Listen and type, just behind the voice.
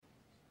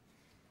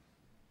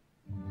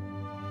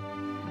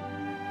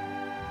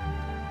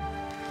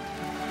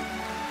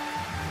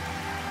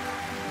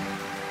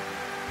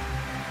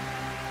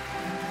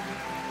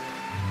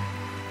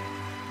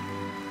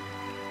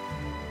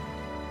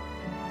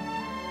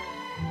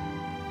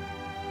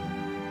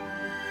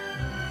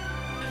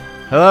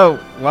Hello,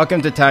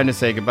 welcome to Time to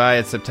Say Goodbye.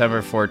 It's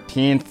September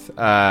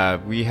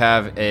 14th. We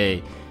have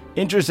a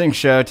interesting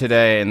show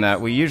today in that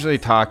we usually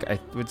talk, I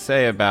would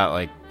say, about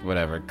like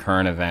whatever,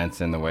 current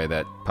events in the way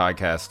that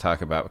podcasts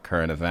talk about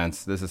current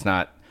events. This is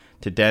not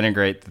to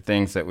denigrate the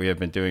things that we have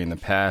been doing in the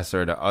past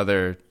or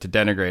to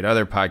denigrate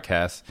other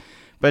podcasts,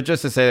 but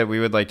just to say that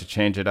we would like to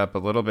change it up a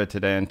little bit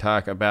today and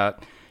talk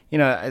about,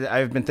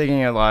 I've been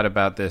thinking a lot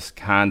about this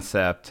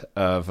concept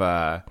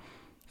of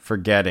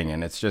forgetting,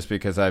 and it's just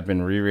because I've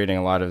been rereading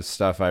a lot of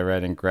stuff I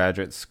read in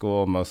graduate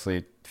school,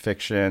 mostly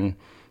fiction,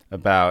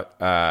 about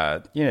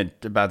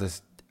about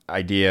this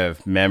idea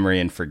of memory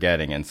and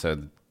forgetting. And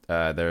so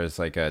there's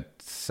like a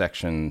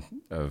section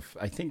of,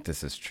 I think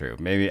this is true,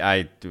 maybe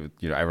I do,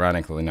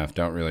 ironically enough,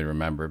 don't really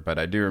remember, but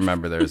I do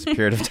remember there was a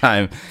period of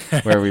time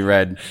where we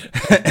read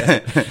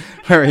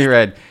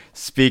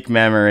Speak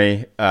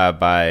Memory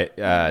by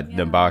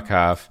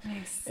Nabokov.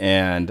 Nice.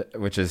 And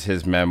which is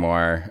his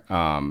memoir,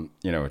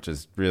 which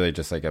is really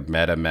just like a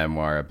meta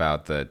memoir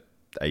about the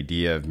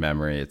idea of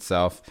memory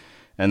itself.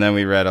 And then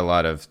we read a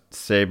lot of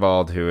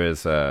Sebald, who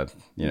is is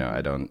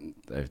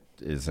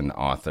an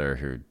author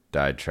who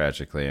died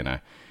tragically in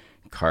a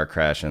car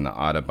crash in the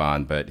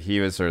Autobahn, but he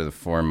was sort of the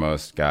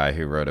foremost guy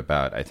who wrote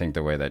about, I think,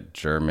 the way that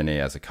Germany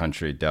as a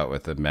country dealt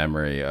with the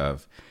memory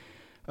of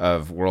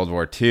World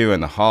War II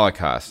and the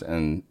Holocaust.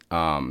 And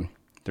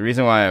the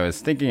reason why I was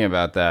thinking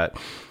about that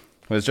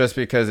was just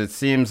because it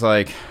seems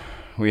like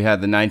we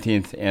had the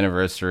 19th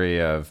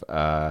anniversary of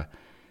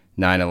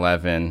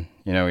 9/11.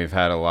 We've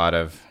had a lot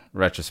of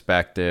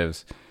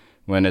retrospectives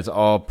when it's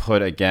all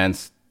put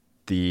against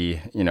the,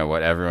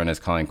 what everyone is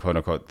calling, quote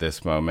unquote,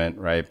 this moment,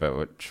 right? But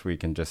which we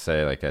can just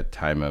say like a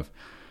time of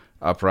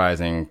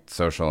uprising,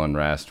 social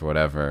unrest,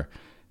 whatever,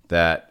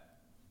 that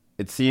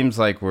it seems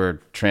like we're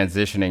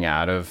transitioning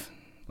out of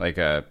like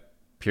a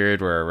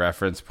period where a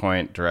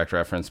direct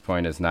reference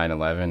point is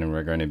 9/11, and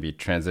we're going to be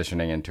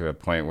transitioning into a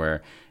point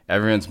where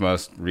everyone's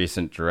most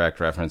recent direct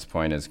reference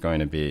point is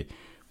going to be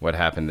what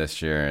happened this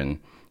year and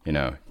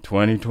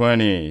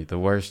 2020, the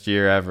worst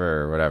year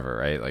ever, or whatever,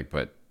 right? Like,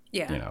 but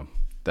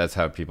that's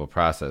how people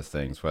process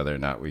things, whether or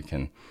not you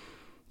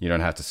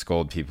don't have to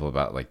scold people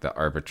about like the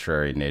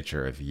arbitrary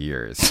nature of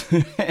years.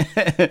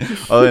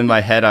 Although in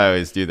my head, I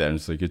always do that. I'm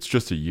just like, it's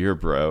just a year,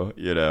 bro.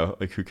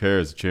 Like who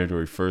cares?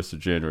 January 1st to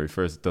January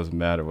 1st. It doesn't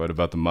matter. What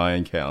about the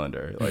Mayan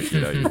calendar? Like,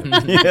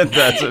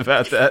 that's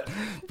about that.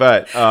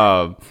 But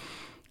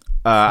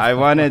I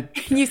wanted.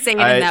 You say it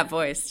in that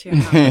voice too.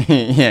 Huh?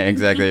 Yeah,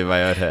 exactly. In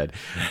my own head.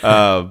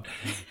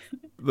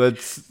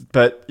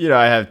 But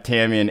I have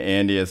Tammy and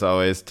Andy as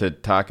always to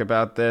talk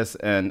about this,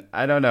 and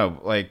I don't know,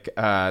 like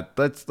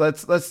let's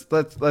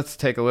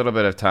take a little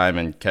bit of time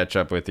and catch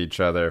up with each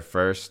other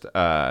first.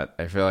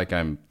 I feel like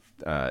I'm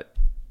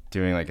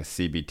doing like a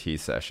CBT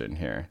session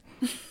here.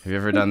 Have you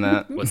ever done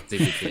that? What's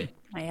CBT?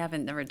 I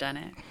haven't never done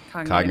it.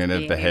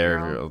 Cognitive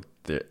behavioral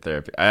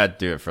therapy. I had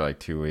to do it for like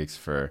 2 weeks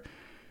for.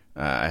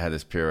 I had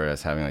this period where I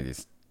was having like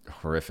these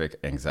horrific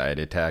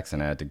anxiety attacks,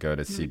 and I had to go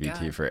to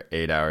CBT for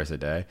 8 hours a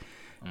day.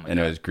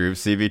 And it was group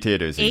CBT.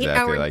 It was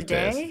exactly like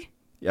this.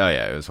 Oh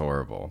yeah, it was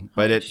horrible,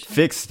 but it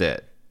fixed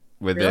it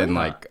within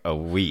like a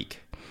week,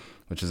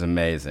 which is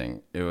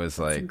amazing. It was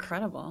like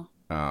incredible.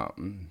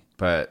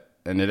 But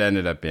it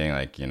ended up being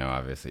like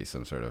obviously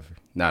some sort of,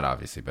 not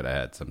obviously, but I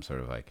had some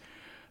sort of like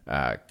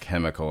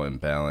chemical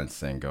imbalance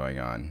thing going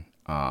on.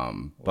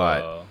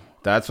 But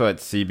that's what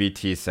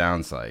CBT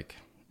sounds like.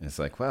 It's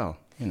like, well,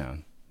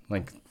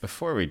 like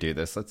before we do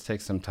this, let's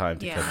take some time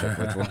to catch up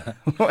with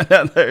one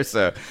another.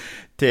 So,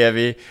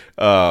 Tammy,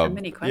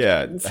 many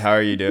questions. How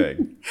are you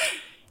doing?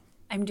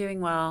 I'm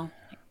doing well.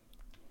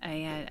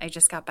 I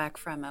just got back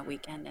from a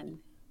weekend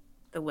in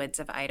the woods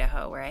of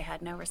Idaho where I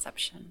had no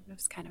reception. It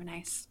was kind of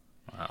nice.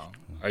 Wow.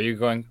 Are you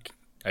going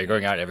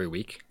out every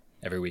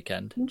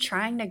weekend? I'm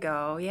trying to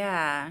go.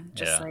 Yeah.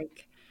 Just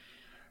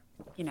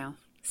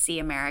see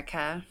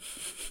America,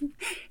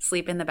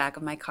 sleep in the back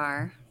of my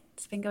car.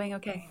 It's been going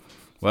okay.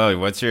 Well,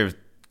 what's your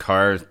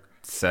car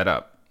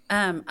setup?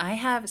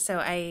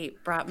 I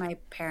brought my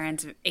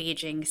parents'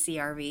 aging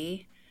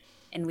CRV,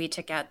 and we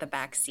took out the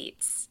back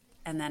seats,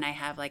 and then I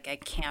have like a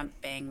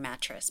camping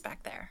mattress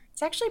back there.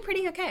 It's actually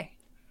pretty okay.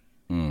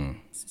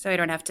 So I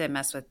don't have to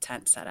mess with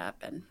tent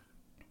setup, and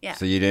yeah.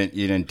 So you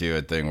didn't do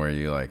a thing where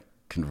you like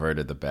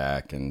converted the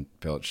back and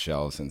built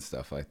shelves and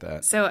stuff like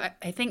that? So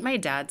I think my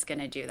dad's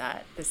gonna do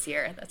that this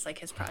year. That's like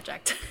his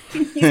project.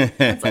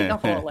 It's like the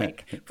whole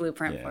like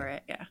blueprint for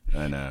it. Yeah,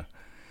 I know.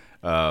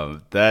 I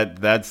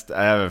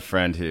have a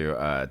friend who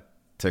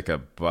took a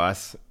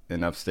bus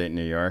in upstate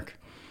New York,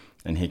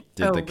 and he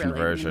did the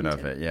conversion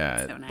of it.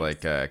 Yeah, so nice.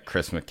 Like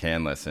Chris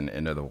McCandless in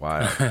Into the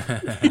Wild.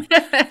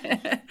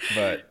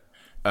 But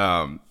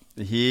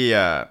he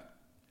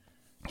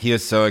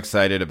was so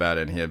excited about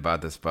it, and he had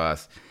bought this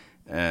bus,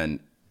 and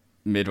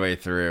midway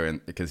through,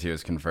 and because he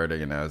was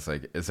converting, and I was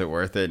like, "Is it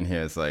worth it?" And he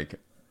was like,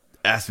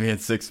 ask me in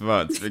 6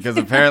 months, because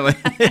apparently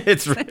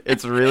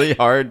it's really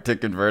hard to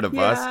convert a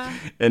bus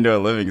into a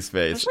living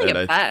space.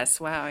 Especially a bus.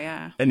 Wow,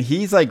 yeah. And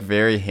he's like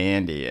very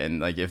handy. And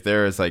like if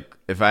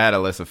I had a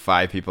list of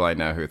 5 people I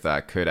know who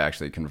thought could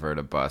actually convert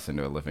a bus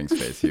into a living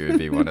space, he would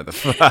be one of the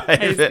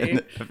 5.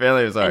 And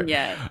apparently it was hard. And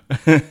yet,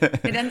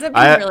 it ends up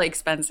being really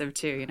expensive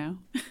too, you know?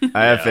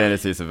 I have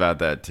fantasies about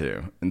that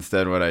too.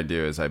 Instead, what I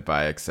do is I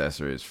buy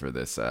accessories for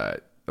this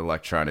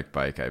electronic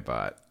bike I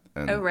bought.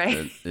 And,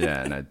 right.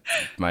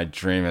 My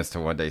dream is to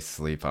one day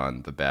sleep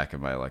on the back of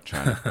my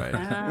electronic bike.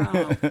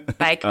 Oh,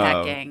 bike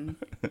packing.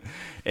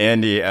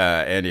 Andy,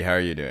 how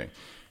are you doing?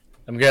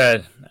 I'm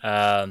good.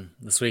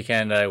 This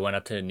weekend I went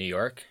up to New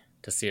York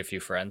to see a few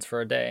friends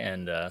for a day,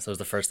 and so it was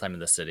the first time in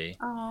the city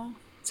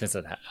since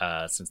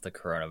the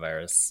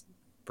coronavirus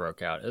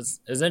broke out. It's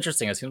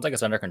interesting. It seems like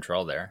it's under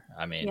control there.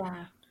 I mean,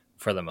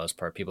 for the most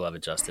part, people have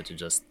adjusted to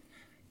just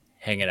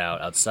hanging out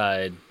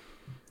outside.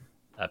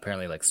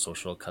 Apparently, like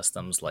social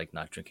customs, like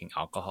not drinking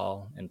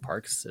alcohol in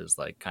parks, is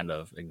like kind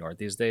of ignored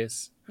these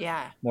days.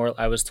 Yeah. More,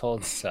 I was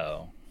told.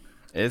 So,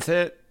 is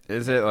it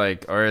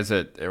like, or is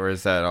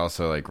that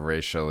also like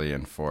racially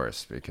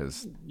enforced?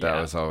 Because that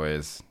was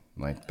always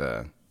like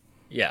the.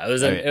 Yeah, it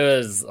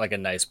was like a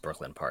nice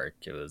Brooklyn park.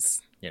 It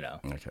was,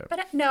 Okay.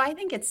 But no, I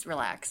think it's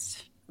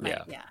relaxed.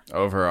 Yeah.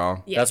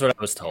 Overall, that's what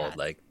I was told.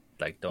 Yeah.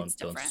 Like don't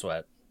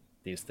sweat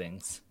these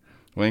things.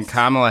 When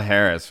Kamala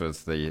Harris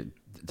was the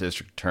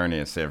district attorney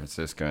of San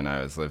Francisco and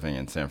I was living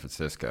in San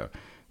Francisco,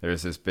 there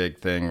was this big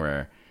thing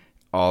where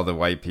all the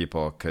white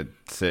people could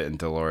sit in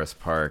Dolores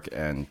Park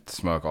and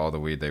smoke all the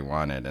weed they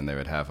wanted, and they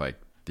would have like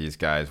these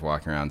guys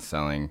walking around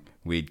selling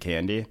weed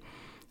candy.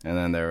 And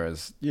then there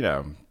was,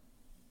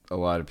 a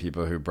lot of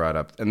people who brought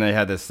up, and they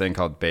had this thing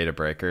called Beta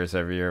Breakers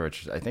every year,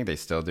 which I think they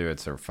still do.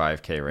 It's a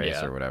 5K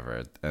race or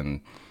whatever.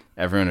 And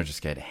everyone would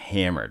just get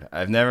hammered.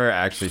 I've never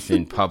actually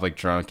seen public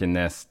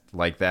drunkenness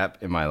like that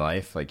in my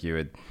life. Like you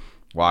would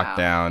walk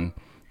down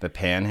the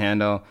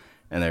Panhandle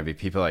and there'd be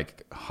people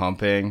like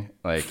humping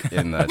like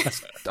in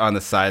the on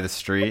the side of the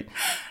street,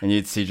 and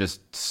you'd see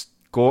just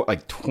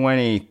like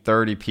 20,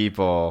 30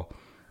 people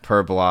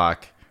per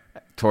block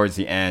towards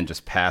the end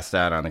just passed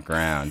out on the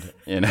ground,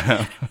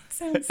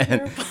 Sounds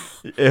terrible.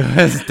 It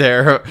was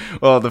terrible.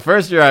 Well, the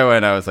first year I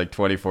went, I was like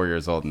 24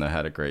 years old and I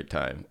had a great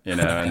time, and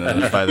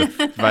then by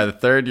the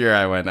third year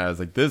I went, I was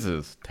like, this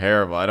is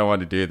terrible. I don't want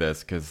to do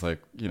this, because like,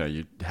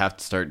 you have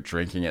to start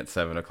drinking at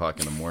 7:00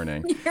 in the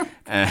morning.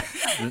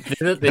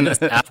 They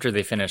just after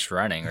they finish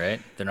running,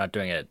 right? They're not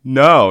doing it.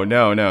 No.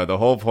 The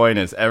whole point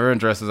is everyone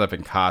dresses up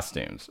in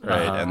costumes,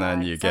 right? And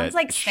then you get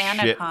like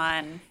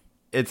SantaCon.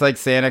 It's like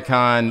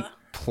SantaCon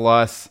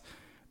plus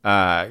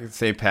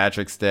St.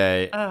 Patrick's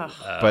Day,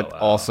 but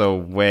also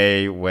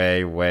way,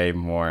 way, way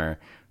more,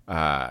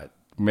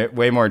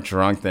 way more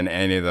drunk than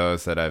any of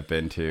those that I've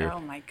been to. Oh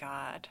my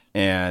God!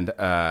 And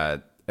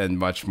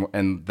much more.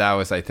 And that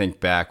was, I think,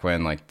 back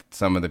when like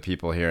some of the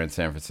people here in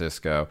San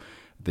Francisco,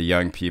 the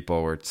young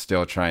people, were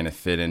still trying to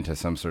fit into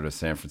some sort of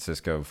San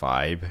Francisco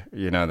vibe,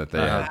 that they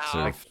had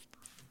sort of.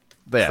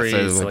 Yeah,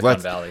 so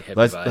like,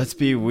 let's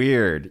be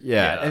weird.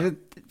 Yeah.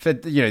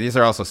 These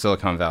are also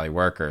Silicon Valley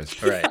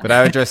workers. Right. But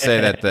I would just say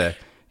that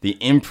the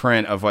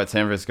imprint of what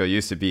San Francisco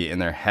used to be in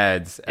their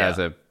heads as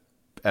a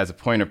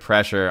point of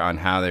pressure on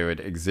how they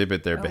would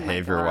exhibit their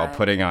behavior while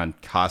putting on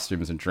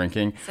costumes and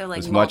drinking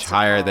was much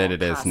higher than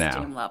it is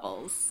now.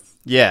 Levels.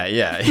 Yeah.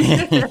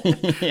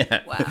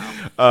 Yeah.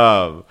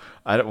 Wow.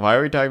 Why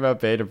are we talking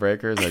about Beta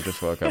Breakers? I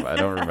just woke up. I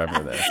don't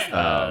remember this.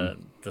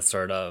 The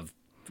sort of,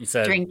 you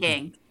said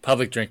drinking.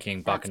 Public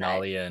drinking,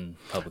 bacchanalian,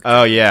 public drinking.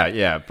 Oh,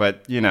 yeah.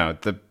 But,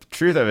 the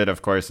truth of it,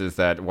 of course, is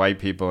that white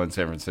people in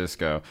San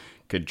Francisco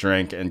could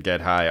drink and get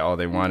high all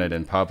they wanted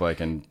in public.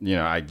 And,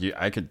 I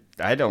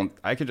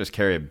could just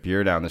carry a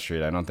beer down the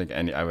street. I don't think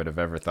I would have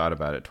ever thought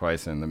about it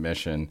twice in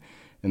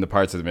the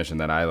parts of the Mission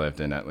that I lived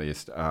in, at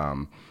least,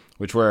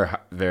 which were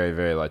very,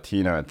 very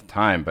Latino at the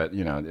time. But,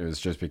 it was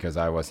just because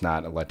I was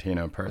not a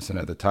Latino person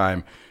at the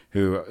time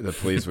who the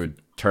police would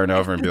turn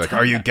over and be like,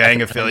 are you gang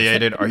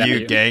affiliated? Are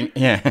you gang?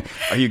 Yeah.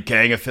 Are you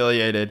gang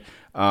affiliated?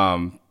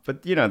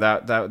 But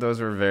those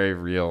were very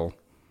real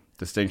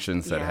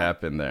distinctions that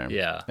happened there.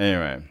 Yeah.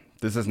 Anyway,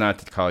 this is not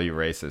to call you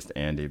racist,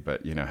 Andy,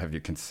 but have you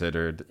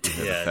considered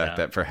the fact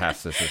that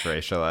perhaps this is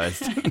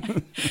racialized?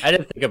 I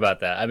didn't think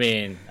about that. I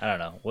mean, I don't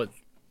know what.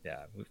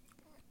 Yeah.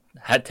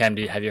 Tam,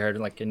 have you heard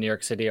like in New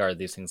York City, are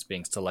these things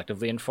being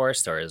selectively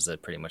enforced, or is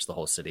it pretty much the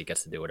whole city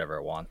gets to do whatever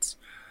it wants?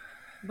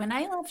 When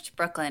I left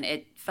Brooklyn,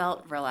 it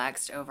felt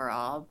relaxed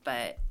overall,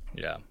 but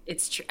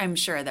I'm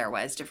sure there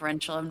was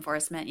differential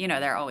enforcement.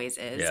 there always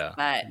is,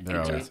 but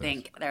I do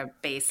think their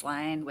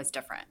baseline was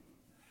different.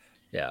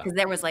 Yeah, because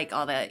there was like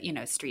all the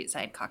street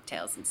side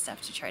cocktails and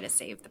stuff to try to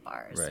save the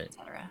bars, right.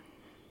 etc.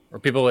 Or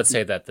people would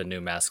say that the new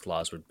mask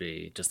laws would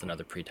be just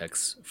another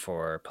pretext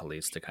for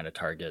police to kind of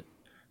target.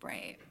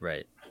 Right.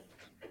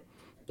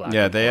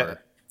 Black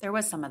there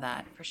was some of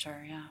that for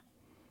sure. Yeah.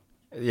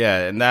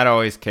 Yeah, and that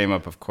always came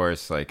up, of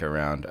course, like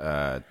around,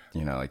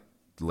 like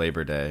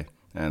Labor Day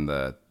and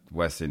the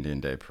West Indian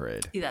Day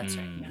Parade. That's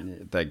right.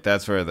 Yeah. Like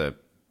that's where the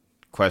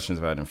questions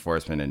about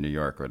enforcement in New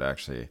York would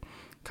actually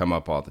come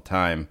up all the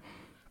time.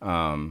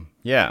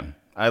 Yeah,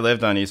 I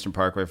lived on Eastern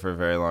Parkway for a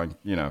very long,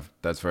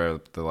 that's where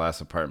the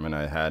last apartment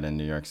I had in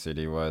New York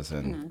City was.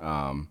 And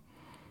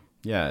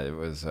yeah, it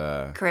was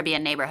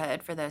Caribbean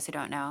neighborhood, for those who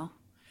don't know.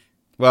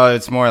 Well,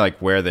 it's more like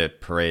where the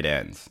parade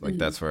ends. Like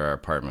that's where our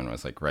apartment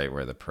was, like right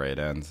where the parade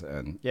ends.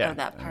 And yeah,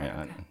 that part.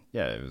 Okay.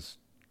 Yeah, it was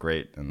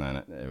great. And then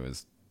it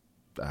was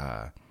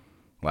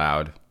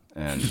loud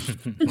and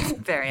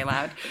very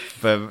loud.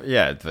 But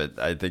yeah, but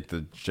I think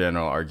the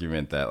general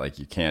argument that like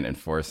you can't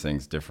enforce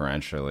things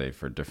differentially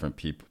for different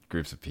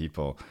groups of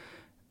people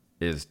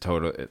is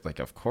total. Like,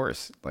 of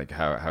course, like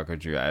how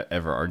could you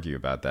ever argue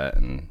about that?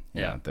 And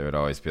yeah, they would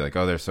always be like,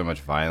 oh, there's so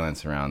much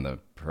violence around the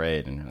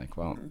parade, and you're like,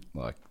 well,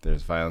 look,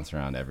 there's violence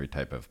around every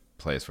type of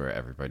place where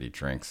everybody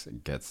drinks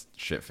and gets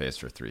shit-faced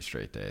for 3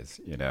 straight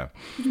days, Yeah,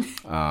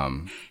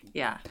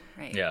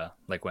 right. Yeah,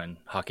 like when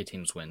hockey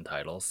teams win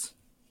titles,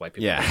 white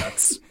people go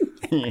nuts.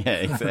 Yeah,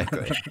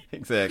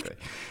 exactly.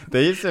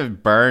 They used to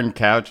burn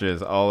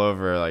couches all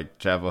over like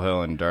Chapel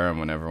Hill and Durham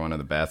whenever one of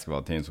the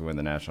basketball teams would win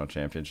the national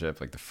championship.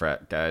 Like the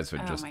frat guys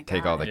would just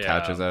take all the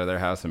couches out of their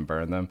house and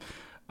burn them.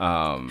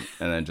 And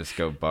then just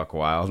go buck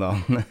wild all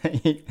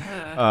night.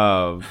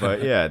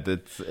 But yeah,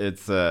 it's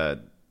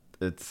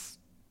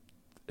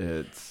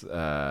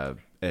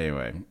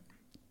anyway,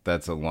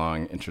 that's a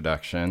long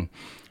introduction,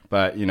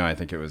 but I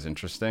think it was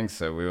interesting.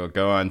 So we will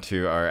go on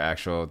to our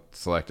actual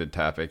selected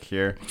topic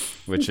here,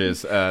 which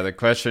is the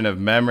question of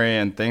memory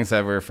and things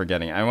that we're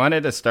forgetting. I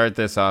wanted to start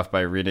this off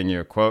by reading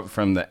you a quote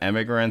from The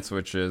Emigrants,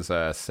 which is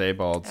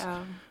Sebald's,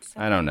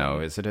 I don't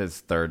know, is it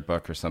his 3rd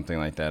book or something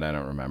like that? I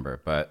don't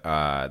remember, but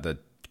the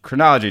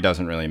chronology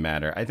doesn't really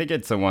matter. I think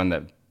it's the one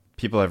that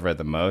people have read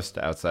the most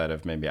outside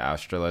of maybe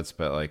Austerlitz,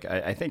 but like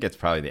I think it's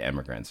probably The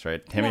Emigrants,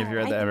 right? Tammy, have you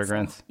read The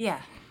Emigrants? So.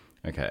 Yeah.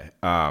 Okay.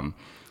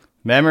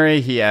 Memory,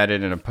 he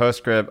added in a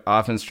postscript,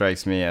 often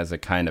strikes me as a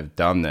kind of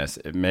dumbness.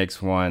 It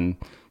makes one's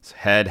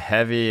head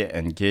heavy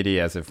and giddy,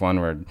 as if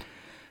one were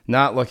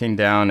not looking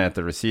down at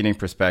the receding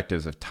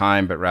perspectives of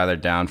time, but rather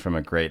down from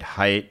a great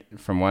height,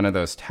 from one of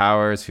those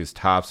towers whose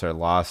tops are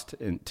lost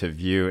to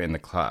view in the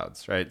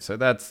clouds, right? So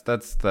that's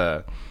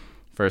the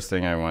first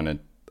thing I wanted.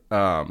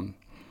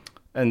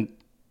 And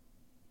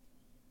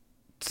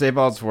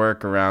Sebald's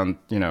work around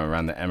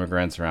the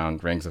Emigrants,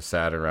 around Rings of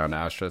Saturn, around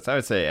Auschwitz, I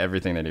would say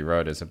everything that he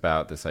wrote is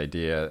about this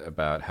idea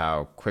about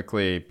how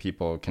quickly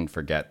people can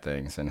forget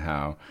things and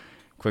how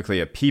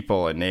quickly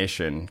a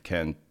nation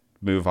can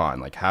move on.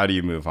 Like, how do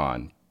you move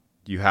on?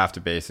 You have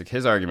to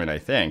his argument, I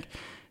think,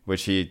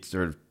 which he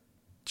sort of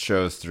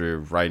shows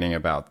through writing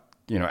about,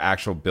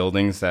 actual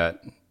buildings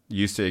that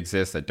used to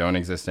exist that don't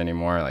exist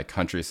anymore, like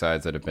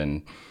countrysides that have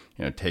been,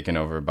 taken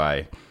over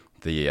by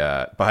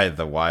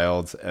the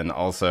wilds, and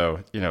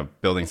also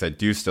buildings that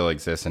do still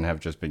exist and have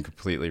just been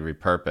completely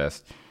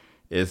repurposed,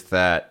 is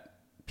that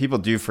people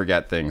do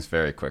forget things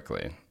very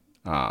quickly.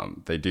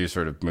 They do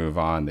sort of move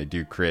on. They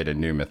do create a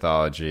new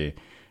mythology,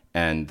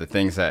 and the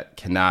things that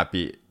cannot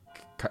be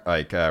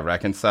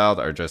reconciled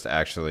are just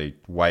actually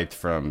wiped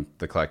from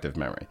the collective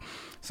memory.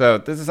 So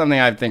this is something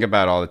I think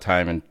about all the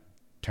time in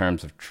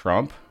terms of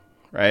Trump,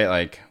 right?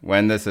 Like,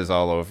 when this is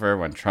all over,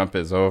 when Trump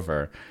is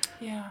over,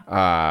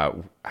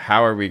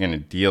 how are we going to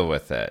deal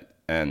with it?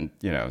 And,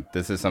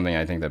 this is something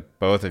I think that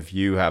both of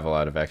you have a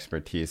lot of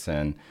expertise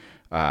in,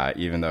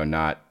 even though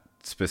not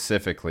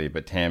specifically,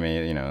 but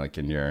Tammy, like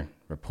in your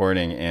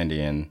reporting,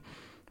 Andy, and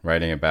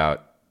writing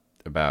about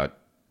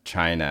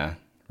China,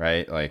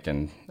 right? Like,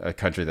 in a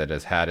country that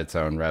has had its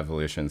own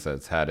revolutions,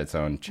 that's had its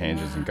own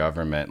changes in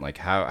government. Like,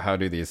 how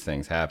do these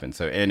things happen?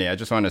 So, Andy, I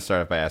just want to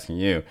start off by asking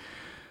you,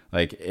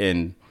 like,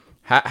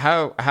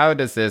 how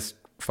does this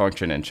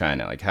function in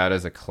China? Like, how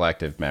does a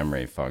collective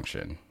memory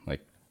function?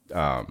 Like,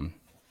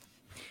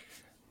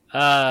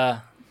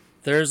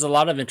 there's a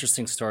lot of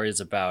interesting stories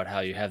about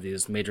how you have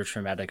these major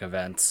traumatic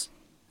events.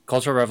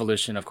 Cultural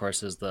Revolution, of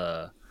course, is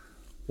the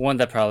one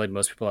that probably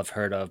most people have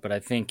heard of, but I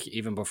think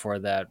even before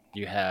that,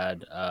 you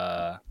had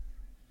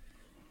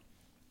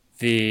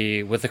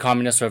with the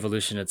Communist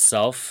Revolution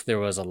itself, there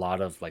was a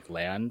lot of like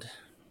land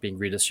being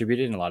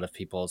redistributed, and a lot of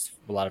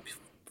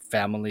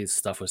families'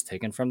 stuff was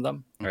taken from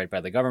them, right, by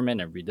the government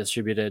and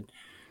redistributed.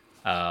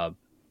 From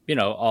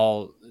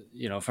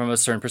a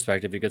certain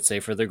perspective, you could say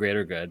for the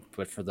greater good,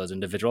 but for those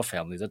individual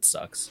families, it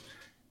sucks.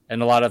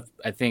 And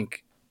I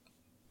think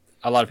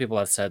a lot of people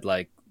have said,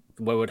 like,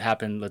 what would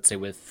happen, let's say,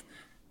 with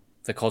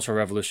the Cultural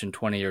Revolution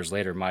 20 years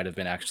later might have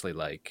been actually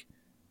like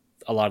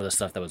a lot of the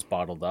stuff that was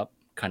bottled up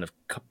kind of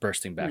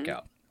bursting back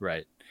out,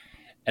 right?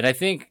 And I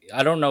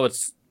don't know.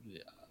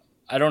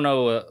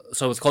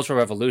 So with Cultural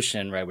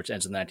Revolution, right, which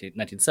ends in the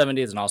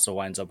 1970s and also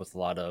winds up with a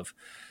lot of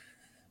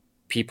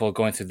people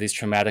going through these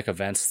traumatic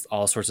events,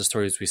 all sorts of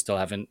stories we still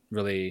haven't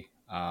really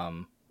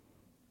kind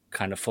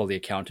of fully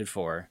accounted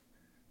for.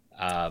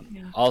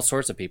 All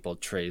sorts of people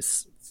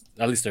trace,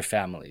 at least their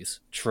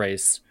families,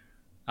 trace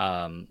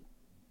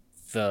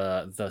the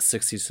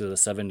 60s to the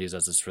 70s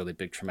as this really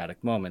big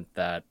traumatic moment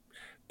that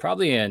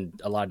probably in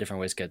a lot of different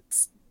ways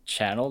gets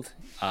channeled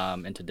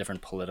into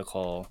different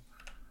political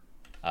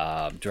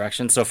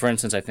direction. So, for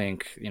instance, I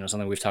think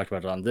something we've talked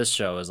about on this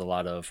show is a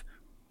lot of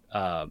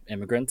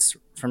immigrants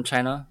from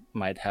China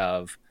might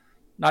have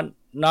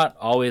not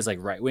always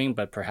like right wing,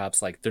 but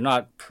perhaps like they're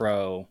not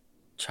pro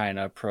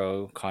China,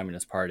 pro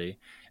Communist Party,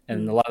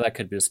 and a lot of that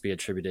could just be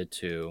attributed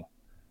to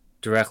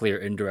directly or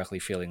indirectly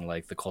feeling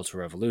like the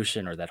Cultural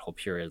Revolution or that whole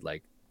period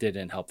like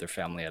didn't help their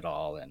family at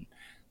all, and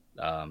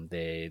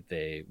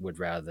they would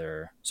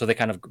rather, so they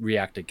kind of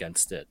react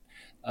against it.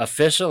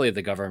 Officially,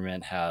 the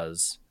government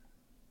has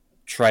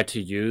tried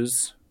to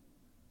use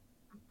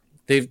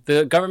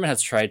the government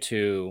has tried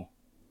to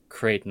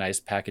create nice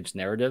packaged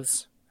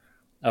narratives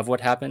of what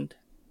happened,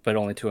 but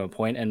only to a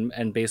point,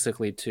 and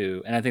basically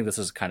and I think this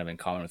is kind of in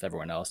common with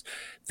everyone else,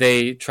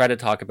 they try to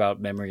talk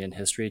about memory and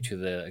history to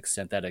the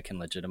extent that it can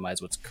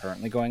legitimize what's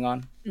currently going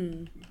on.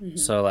 Mm-hmm.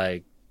 So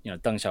like, Deng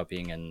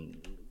Xiaoping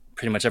and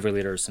pretty much every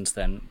leader since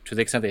then, to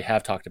the extent they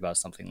have talked about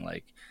something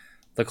like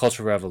the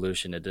Cultural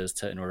Revolution, it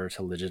is in order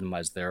to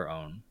legitimize their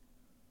own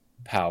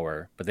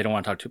power, but they don't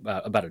want to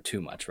talk about it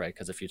too much, right?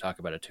 Because if you talk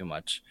about it too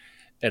much,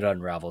 it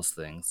unravels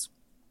things.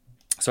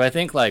 So I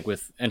think like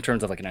in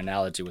terms of like an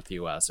analogy with the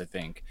U.S., I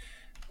think,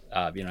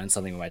 and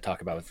something we might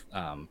talk about with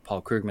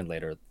Paul Krugman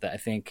later, that I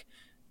think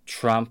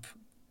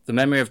the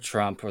memory of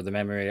Trump or the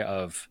memory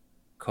of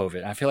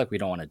COVID, I feel like we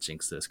don't want to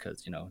jinx this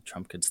because,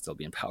 Trump could still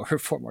be in power for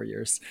 4 more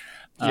years.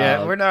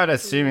 Yeah, we're not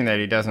assuming that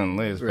he doesn't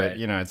lose, right.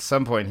 But, at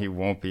some point he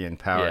won't be in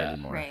power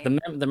anymore. Right.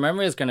 The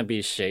memory is going to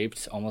be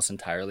shaped almost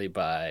entirely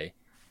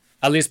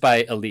at least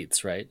by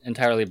elites, right?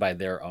 Entirely by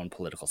their own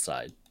political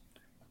side,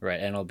 right?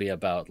 And it'll be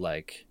about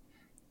like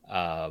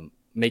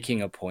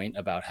making a point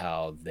about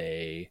how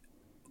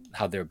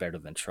they're better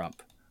than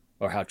Trump,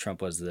 or how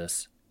Trump was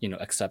this,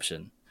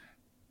 exception,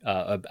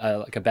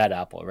 like a bad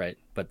apple, right?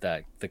 But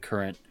that the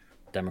current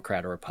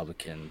Democrat or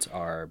Republicans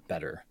are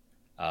better.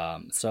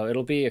 So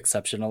it'll be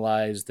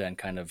exceptionalized and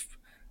kind of,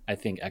 I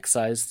think,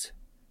 excised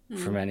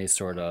from any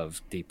sort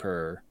of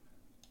deeper,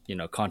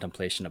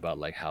 contemplation about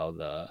like how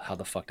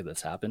the fuck did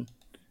this happen,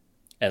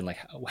 and like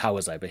how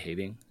was I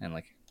behaving, and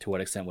like to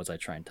what extent was I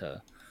trying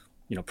to,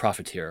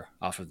 profiteer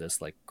off of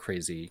this like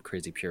crazy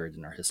period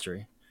in our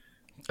history.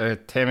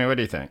 Tammy, what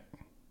do you think?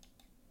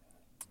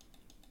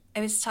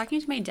 I was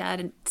talking to my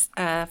dad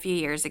a few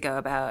years ago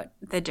about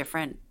the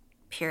different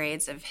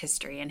periods of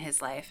history in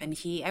his life, and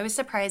I was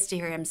surprised to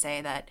hear him say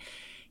that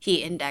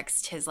he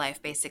indexed his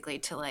life basically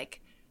to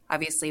like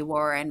obviously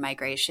war and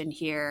migration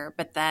here,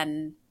 but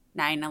then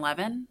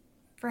 9/11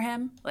 for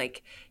him.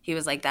 Like he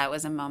was like, that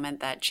was a moment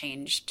that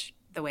changed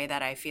the way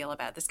that I feel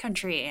about this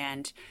country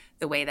and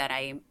the way that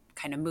I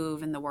kind of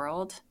move in the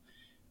world.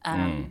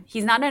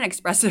 He's not an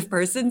expressive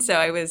person, so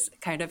I was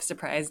kind of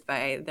surprised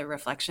by the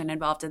reflection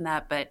involved in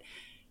that, but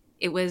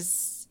it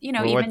was,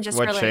 even just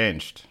what for like,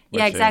 changed?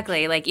 Yeah,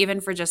 exactly. Like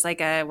even for just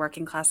like a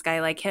working class guy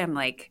like him,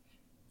 like,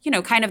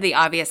 kind of the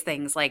obvious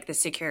things like the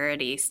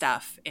security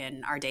stuff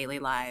in our daily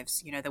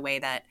lives, the way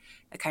that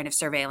a kind of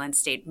surveillance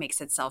state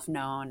makes itself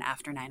known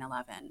after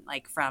 9/11,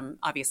 like from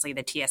obviously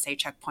the TSA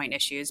checkpoint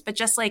issues, but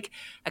just like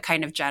a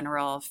kind of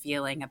general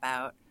feeling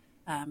about,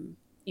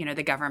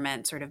 the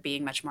government sort of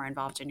being much more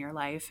involved in your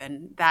life.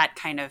 And that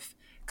kind of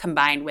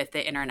combined with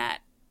the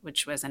internet,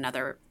 which was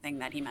another thing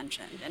that he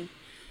mentioned. And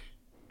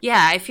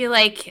yeah, I feel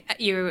like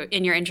you,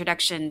 in your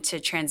introduction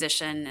to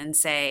transition and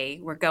say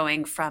we're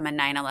going from a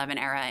 9/11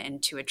 era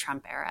into a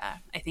Trump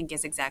era, I think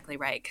is exactly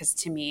right. Because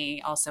to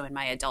me, also in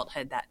my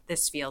adulthood, that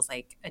this feels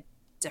like a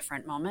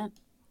different moment.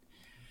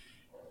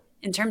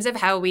 In terms of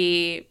how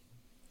we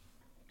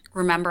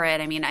remember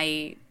it, I mean,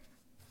 I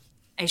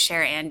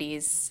share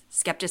Andy's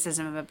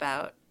skepticism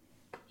about,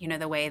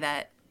 the way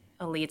that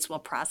elites will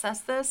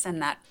process this,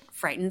 and that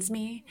frightens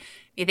me.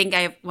 I think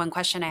one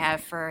question I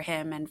have for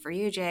him and for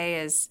you,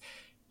 Jay, is,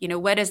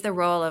 what is the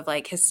role of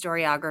like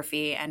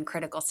historiography and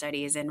critical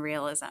studies in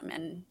realism,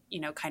 and,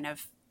 kind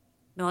of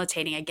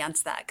militating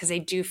against that? Because I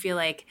do feel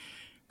like,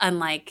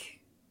 unlike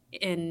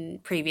in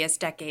previous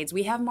decades,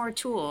 we have more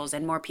tools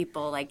and more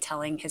people like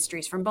telling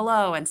histories from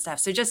below and stuff.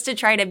 So just to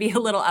try to be a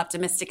little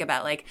optimistic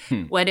about like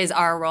what is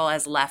our role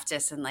as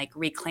leftists in like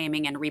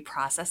reclaiming and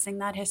reprocessing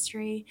that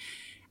history.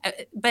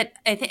 But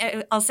I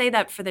think I'll say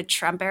that for the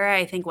Trump era,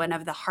 I think one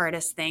of the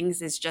hardest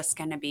things is just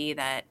going to be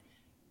that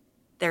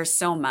there's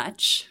so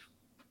much,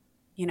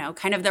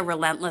 kind of the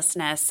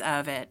relentlessness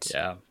of it.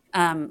 Yeah.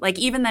 Like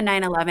even the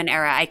 9/11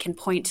 era, I can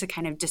point to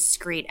kind of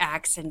discrete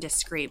acts and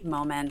discrete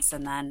moments,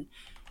 and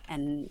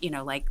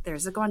like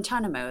there's a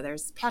Guantanamo,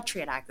 there's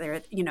Patriot Act,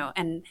 there,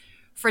 and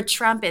for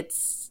Trump,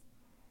 it's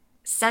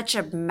such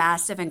a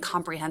massive and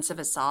comprehensive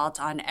assault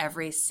on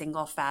every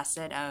single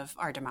facet of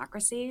our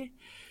democracy,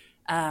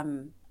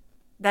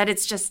 that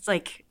it's just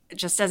like,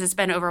 just as it's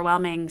been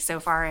overwhelming so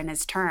far in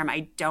his term,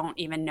 I don't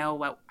even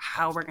know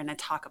how we're going to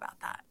talk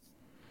about that.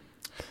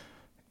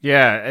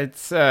 Yeah,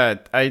 it's I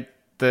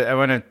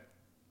want to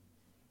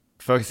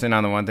focus in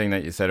on the one thing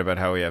that you said about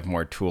how we have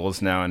more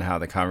tools now and how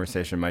the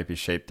conversation might be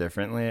shaped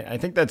differently. I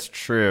think that's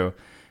true.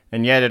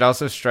 And yet it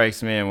also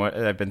strikes me, and what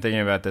I've been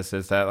thinking about this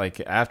is that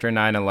like after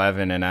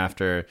 9/11 and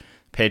after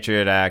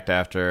Patriot Act,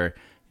 after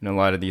a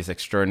lot of these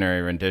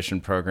extraordinary rendition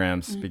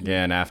programs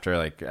began after,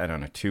 like, I don't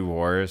know, 2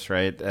 wars,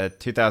 right? The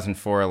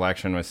 2004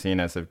 election was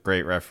seen as a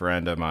great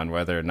referendum on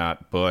whether or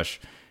not Bush,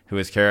 who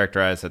was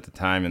characterized at the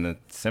time in the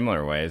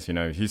similar ways,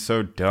 he's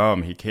so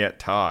dumb, he can't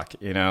talk,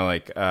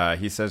 like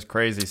he says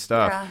crazy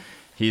stuff. Yeah.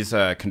 He's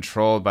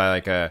controlled by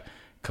like a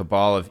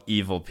cabal of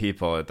evil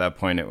people. At that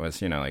point, it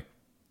was, like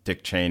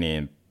Dick Cheney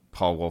and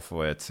Paul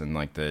Wolfowitz and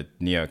like the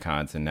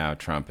neocons, and now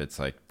Trump, it's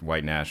like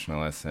white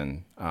nationalists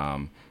and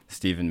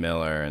Stephen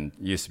Miller, and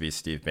used to be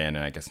Steve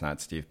Bannon. I guess not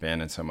Steve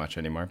Bannon so much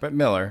anymore, but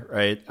Miller,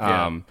 right?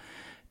 Yeah.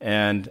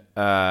 And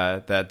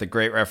that the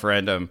great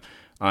referendum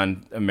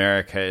on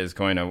America is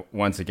going to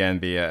once again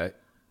be a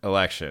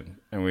election,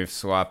 and we've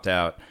swapped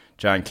out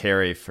John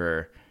Kerry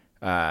for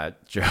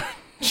Joe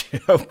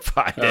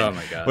Biden. Oh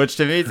my God. Which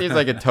to me seems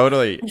like a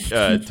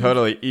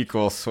totally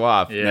equal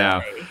swap.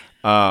 Yeah.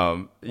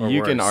 Now,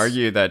 you can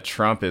argue that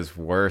Trump is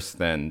worse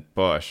than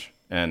Bush.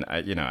 And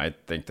I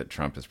think that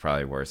Trump is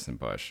probably worse than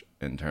Bush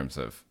in terms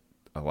of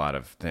a lot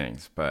of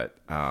things. But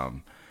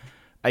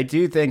I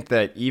do think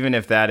that even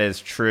if that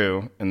is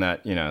true, and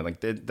that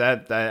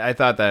I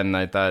thought that, and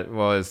I thought,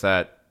 well, does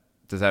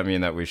that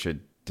mean that we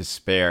should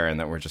despair and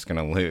that we're just going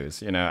to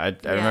lose? I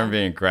remember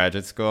being in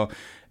graduate school,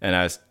 and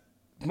I was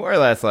more or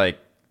less like,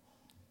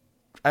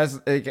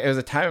 it was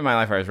a time in my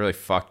life where I was really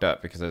fucked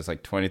up because I was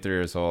like 23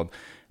 years old.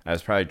 I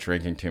was probably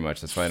drinking too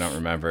much. That's why I don't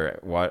remember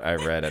what I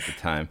read at the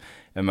time.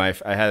 And I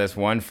had this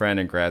one friend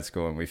in grad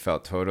school, and we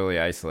felt totally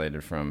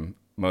isolated from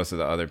most of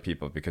the other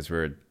people because we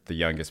were the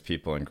youngest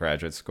people in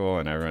graduate school,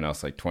 and everyone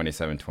else like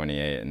 27,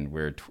 28, and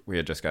we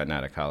had just gotten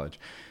out of college.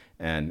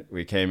 And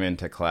we came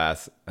into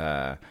class,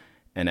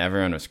 and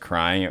everyone was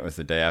crying. It was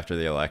the day after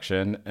the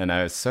election, and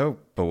I was so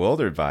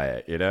bewildered by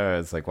it. I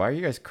was like, why are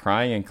you guys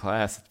crying in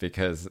class?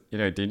 Because,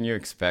 didn't you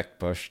expect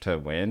Bush to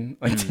win?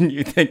 Like, didn't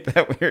you think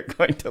that we were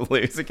going to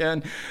lose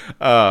again?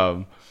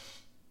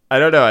 I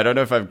don't know. I don't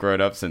know if I've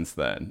grown up since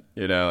then.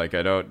 I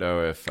don't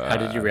know if... How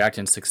did you react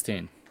in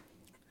 2016?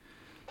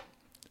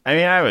 I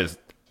mean,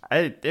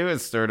 it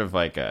was sort of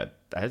like I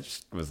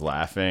just was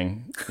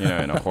laughing,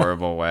 in a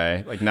horrible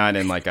way. Like, not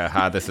in like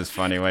a, this is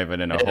funny way, but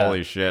in a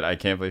holy shit, I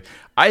can't believe.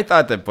 I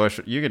thought that Bush,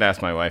 you could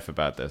ask my wife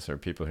about this or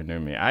people who knew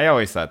me. I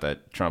always thought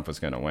that Trump was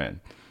going to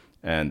win.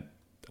 And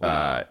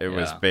it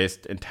was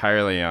based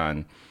entirely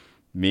on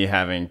me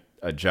having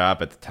a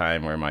job at the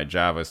time where my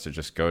job was to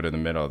just go to the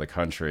middle of the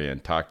country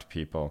and talk to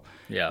people.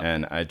 Yeah.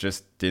 And I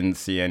just didn't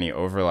see any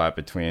overlap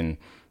between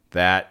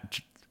that,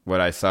 what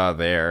I saw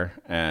there,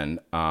 and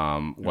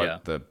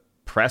what the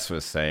press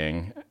was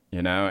saying,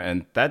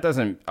 and that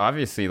doesn't,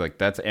 obviously, like,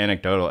 that's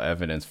anecdotal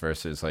evidence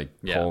versus like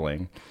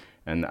polling,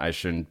 and I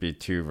shouldn't be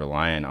too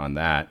reliant on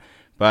that.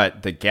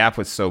 But the gap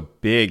was so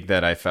big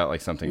that I felt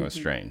like something was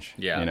strange.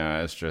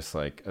 Yeah. It's just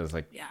like, I was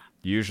like,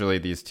 usually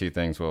these two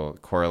things will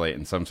correlate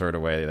in some sort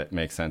of way that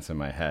makes sense in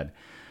my head.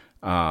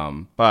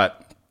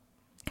 But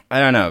I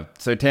don't know.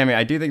 So Tammy,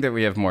 I do think that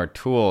we have more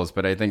tools,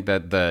 but I think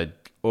that the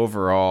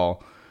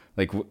overall,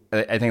 like,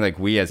 I think like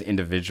we as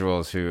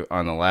individuals who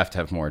on the left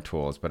have more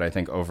tools, but I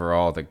think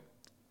overall the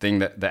thing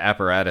that the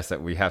apparatus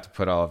that we have to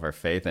put all of our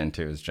faith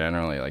into is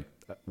generally, like,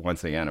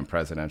 once again, a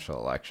presidential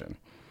election.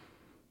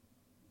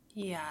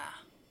 Yeah.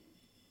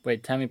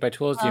 Wait, Tammy, by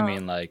tools, do you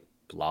mean like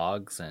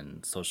blogs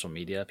and social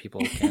media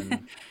people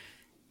can...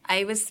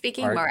 I was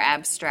speaking more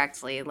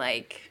abstractly,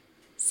 like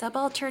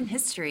subaltern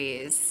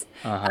histories.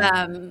 But,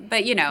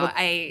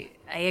 I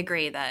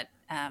agree that,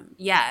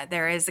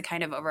 there is a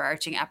kind of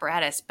overarching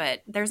apparatus,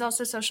 but there's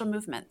also social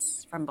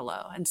movements from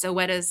below. And so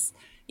what is,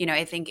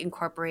 I think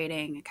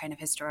incorporating a kind of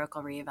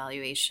historical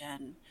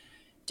reevaluation,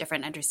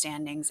 different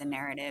understandings and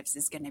narratives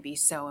is going to be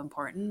so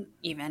important,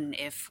 even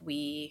if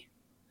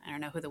I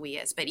don't know who the we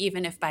is, but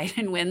even if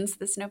Biden wins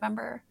this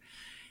November,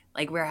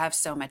 like, we have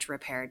so much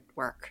repaired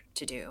work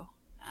to do.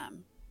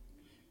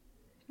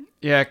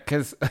 Yeah,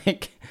 because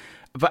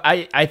but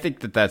I think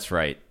that that's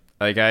right.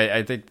 Like,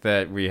 I think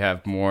that we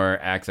have more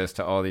access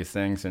to all these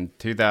things. In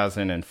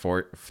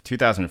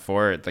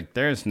 2004, like,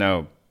 there's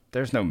no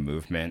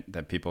movement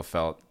that people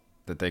felt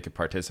that they could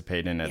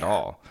participate in at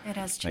all. It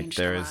has changed.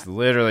 Like, there is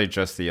literally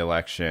just the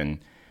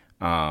election.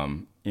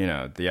 The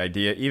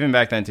idea, even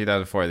back then in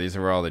 2004, these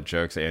were all the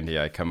jokes, Andy,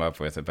 I come up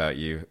with about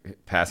you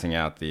passing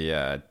out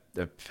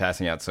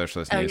passing out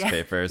socialist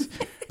newspapers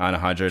on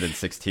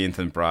 116th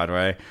and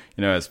Broadway,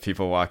 as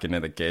people walk into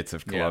the gates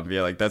of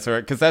Columbia. Like, that's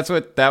where, because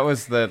that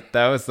was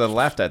the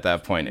left at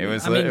that point. It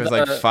was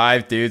like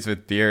 5 dudes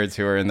with beards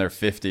who were in their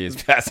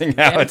 50s passing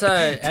out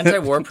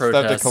anti-war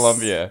protests stuff to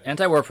Columbia.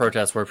 Anti-war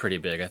protests were pretty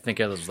big. I think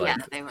it was like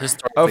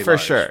historically for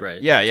large, sure.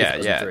 Right?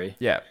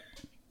 Yeah.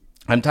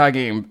 I'm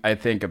talking, I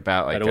think,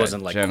 about like, but it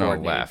wasn't like general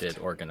coordinated,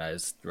 left.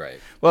 Organized, right?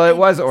 Well, it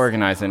was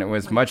organized, and it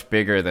was much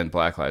bigger than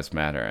Black Lives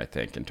Matter, I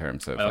think, in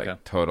terms of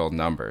like total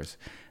numbers.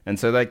 And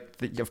so,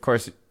 like, of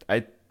course,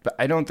 I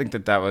don't think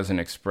that was an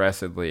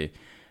expressively.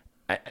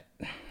 I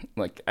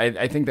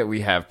think that we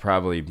have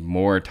probably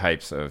more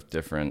types of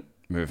different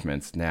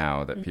movements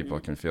now that people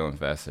can feel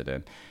invested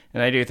in,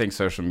 and I do think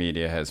social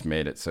media has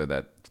made it so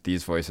that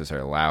these voices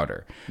are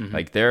louder.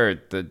 Like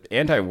the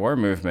anti-war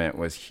movement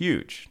was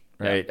huge,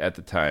 right, at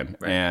the time,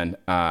 and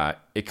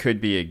it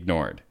could be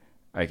ignored.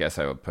 I guess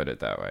I would put it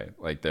that way.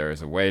 Like there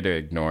is a way to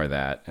ignore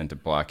that and to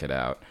block it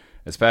out,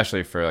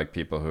 especially for like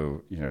people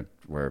who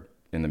were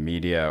in the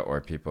media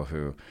or people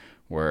who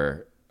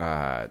were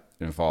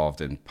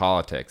involved in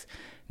politics.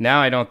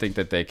 Now I don't think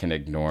that they can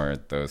ignore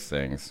those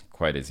things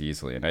quite as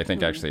easily, and I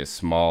think actually a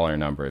smaller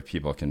number of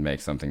people can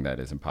make something that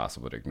is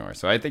impossible to ignore.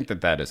 So I think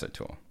that is a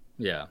tool.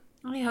 Yeah,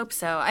 I hope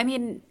so. I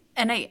mean,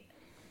 and I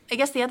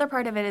guess the other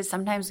part of it is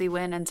sometimes we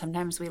win and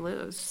sometimes we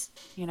lose,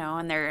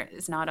 and there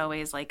is not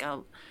always like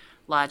a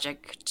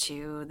logic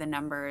to the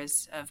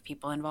numbers of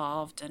people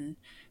involved.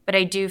 But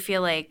I do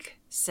feel like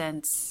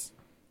since,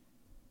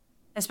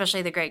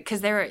 especially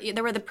because there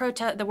were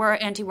the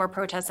anti-war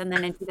protests, and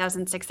then in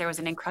 2006 there was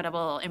an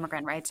incredible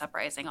immigrant rights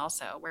uprising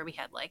also, where we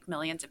had like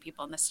millions of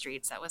people in the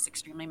streets. That was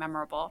extremely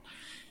memorable.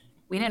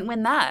 We didn't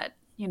win that,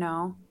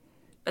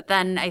 But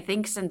then I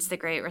think since the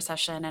Great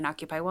Recession and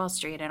Occupy Wall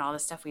Street and all the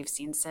stuff we've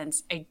seen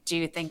since, I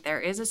do think there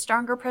is a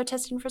stronger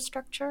protest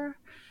infrastructure.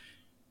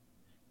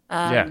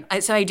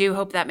 So I do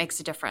hope that makes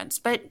a difference.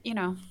 But,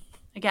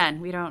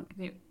 again,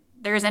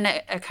 there isn't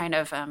a kind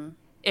of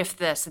if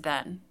this,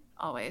 then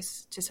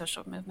always to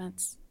social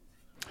movements.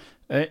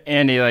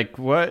 Andy, like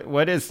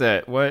what is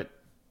that?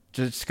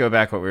 Just go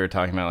back what we were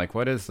talking about. Like,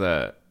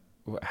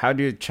 how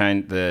do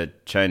the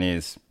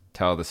Chinese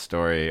tell the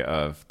story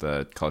of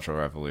the Cultural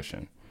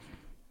Revolution?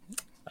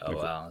 Oh,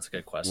 wow. That's a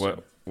good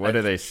question. What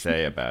do they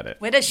say about it?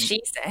 What does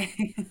she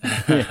say?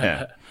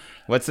 Yeah.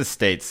 What's the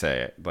state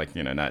say? Like,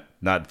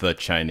 not the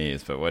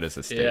Chinese, but what does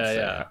the state say?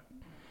 Yeah.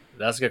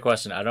 That's a good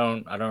question. I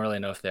don't really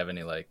know if they have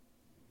any, like,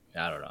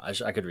 I don't know.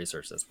 I could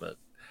research this, but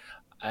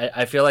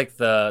I feel like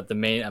the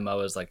main MO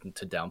is like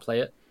to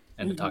downplay it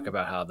and to talk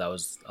about how that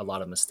was a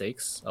lot of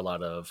mistakes, a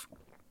lot of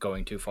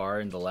going too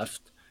far in the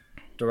left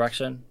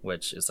direction,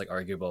 which is like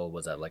arguable.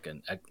 Was that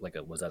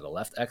was that a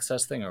left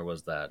excess thing, or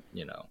was that,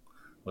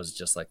 was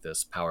just like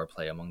this power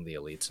play among the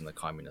elites in the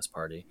Communist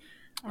Party?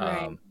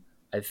 Right.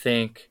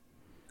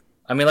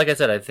 I mean, like I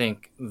said, I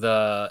think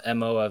the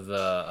MO of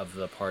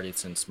the party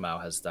since Mao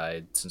has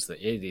died, since the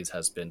 80s,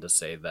 has been to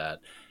say that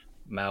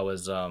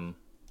Maoism,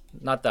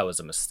 not that was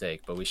a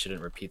mistake, but we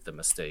shouldn't repeat the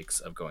mistakes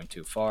of going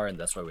too far, and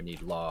that's why we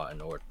need law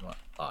and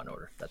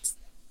order. That's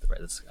right.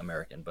 That's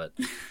American, but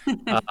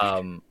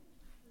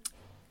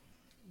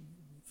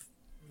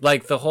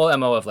like the whole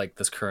MO of like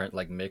this current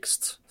like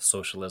mixed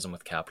socialism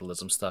with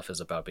capitalism stuff is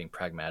about being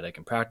pragmatic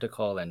and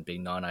practical and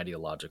being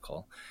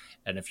non-ideological.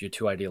 And if you're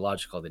too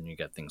ideological, then you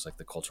get things like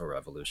the Cultural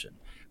Revolution.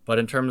 But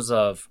in terms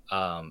of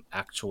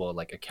actual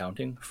like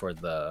accounting for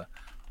the,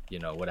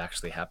 what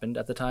actually happened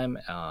at the time,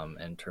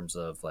 in terms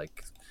of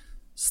like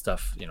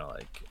stuff,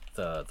 like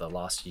the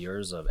lost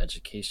years of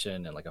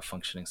education and like a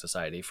functioning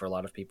society for a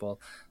lot of people,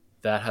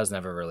 that has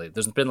never really,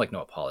 there's been like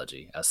no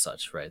apology as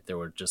such, right? There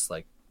were just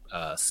like,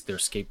 they're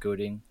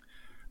scapegoating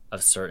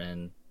of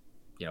certain,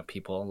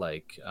 people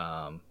like,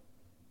 I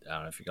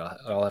don't know if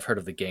I've heard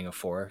of the Gang of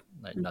Four,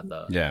 like, not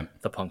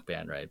the punk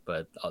band, right?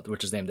 But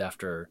which is named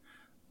after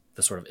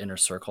the sort of inner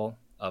circle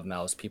of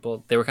Mao's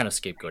people. They were kind of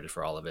scapegoated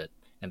for all of it,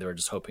 and they were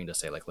just hoping to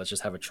say like, let's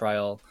just have a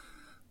trial,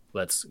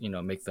 let's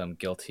make them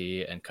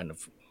guilty and kind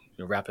of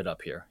wrap it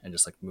up here and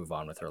just like move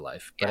on with her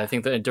life. But I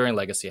think the enduring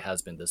legacy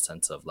has been this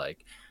sense of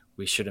like,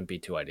 we shouldn't be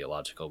too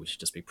ideological. We should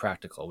just be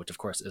practical, which of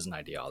course is an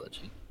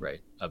ideology, right?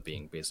 Of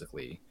being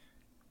basically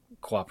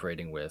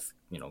cooperating with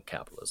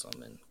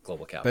capitalism and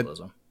global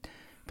capitalism.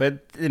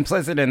 But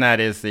implicit in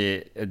that is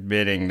the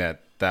admitting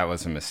that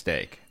was a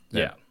mistake.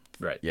 Yeah,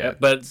 right. Yeah,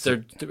 but they're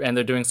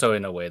doing so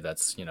in a way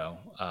that's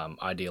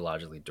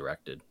ideologically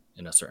directed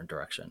in a certain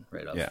direction,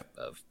 right?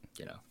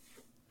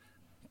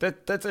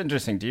 That's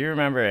interesting. Do you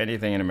remember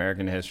anything in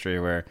American history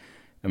where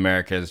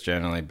America has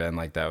generally been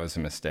like that was a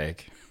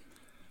mistake?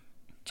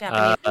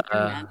 Japanese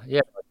yeah,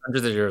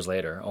 hundreds of years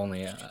later,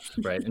 only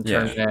right?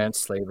 Internment,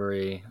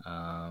 slavery,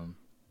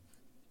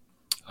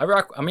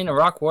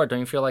 Iraq War. Don't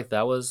you feel like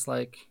that was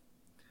like?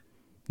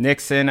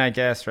 Nixon, I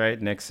guess, right?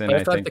 Nixon. But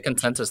I feel like the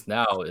consensus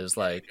now is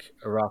like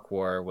Iraq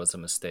War was a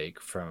mistake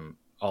from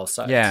all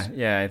sides.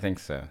 Yeah, I think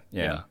so.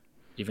 Yeah.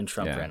 Even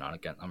Trump ran on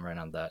again. I'm right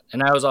on that.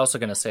 And I was also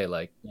going to say,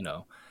 like,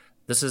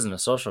 this isn't a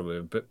social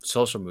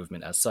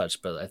movement as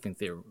such, but I think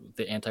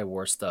the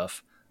anti-war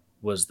stuff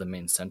was the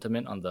main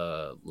sentiment on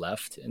the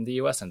left in the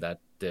U.S., and that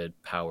did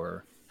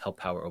help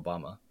power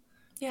Obama.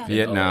 Yeah.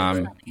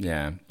 Vietnam.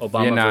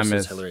 Obama Vietnam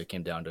versus Hillary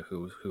came down to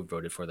who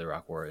voted for the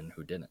Iraq War and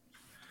who didn't.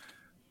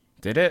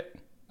 Did it?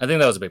 I think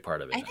that was a big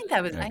part of it. I think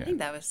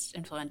that was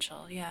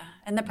influential. Yeah,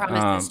 and the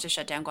promise to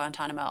shut down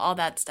Guantanamo, all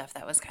that stuff.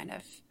 That was kind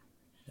of.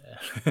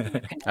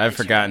 I've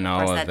forgotten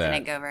all of that. That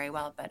didn't go very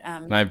well, but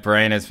my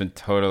brain has been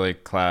totally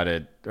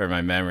clouded, or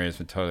my memory has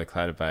been totally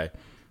clouded by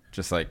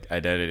just like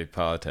identity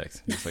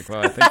politics. It's like,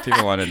 well, I think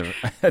people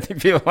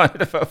wanted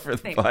to vote for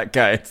the black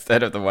guy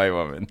instead of the white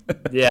woman.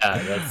 Yeah,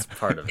 that's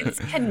part of it. It's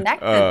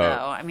connected,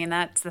 though. I mean,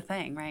 that's the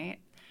thing, right?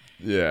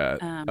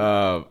 Yeah.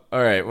 All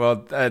right.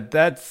 Well,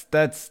 that's.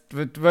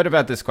 What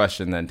about this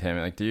question then,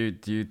 Tammy? Like, do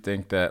you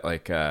think that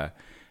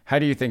how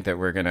do you think that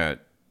we're gonna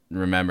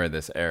remember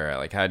this era?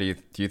 Like, how do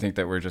you think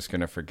that we're just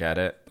gonna forget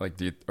it? Like,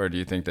 do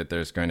you think that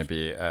there's going to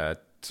be a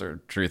sort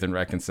of truth and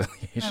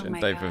reconciliation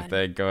type of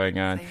thing going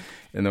on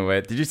in the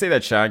way? Did you say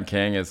that Sean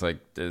King is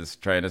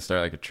trying to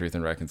start like a truth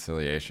and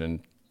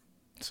reconciliation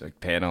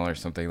panel or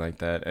something like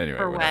that? Anyway,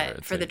 for whatever.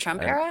 what? For the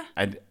Trump era?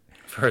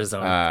 For his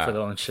own, for the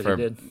own shit he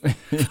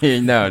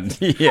did. No,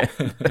 yeah.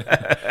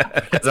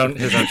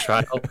 his own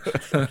trial.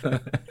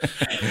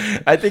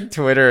 I think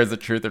Twitter is a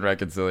truth and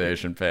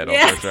reconciliation panel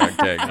for Sean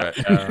King,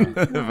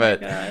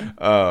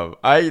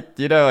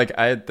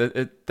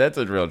 that's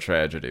a real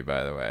tragedy,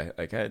 by the way.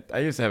 Like I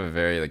used to have a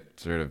very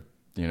sort of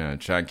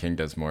Sean King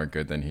does more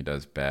good than he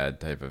does bad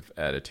type of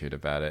attitude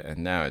about it,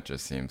 and now it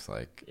just seems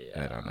like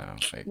I don't know.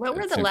 What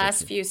were the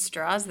last few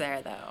straws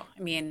there, though?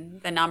 I mean,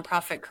 the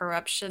nonprofit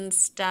corruption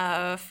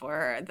stuff,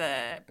 or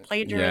the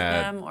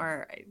plagiarism,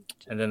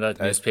 and then that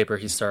newspaper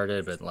he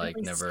started, but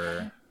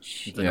never.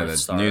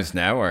 The News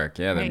Network,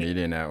 the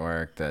media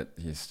network that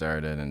he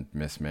started and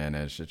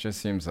mismanaged. It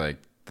just seems like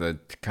the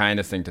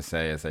kindest thing to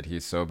say is that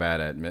he's so bad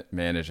at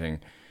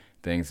managing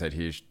things that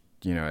he's.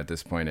 At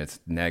this point, it's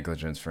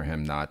negligence for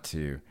him not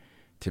to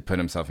put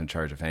himself in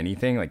charge of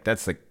anything. Like,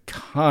 that's the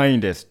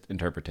kindest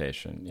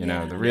interpretation.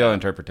 The real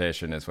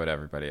interpretation is what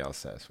everybody else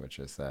says, which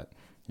is that,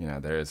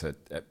 there is a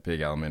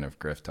big element of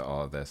grift to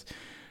all of this,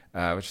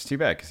 which is too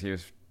bad because he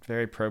was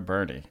very pro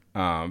Bernie.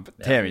 But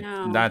Tammy,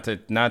 not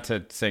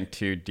to sink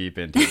too deep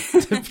into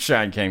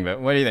Sean King, but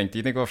what do you think? Do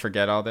you think we'll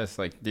forget all this?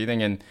 Like, do you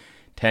think in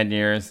 10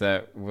 years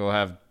that we'll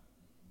have,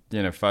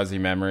 fuzzy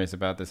memories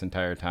about this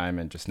entire time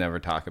and just never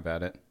talk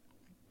about it?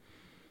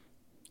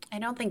 I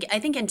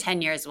think in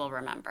 10 years we'll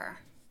remember.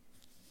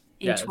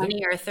 In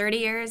 20 or 30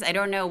 years, I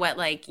don't know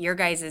what your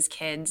guys'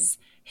 kids'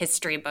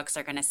 history books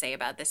are going to say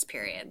about this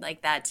period.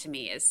 Like, that to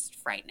me is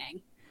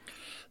frightening.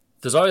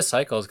 There's always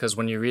cycles, because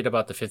when you read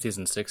about the 50s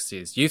and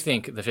 60s, you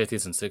think the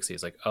 50s and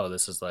 60s,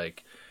 this is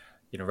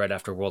right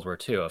after World War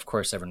II. Of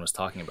course, everyone was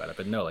talking about it,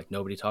 but no,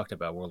 nobody talked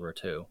about World War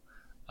II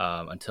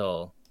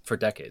until for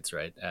decades,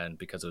 right? And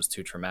because it was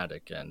too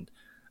traumatic, and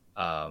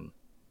I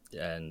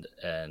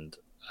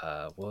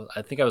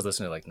think I was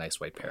listening to Nice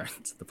White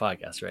Parents, the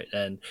podcast, right?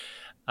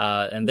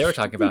 And they were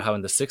talking about how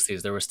in the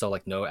 60s there was still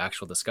no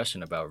actual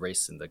discussion about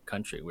race in the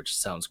country, which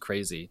sounds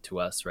crazy to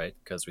us, right?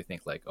 Because we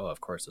think of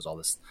course there's all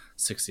this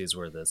 60s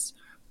where this,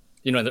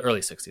 in the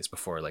early 60s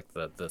before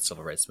the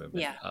civil rights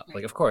movement,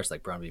 of course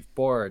Brown v.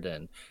 Board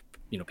and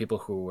people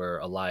who were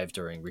alive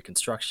during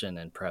Reconstruction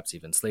and perhaps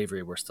even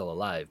slavery were still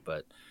alive,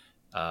 but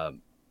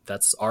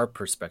that's our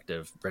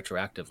perspective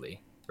retroactively.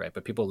 Right,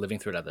 but people living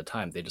through it at the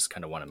time, they just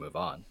kind of want to move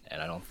on,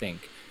 and I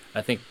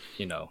think,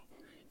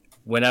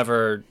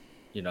 whenever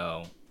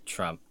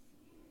Trump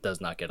does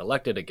not get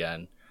elected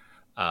again,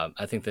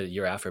 I think the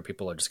year after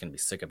people are just going to be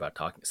sick of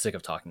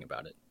talking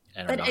about it,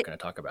 and are not going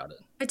to talk about it.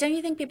 But don't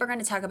you think people are going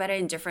to talk about it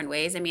in different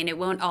ways? I mean, it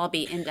won't all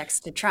be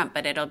indexed to Trump,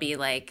 but it'll be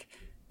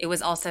it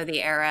was also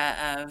the era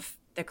of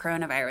the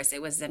coronavirus.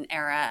 It was an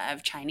era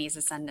of Chinese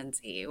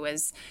ascendancy.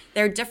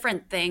 There are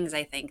different things,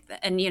 I think,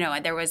 and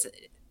there was.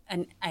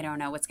 And I don't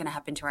know what's going to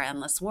happen to our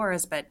endless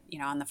wars, but,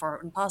 on the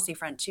foreign policy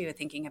front, too,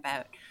 thinking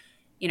about,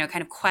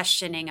 kind of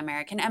questioning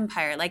American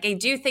empire. I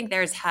do think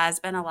has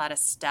been a lot of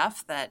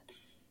stuff that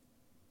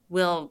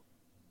will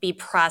be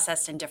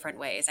processed in different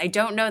ways. I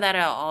don't know that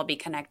it'll all be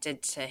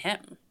connected to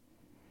him.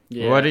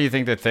 Yeah. What do you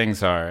think the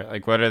things are?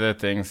 What are the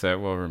things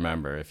that we'll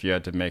remember? If you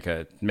had to make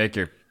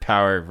your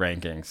power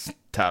rankings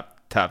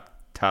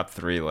top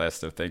 3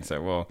 list of things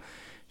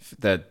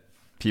that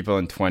people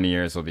in 20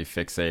 years will be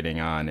fixating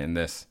on in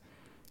this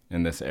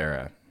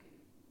era.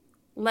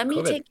 Let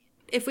me take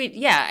I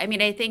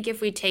think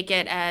if we take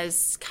it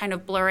as kind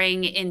of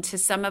blurring into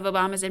some of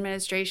Obama's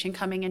administration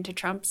coming into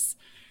Trump's,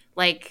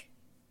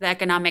 the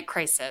economic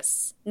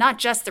crisis, not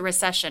just the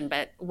recession,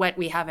 but what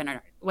we have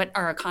what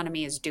our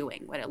economy is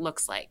doing, what it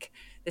looks like,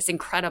 this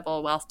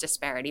incredible wealth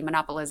disparity,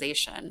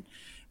 monopolization.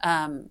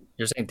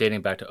 You're saying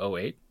dating back to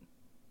 2008?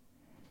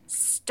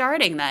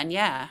 Starting then,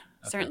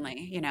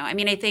 certainly.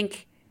 I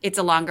think it's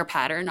a longer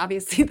pattern,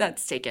 obviously,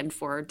 that's taken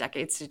 4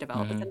 decades to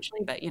develop, essentially.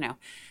 But,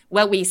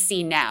 what we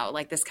see now,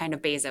 this kind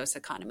of Bezos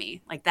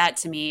economy, that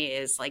to me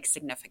is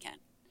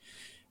significant.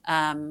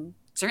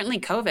 Certainly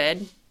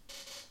COVID.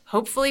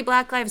 Hopefully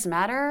Black Lives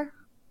Matter.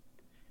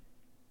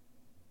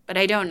 But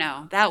I don't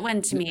know. That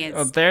one to me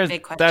is a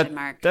big question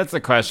mark. That's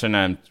the question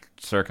I'm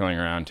circling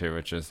around to,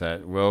 which is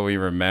that how will we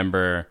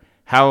remember,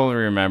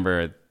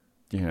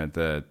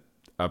 the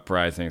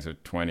uprisings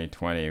of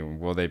 2020?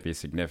 Will they be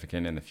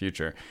significant in the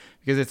future?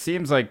 Because it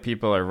seems like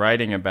people are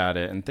writing about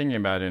it and thinking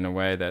about it in a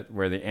way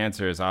where the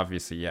answer is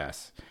obviously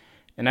yes.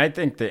 And I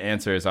think the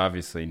answer is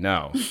obviously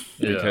no,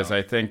 because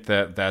I think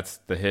that's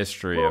the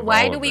history of all of this.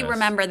 Why do we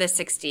remember the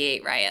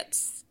 68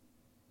 riots?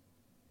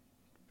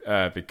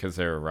 Because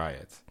there were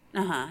riots.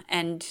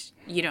 And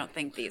you don't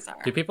think these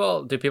are? Do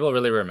people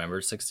really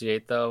remember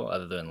 68 though,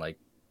 other than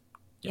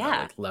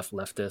like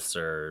leftists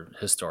or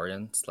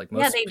historians. Like Yeah,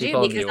 most they do,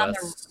 people in the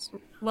because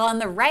U.S. on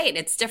the right,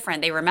 it's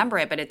different. They remember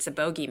it, but it's a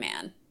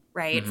bogeyman,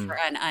 right? For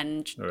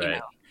an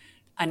Right.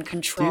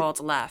 uncontrolled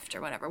left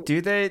or whatever.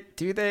 Do they,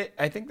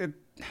 I think that,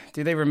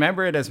 do they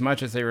remember it as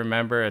much as they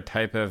remember a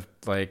type of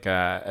like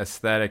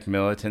aesthetic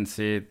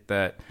militancy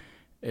that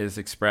is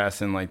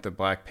expressed in like the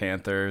Black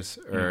Panthers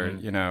or,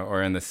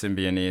 or in the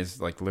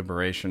Symbionese like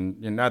liberation?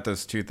 Not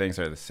those two things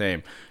are the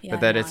same, but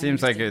that it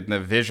seems like in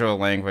the visual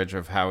language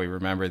of how we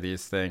remember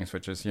these things,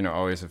 which is,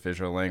 always a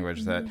visual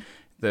language, that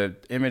the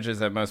images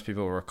that most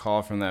people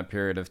recall from that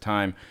period of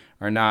time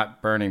are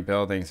not burning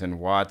buildings and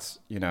Watts,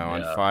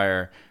 on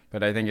fire.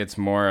 But I think it's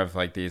more of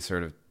like these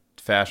sort of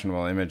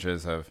fashionable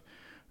images of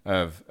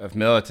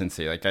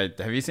militancy. Like,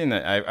 have you seen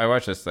that? I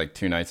watched this like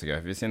 2 nights ago.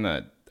 Have you seen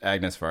the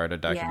Agnes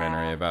Varda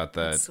documentary about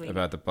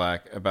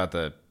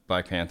the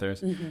Black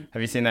Panthers?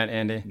 Have you seen that,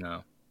 Andy?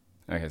 No.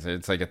 Okay, so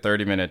it's like a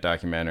 30-minute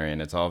documentary,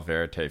 and it's all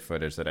verite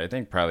footage that I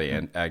think probably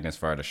Agnes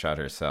Varda shot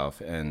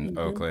herself in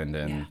Oakland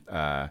and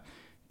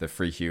the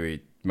Free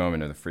Huey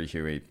moment of the Free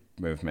Huey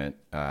movement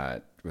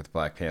with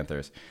Black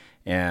Panthers.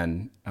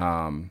 And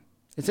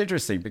it's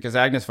interesting because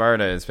Agnes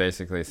Varda is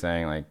basically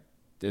saying, like,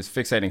 is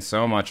fixating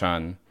so much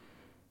on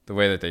the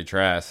way that they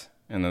dress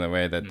and then the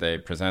way that they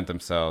present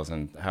themselves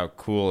and how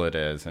cool it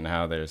is and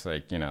how there's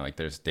like,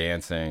 there's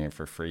dancing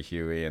for Free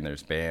Huey and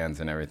there's bands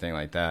and everything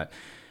like that.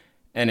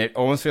 And it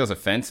almost feels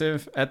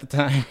offensive at the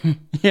time,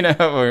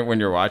 when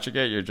you're watching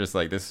it, you're just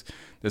like Agnes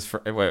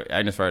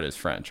Varda is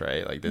French,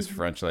 right? Like this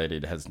French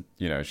lady has,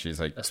 she's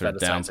like sort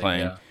of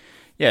downplaying.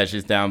 Yeah,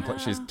 she's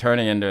she's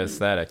turning into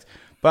aesthetics.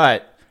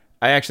 But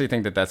I actually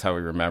think that that's how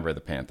we remember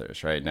the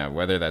Panthers right now,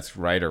 whether that's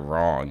right or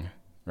wrong,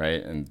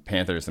 right? And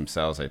Panthers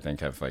themselves, I think,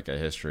 have like a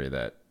history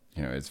that,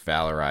 is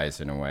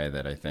valorized in a way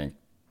that I think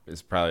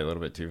is probably a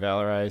little bit too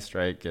valorized,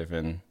 right?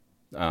 Given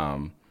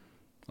a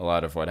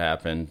lot of what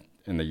happened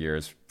in the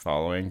years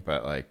following.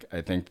 But like,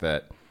 I think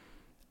that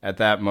at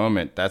that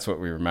moment, that's what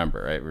we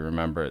remember, right? We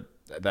remember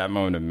that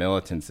moment of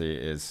militancy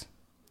is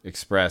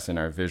expressed in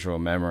our visual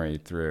memory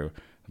through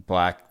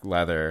black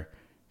leather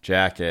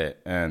jacket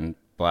and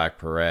black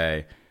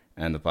beret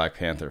and the Black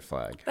Panther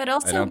flag. But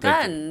also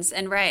guns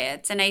and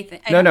riots. And I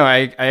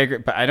agree.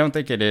 But I don't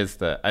think it is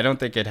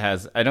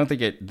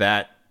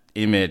that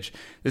image.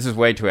 This is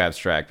way too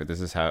abstract, but this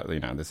is how,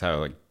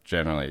 like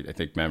generally I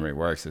think memory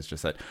works. It's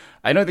just that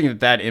I don't think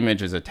that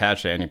image is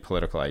attached to any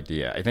political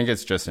idea. I think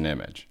it's just an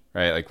image,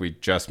 right? Like we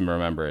just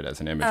remember it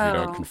as an image. We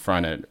don't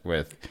confront it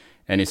with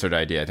any sort of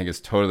idea. I think it's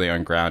totally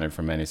ungrounded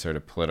from any sort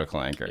of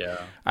political anchor. Yeah.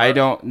 I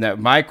don't know.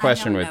 My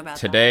question with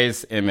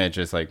today's image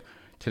is like,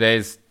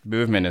 today's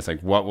movement is like,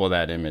 what will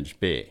that image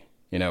be?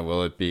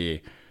 Will it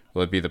be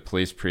the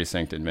police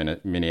precinct in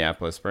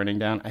Minneapolis burning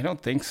down? I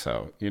don't think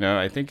so.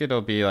 I think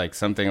it'll be like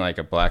something like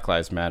a Black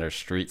Lives Matter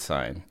street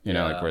sign,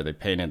 like where they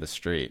painted the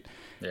street.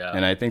 Yeah.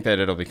 And I think that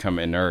it'll become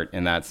inert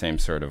in that same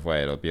sort of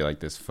way. It'll be like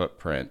this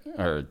footprint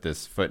or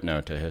this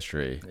footnote to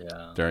history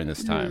during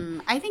this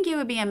time. I think it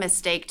would be a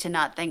mistake to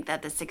not think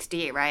that the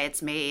 68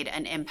 riots made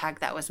an impact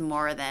that was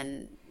more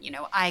than,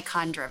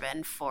 icon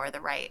driven for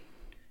the right.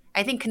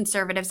 I think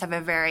conservatives have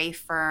a very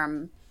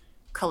firm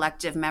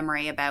collective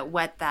memory about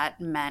what that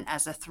meant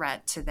as a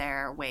threat to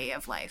their way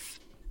of life.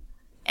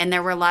 And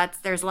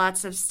there's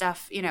lots of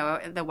stuff,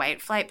 the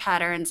white flight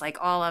patterns, like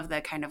all of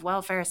the kind of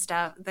welfare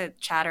stuff, the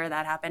chatter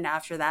that happened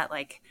after that,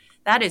 like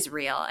that is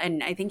real.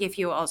 And I think if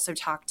you also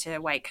talk to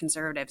white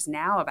conservatives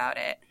now about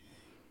it,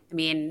 I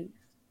mean,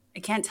 I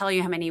can't tell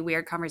you how many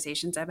weird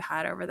conversations I've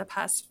had over the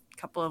past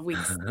couple of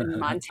weeks in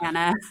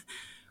Montana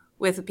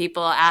with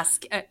people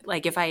ask,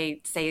 like if I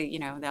say,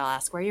 they'll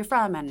ask where you're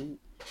from, and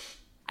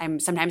I'm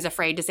sometimes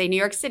afraid to say New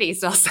York City.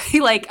 So I'll say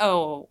like,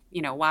 oh,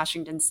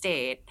 Washington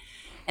State.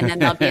 And then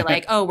they'll be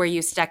like, oh, were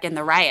you stuck in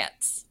the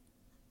riots?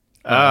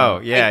 Oh,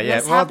 yeah, like,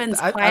 this happens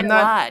quite a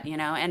lot,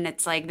 and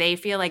it's like they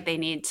feel like they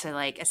need to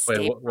like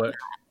escape. Wait,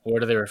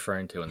 what are they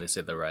referring to when they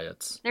say the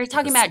riots? They're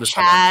talking about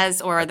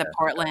Chaz or the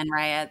Portland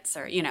riots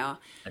or,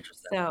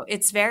 Interesting. So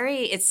it's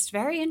very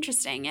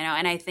interesting,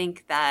 and I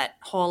think that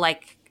whole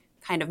like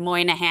kind of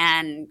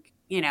Moynihan,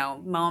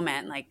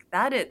 moment, like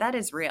that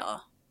is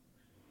real.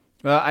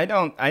 Well,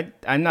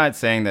 I'm not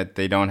saying that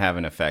they don't have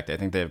an effect. I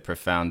think they have a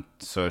profound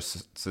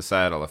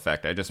societal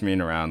effect. I just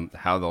mean around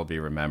how they'll be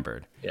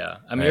remembered. Yeah.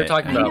 I mean, you're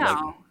talking about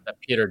like a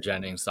Peter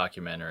Jennings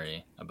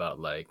documentary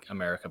about like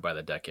America by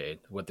the decade.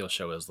 What they'll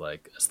show is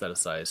like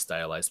aestheticized,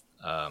 stylized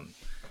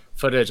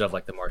footage of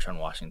like the March on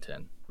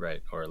Washington,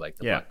 right? Or like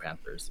the Black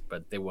Panthers,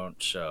 but they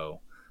won't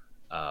show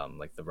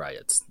like the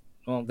riots.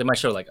 Well, they might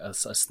show like a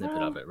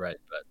snippet of it, right?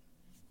 But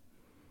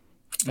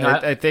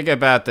I think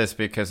about this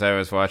because I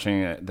was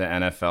watching the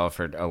NFL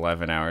for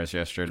 11 hours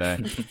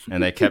yesterday,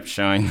 and they kept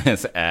showing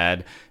this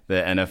ad. The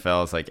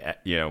NFL's like,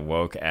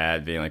 woke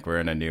ad being like, we're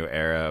in a new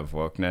era of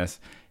wokeness.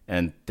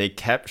 And they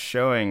kept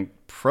showing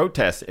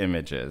protest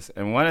images.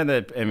 And one of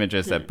the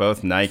images that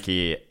both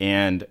Nike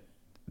and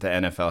the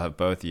NFL have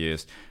both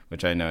used,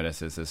 which I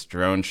noticed, is this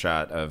drone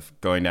shot of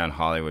going down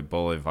Hollywood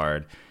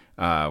Boulevard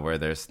where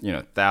there's,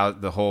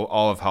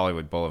 all of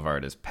Hollywood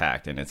Boulevard is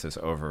packed and it's this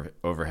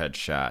overhead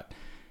shot.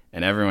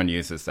 And everyone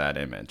uses that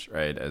image,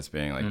 right, as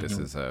being like,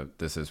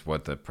 this is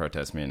what the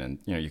protests mean. And,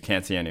 you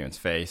can't see anyone's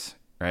face,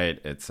 right?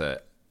 It's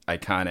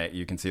iconic.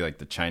 You can see like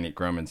the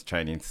Grauman's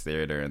Chinese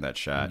Theater in that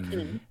shot.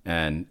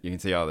 And you can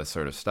see all this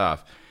sort of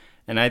stuff.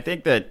 And I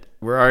think that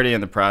we're already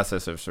in the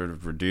process of sort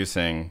of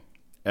reducing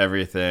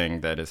everything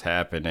that is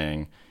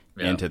happening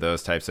into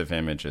those types of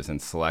images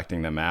and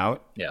selecting them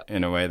out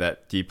in a way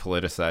that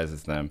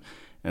depoliticizes them.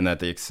 And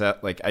that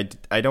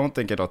I don't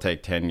think it'll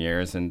take 10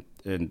 years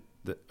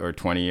or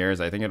 20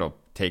 years. I think it'll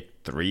take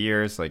 3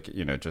 years,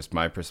 just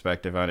my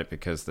perspective on it,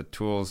 because the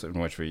tools in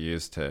which we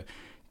use to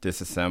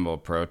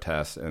disassemble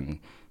protests and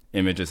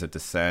images of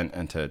dissent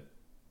and to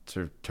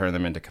turn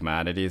them into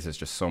commodities is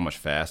just so much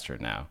faster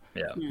now.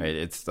 Yeah. Right?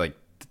 It's like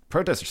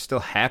protests are still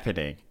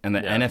happening, and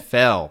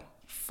the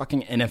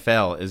fucking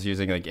NFL is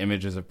using like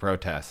images of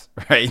protests,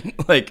 right?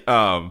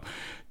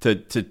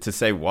 To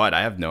say what?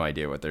 I have no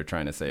idea what they're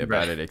trying to say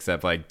about it,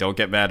 except like, don't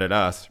get mad at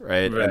us,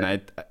 right? And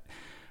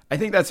I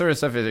think that sort of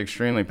stuff is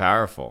extremely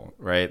powerful,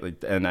 right?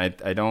 And I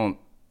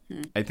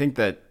think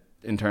that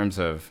in terms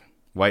of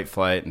white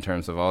flight, in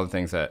terms of all the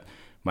things that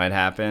might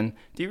happen,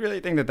 do you really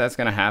think that that's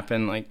going to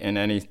happen like in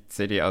any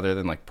city other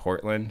than like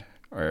Portland,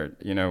 or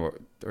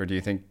or do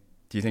you think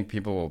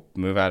people will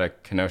move out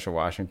of Kenosha,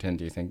 Washington?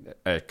 Do you think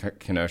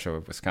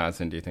Kenosha,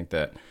 Wisconsin? Do you think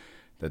that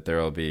there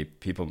will be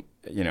people?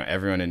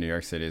 Everyone in New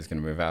York City is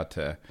going to move out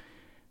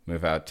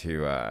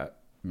to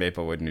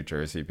Maplewood, New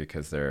Jersey,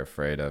 because they're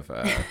afraid of,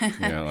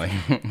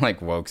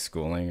 like woke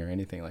schooling or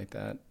anything like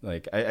that.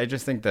 Like, I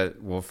just think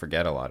that we'll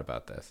forget a lot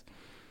about this.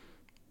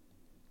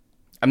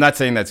 I'm not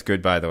saying that's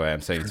good, by the way. I'm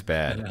saying it's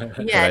bad.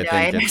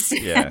 I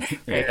understand.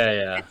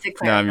 Yeah.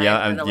 No,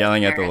 I'm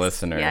yelling at the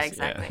listeners. Yeah,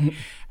 exactly.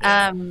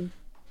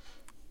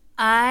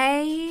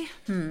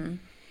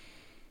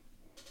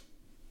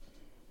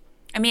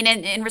 I mean,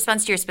 in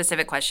response to your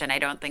specific question, I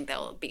don't think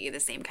there'll be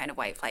the same kind of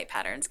white flight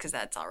patterns, because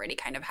that's already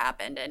kind of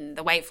happened. And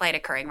the white flight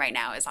occurring right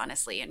now is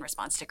honestly in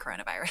response to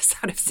coronavirus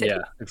out of city.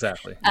 Yeah,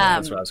 exactly.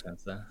 That's what I was going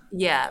to say.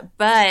 Yeah,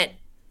 but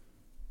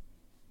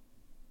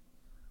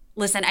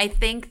listen, I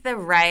think the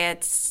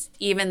riots,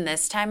 even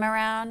this time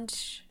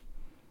around,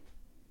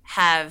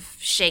 have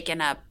shaken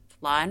up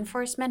law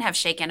enforcement, have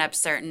shaken up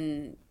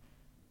certain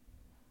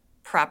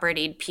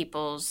propertied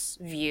people's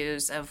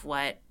views of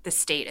what the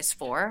state is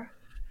for.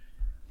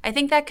 I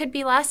think that could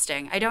be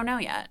lasting. I don't know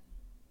yet.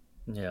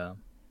 Yeah.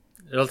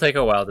 It'll take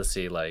a while to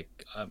see,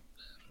 like,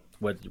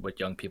 what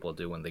young people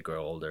do when they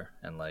grow older.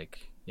 And,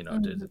 like,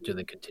 do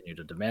they continue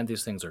to demand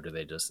these things, or do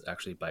they just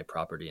actually buy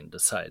property and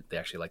decide they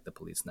actually like the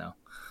police now?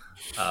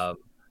 Can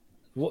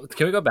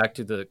we go back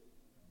to the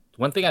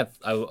one thing I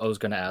was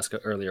going to ask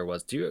earlier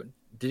was, did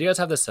you guys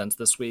have the sense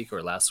this week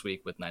or last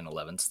week with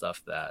 9/11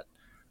 stuff that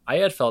I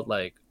had felt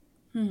like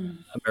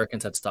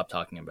Americans had stopped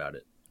talking about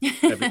it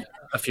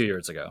a few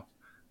years ago?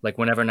 Like,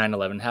 whenever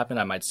 9/11 happened,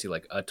 I might see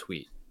like a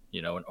tweet,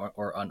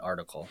 or an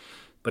article,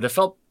 but it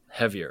felt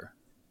heavier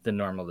than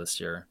normal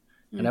this year.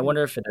 And I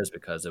wonder if it is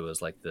because it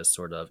was like this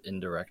sort of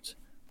indirect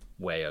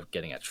way of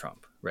getting at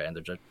Trump, right? And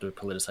they're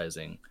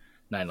politicizing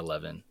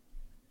 9/11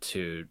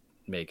 to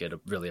make it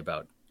really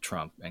about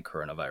Trump and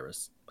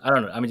coronavirus. I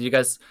don't know. I mean, you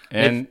guys,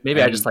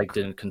 maybe I just like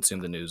didn't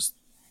consume the news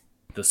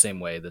the same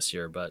way this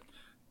year, but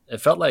it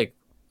felt like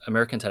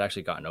Americans had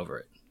actually gotten over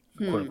it,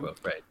 quote unquote,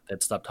 right?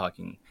 They'd stopped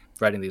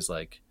writing these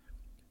like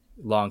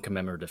long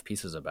commemorative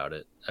pieces about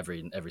it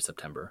every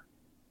September.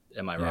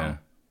 Am I wrong?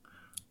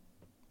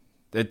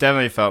 It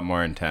definitely felt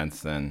more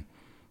intense than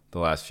the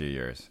last few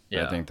years.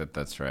 Yeah. I think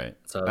that's right.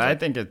 So I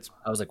think it's,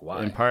 I was like, why?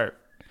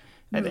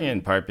 I think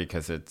in part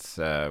because it's,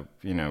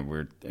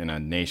 we're in a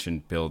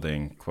nation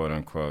building, quote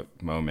unquote,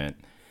 moment,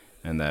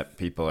 and that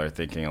people are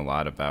thinking a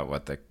lot about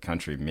what the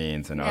country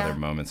means in other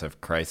moments of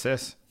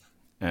crisis.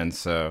 And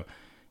so,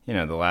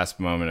 the last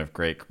moment of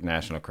great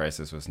national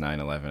crisis was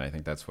 9/11. I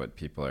think that's what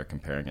people are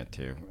comparing it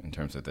to in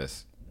terms of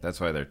this. That's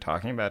why they're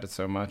talking about it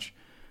so much.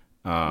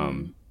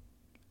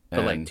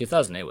 But like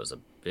 2008 was a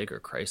bigger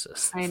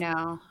crisis. I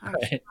know.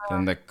 Right?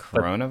 Than the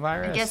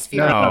coronavirus? I guess than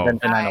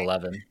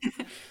 9/11.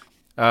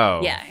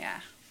 Oh. Yeah.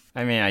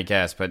 I mean, I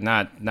guess, but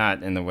not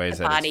in the ways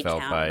that it's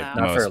felt by not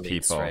most for elites,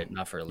 people. Right?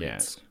 Not for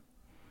elites. Yeah.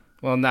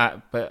 Well,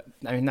 not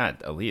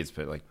elites,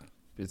 but like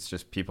it's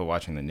just people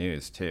watching the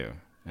news too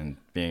and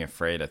being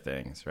afraid of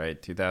things, right?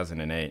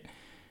 2008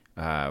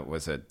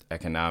 was an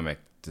economic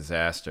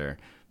disaster,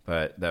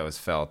 but that was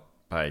felt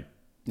by,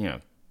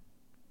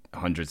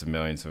 hundreds of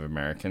millions of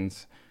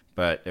Americans.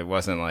 But it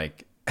wasn't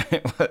like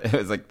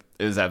it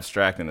was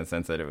abstract in the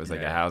sense that it was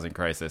like a housing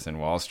crisis in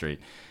Wall Street.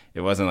 It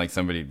wasn't like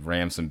somebody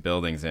rammed some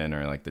buildings in,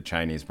 or like the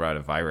Chinese brought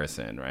a virus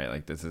in, right?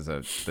 Like this is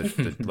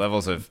the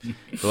levels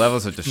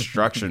of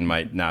destruction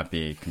might not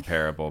be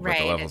comparable, but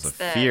the levels of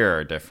fear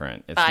are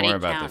different. It's more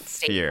about the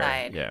fear,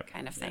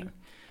 kind of thing. Yeah.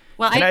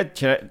 Well, can I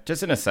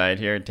just an aside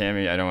here,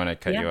 Tammy? I don't want to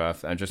cut you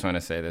off. I just want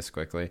to say this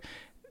quickly.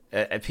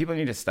 People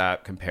need to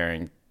stop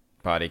comparing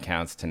body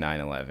counts to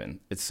 9/11.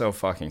 It's so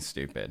fucking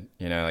stupid.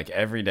 You know, like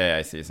every day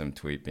I see some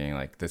tweet being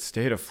like, the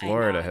state of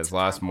Florida has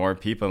lost more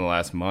people in the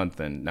last month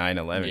than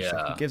 9/11.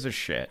 Yeah. Who gives a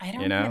shit? I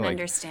don't you know? even like,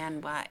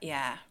 understand why.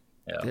 Yeah.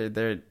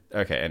 They're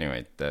okay.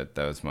 Anyway, that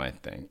was my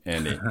thing.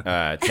 Andy,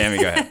 Tammy,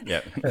 go ahead.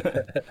 Yeah.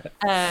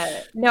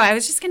 No, I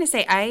was just gonna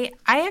say I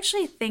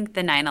actually think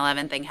the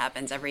 9/11 thing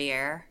happens every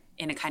year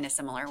in a kind of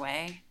similar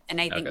way,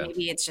 and I think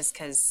maybe it's just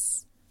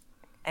because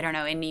I don't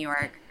know, in New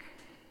York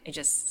I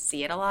just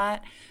see it a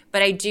lot,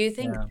 but I do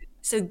think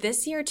so.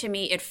 This year to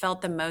me it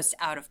felt the most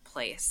out of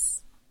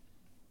place.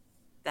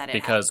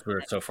 Because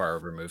we're so far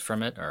removed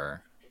from it,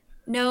 or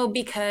no,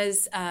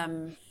 because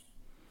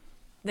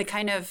the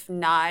kind of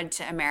nod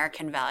to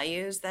American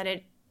values that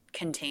it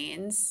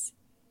contains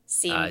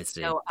seems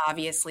so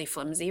obviously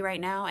flimsy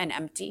right now and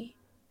empty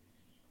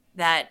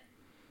that,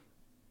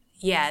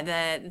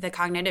 the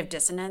cognitive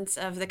dissonance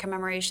of the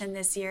commemoration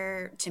this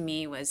year to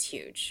me was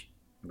huge.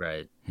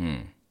 Right.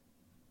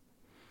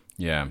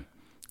 Yeah,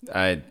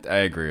 I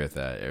agree with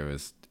that. It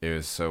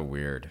was so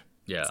weird.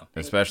 Yeah,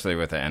 especially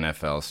with the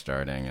NFL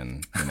starting,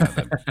 and you know,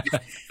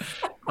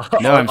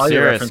 no, I'm serious.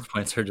 Your reference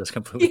points are just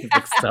completely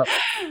mixed up.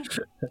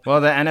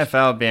 Well, the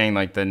NFL being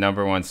like the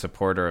number one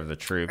supporter of the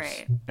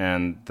troops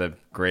and the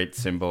great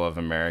symbol of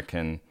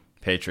American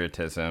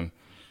patriotism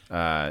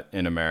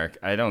in America,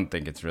 I don't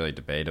think it's really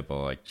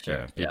debatable. Like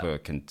people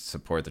can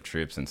support the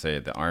troops and say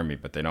the Army,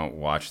 but they don't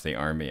watch the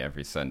Army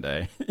every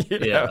Sunday. you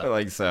know?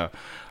 Like so.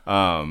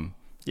 And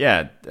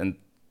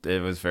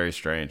it was very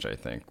strange. I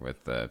think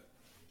with the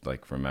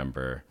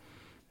remember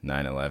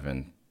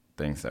 9/11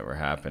 things that were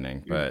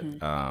happening, but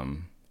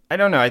I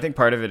don't know. I think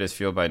part of it is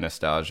fueled by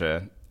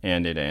nostalgia.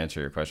 Andy, to answer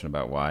your question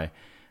about why,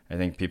 I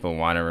think people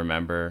want to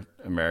remember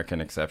American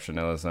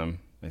exceptionalism.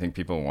 I think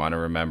people want to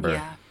remember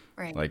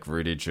like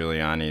Rudy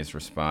Giuliani's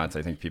response.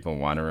 I think people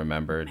want to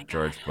remember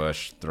George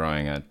Bush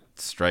throwing a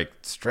strike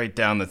straight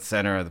down the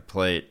center of the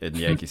plate in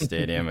Yankee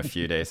Stadium a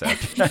few days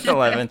after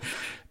 9/11.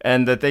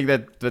 And the thing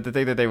that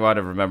they want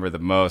to remember the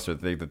most, or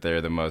the thing that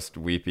they're the most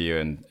weepy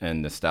and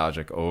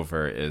nostalgic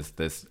over, is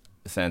this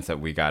sense that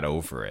we got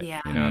over it.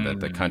 You know,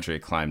 that the country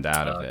climbed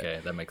out of it. Okay,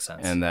 that makes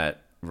sense. And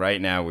that right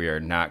now we are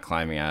not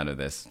climbing out of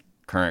this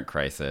current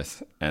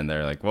crisis. And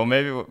they're like, well,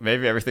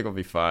 maybe everything will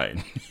be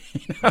fine.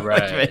 You know,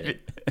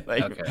 right.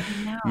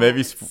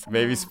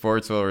 Maybe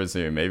sports will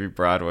resume. Maybe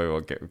Broadway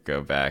will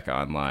go back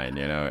online,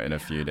 you know, in a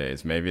few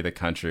days. Maybe the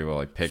country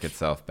will pick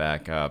itself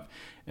back up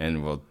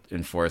and will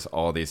enforce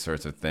all these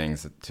sorts of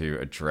things to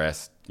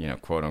address, you know,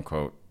 quote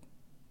unquote,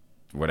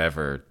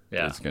 whatever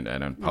is going to, I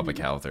don't know, public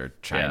health or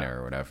China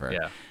or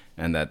whatever,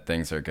 and that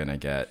things are going to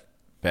get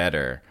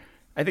better.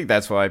 I think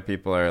that's why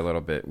people are a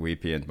little bit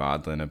weepy and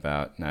maudlin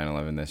about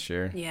 9/11 this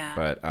year. Yeah.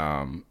 But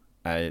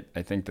I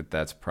think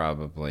that's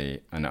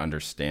probably an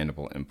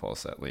understandable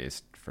impulse, at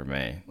least for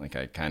me. Like,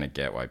 I kind of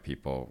get why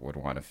people would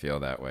want to feel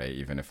that way,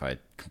 even if I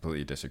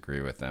completely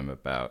disagree with them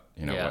about,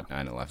 you know, what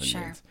 9/11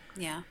 means.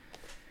 Yeah.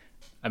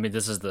 I mean,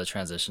 this is the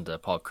transition to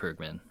Paul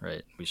Krugman,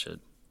 right? We should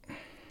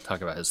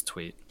talk about his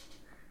tweet.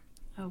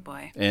 Oh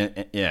boy.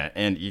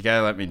 And you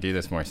gotta let me do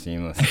this more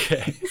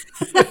seamlessly.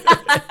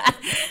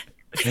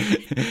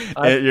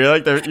 You're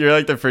like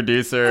the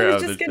producer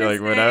of the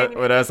when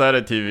I was on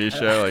a TV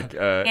show, like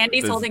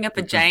Andy's holding up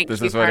a giant.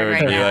 This is what it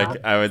would be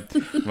like. I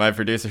would, my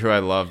producer, who I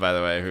love, by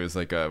the way, who's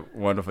like a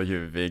wonderful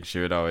human being, she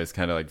would always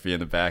kind of like be in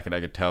the back, and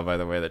I could tell by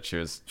the way that she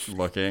was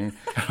looking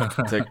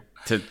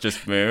to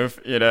just move,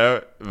 you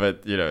know.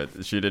 But you know,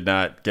 she did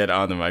not get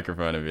on the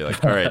microphone and be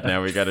like, "All right,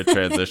 now we got to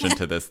transition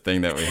to this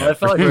thing that we have." I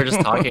felt like we were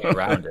just talking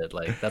around it.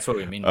 Like that's what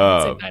we mean when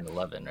we say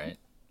 9/11, right?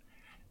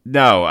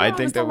 No, I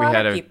think that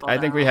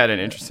we had an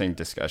interesting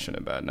discussion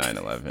about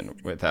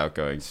 9/11 without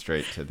going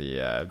straight to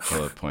the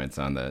bullet points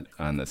on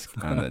our notes.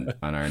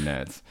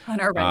 On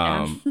our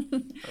rundown.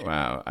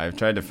 Wow, I've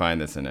tried to find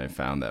this and I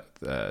found that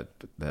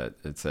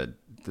it said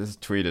this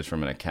tweet is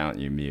from an account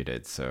you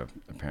muted, so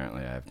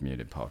apparently I've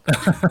muted Paul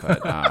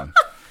Krugman.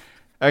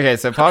 But okay,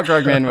 so Paul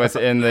Krugman was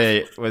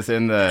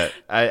in the.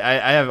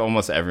 I have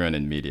almost everyone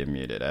in media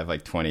muted. I have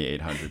like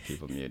 2,800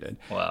 people muted.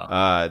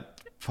 Wow.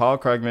 Paul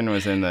Krugman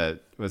was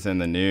in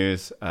the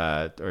news,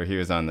 or he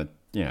was on the,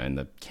 you know, in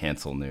the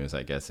cancel news,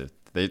 I guess. If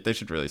they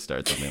should really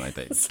start something like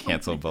that,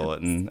 cancel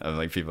bulletin of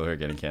like people who are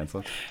getting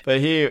canceled.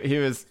 But he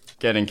was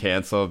getting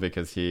canceled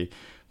because he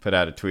put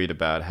out a tweet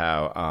about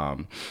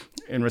how,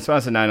 in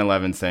response to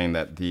 9/11, saying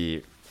that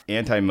the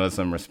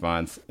anti-Muslim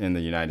response in the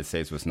United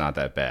States was not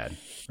that bad,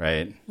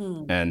 right?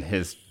 And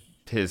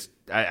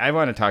I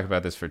want to talk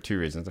about this for two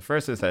reasons. The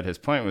first is that his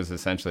point was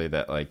essentially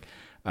that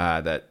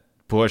that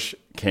Bush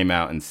came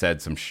out and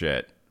said some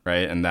shit,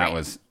 right? And that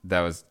was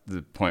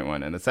the point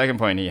one. And the second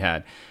point he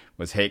had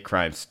was hate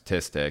crime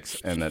statistics,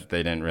 and that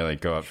they didn't really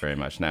go up very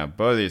much. Now,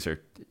 both of these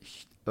are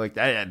like,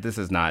 this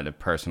is not a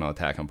personal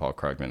attack on Paul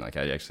Krugman. Like,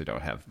 I actually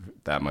don't have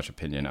that much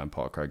opinion on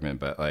Paul Krugman,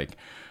 but like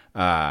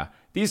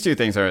these two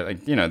things are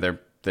like, you know,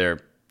 they're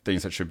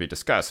things that should be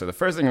discussed. So the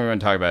first thing we're going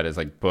to talk about is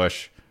like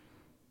Bush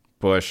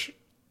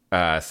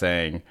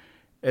saying,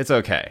 it's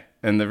okay.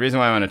 And the reason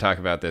why I want to talk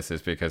about this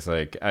is because,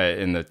 like,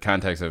 in the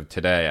context of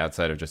today,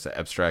 outside of just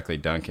abstractly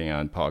dunking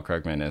on Paul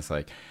Krugman, is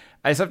like,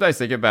 I sometimes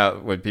think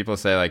about when people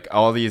say, like,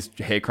 all these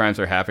hate crimes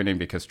are happening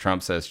because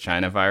Trump says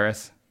China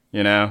virus,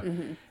 you know?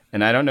 Mm-hmm.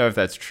 And I don't know if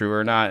that's true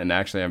or not. And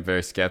actually, I'm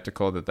very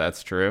skeptical that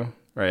that's true,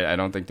 right? I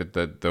don't think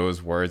that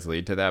those words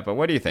lead to that. But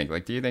what do you think?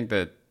 Like, do you think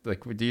that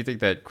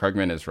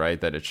Krugman is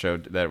right, that it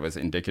showed that it was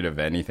indicative of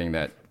anything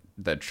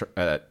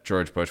that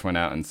George Bush went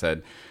out and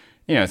said,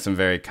 you know, some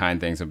very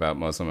kind things about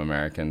Muslim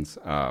Americans,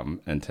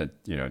 and to,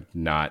 you know,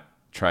 not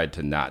tried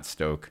to not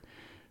stoke,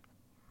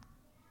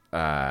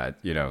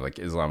 you know, like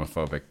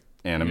Islamophobic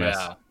animus.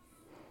 Yeah,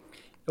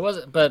 it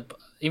wasn't. But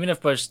even if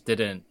Bush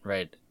didn't,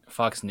 right?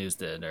 Fox News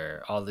did,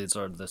 or all these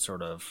are the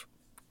sort of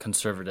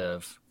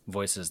conservative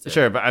voices did.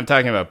 Sure, but I'm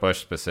talking about Bush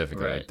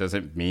specifically. Right. It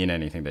doesn't mean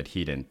anything that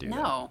he didn't do.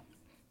 No.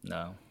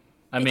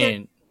 I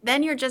mean,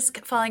 then you're just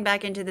falling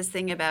back into this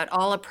thing about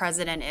all a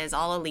president is,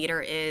 all a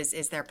leader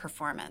is their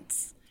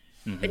performance.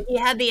 Mm-hmm.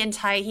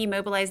 But he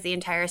mobilized the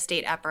entire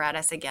state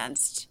apparatus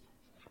against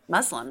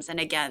Muslims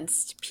and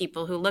against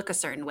people who look a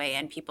certain way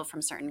and people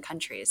from certain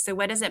countries. So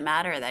what does it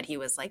matter that he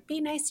was like, be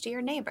nice to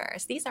your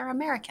neighbors? These are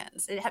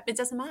Americans. It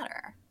doesn't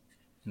matter.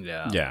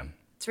 Yeah.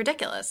 It's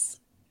ridiculous.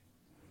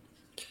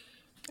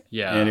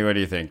 Yeah. Andy, what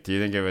do you think? Do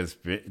you think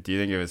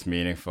it was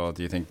meaningful?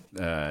 Do you think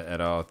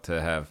at all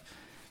to have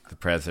the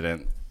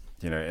president,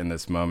 you know, in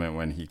this moment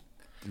when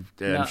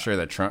I'm sure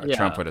that Trump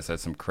would have said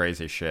some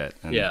crazy shit,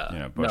 and you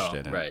know, Bush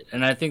didn't. Right.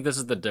 And I think this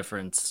is the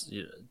difference,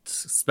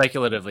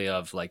 speculatively,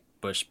 of like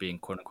Bush being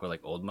quote unquote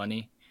like old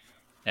money,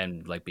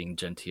 and like being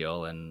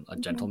genteel and a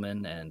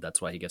gentleman, and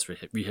that's why he gets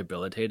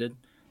rehabilitated.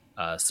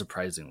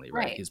 Surprisingly,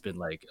 right? He's been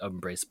like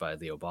embraced by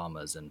the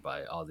Obamas and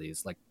by all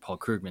these like Paul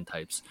Krugman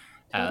types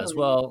as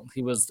well.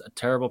 He was a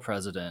terrible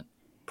president,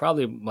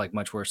 probably like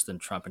much worse than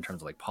Trump in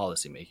terms of like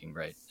policy making,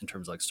 right? In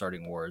terms of like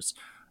starting wars,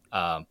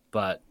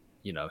 but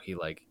you know, he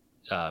like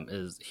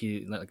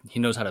he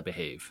knows how to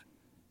behave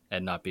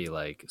and not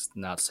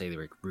say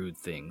like rude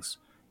things,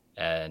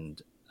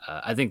 and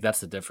I think that's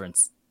the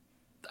difference.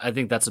 I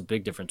think that's a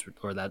big difference,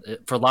 or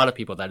for a lot of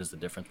people that is the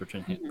difference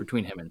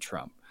between him and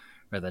Trump.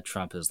 Right, that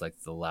Trump is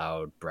like the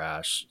loud,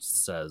 brash,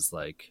 says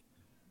like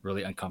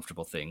really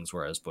uncomfortable things,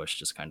 whereas Bush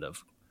just kind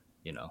of,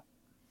 you know,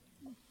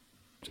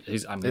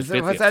 was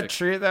that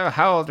true though?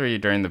 How old were you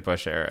during the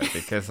Bush era?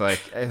 Because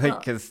like I think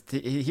because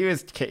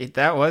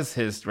that was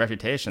his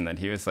reputation, that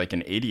he was like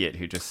an idiot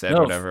who just said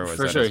whatever was.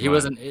 For sure, he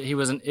was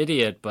an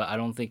idiot, but I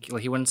don't think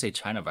he wouldn't say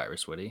China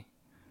virus, would he?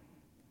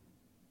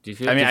 I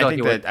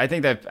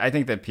think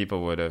that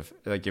people would have,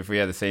 like, if we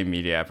had the same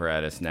media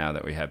apparatus now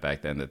that we had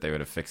back then, that they would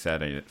have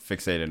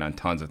fixated on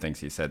tons of things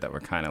he said that were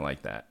kind of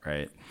like that,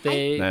 right?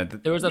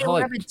 There was a whole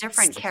a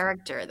different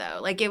character though.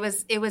 Like it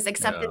was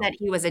accepted that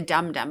he was a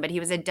dum-dum, but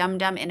he was a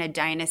dum-dum in a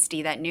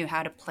dynasty that knew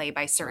how to play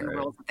by certain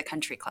rules of the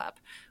country club.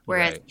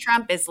 Whereas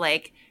Trump is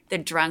like the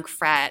drunk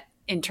frat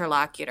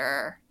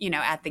interlocutor, you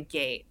know, at the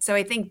gate. So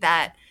I think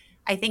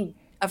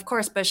of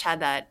course, Bush had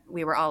that.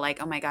 We were all like,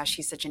 oh my gosh,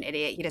 he's such an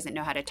idiot. He doesn't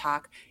know how to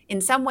talk.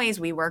 In some ways,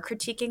 we were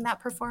critiquing that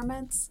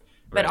performance.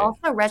 But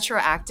also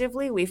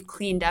retroactively, we've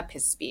cleaned up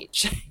his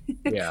speech.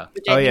 Yeah.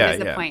 Which I think is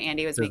the point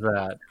Andy was making.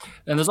 That.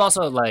 And there's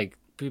also like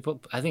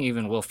people, I think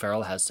even Will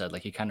Ferrell has said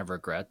like he kind of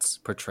regrets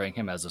portraying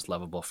him as this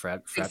lovable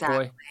frat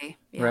boy.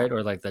 Yeah. Right?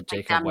 Or like the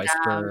Jacob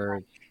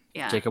Weisberg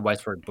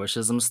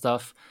Bushism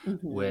stuff,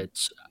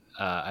 which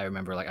I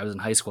remember like I was in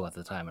high school at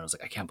the time and I was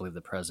like, I can't believe the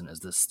president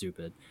is this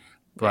stupid.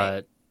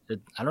 But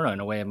I don't know, in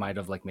a way it might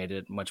have like made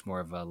it much more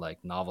of a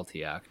like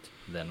novelty act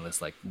than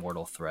this like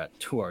mortal threat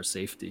to our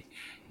safety,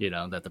 you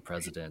know, that the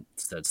president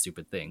said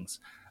stupid things.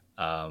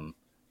 So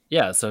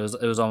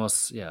it was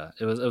almost it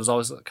was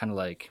always kind of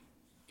like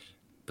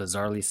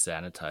bizarrely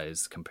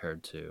sanitized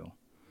compared to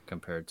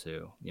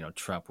you know,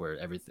 Trump, where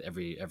every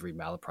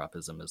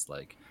malapropism is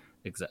like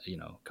you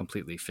know,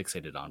 completely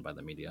fixated on by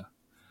the media.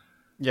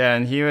 Yeah,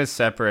 and he was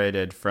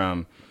separated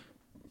from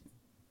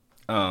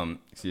like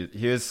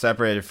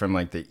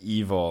the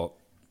evil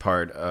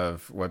part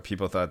of what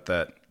people thought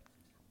that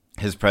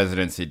his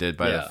presidency did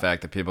by the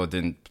fact that people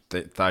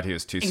thought he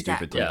was too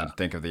stupid to even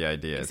think of the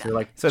ideas. Exactly.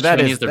 Like, so that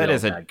is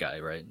a bad guy,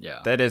 right? Yeah,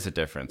 that is a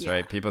difference,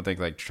 right? People think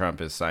like Trump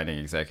is signing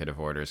executive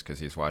orders because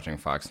he's watching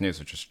Fox News,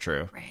 which is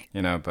true, right?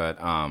 You know, but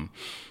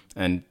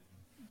and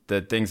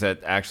the things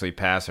that actually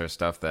pass are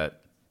stuff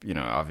that, you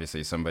know,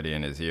 obviously somebody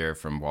in his ear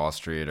from Wall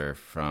Street or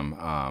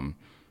from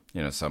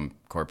you know, some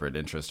corporate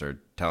interest are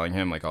telling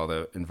him, like all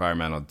the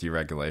environmental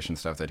deregulation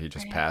stuff that he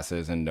just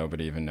passes and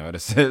nobody even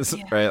notices,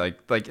 right?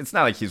 Like it's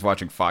not like he's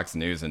watching Fox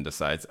News and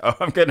decides,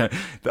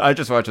 I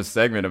just watched a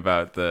segment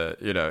about the,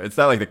 you know, it's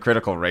not like the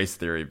critical race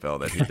theory bill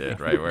that he did,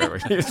 right? where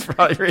he was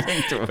probably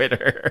reading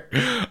Twitter.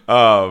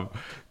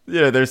 You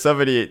know,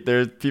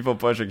 there's people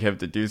pushing him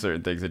to do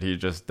certain things and he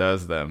just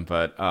does them.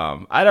 But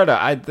I don't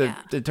know.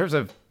 In terms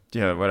of,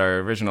 you know, what our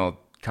original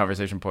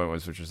conversation point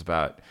was, which was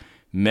about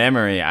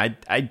memory, I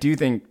do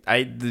think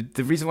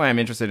the reason why I'm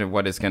interested in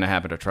what is going to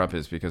happen to Trump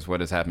is because what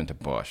has happened to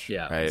Bush.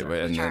 Yeah, right. Exactly.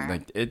 And Sure.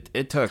 like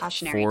it took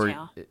Cautionary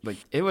tale.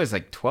 it was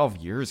like 12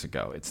 years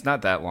ago. It's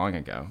not that long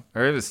ago,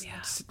 or it was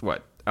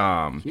what.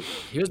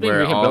 He was being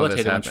where all of this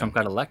rehabilitated when happened. Trump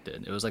got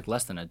elected. It was like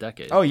less than a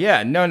decade. Oh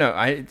yeah, no,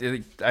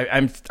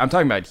 I'm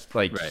talking about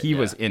like Right, he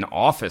was in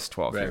office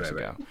 12 Right, years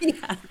right, ago,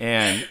 Yeah.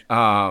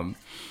 and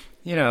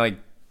you know, like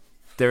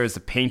there was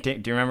a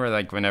painting. Do you remember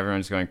like when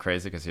everyone's going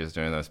crazy because he was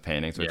doing those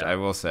paintings, which Yeah. I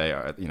will say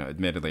are, you know,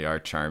 admittedly are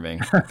charming.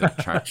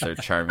 They're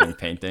charming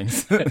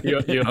paintings.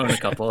 You own a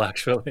couple,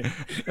 actually.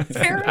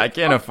 I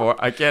can't afford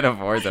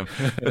them,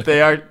 but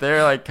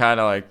they're like kind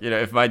of like, you know,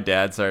 if my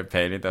dad started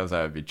painting those,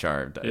 I would be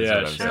charmed. Is Yeah,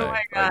 what I'm sure. saying. Oh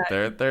my Like,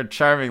 God. they're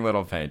charming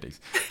little paintings,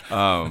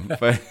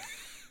 but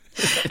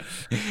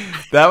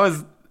that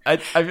was I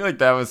feel like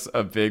that was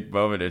a big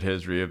moment in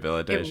his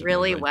rehabilitation. It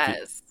really like,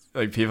 was.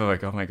 Like people are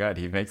like, oh my God,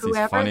 he makes Whoever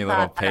these funny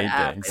little thought that up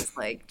paintings. is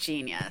like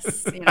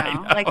genius, you I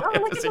know? know, Like, oh,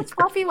 look it's at this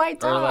fluffy white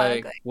Or dog.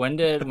 like when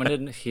did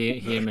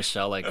he and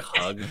Michelle like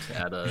hugged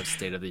at a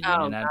State of the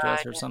Oh, Union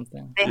address God. or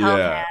something? They held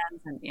Yeah.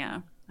 hands and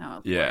yeah.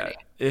 Oh, Yeah,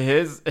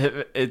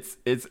 Lordy.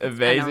 it's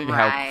amazing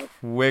how ride.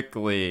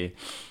 quickly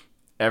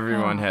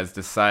everyone Oh. has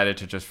decided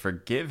to just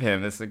forgive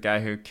him. This is a guy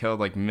who killed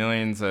like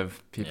millions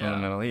of people in the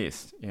Yeah. Middle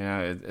East. You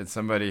know, it's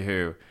somebody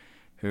who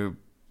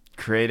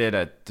created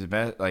a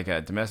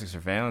domestic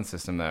surveillance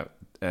system that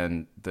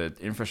and the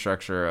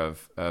infrastructure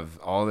of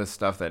all this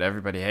stuff that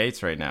everybody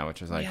hates right now,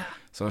 which is like Yeah.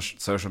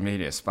 social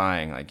media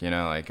spying, like, you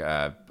know, like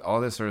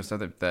all this sort of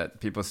stuff that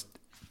people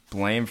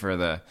blame for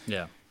the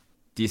Yeah.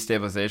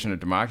 destabilization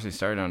of democracy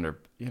started under,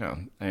 you know,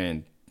 I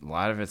mean, a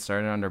lot of it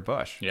started under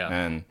Bush. Yeah.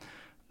 And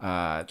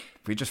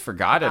we just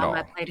forgot it all.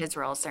 Obama played his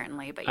role,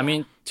 certainly. But I yeah.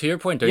 mean, to your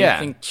point, don't Yeah.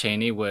 you think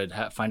Cheney would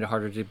find it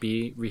harder to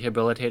be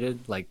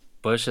rehabilitated? Like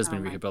Bush has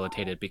been my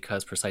rehabilitated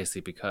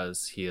precisely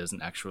because he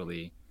isn't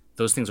actually.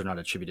 Those things are not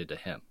attributed to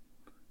him,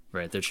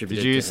 right? They're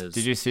attributed to his.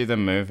 Did you see the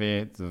movie,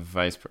 I didn't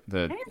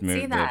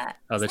see that.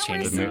 Oh, the Is that what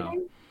changes he's now.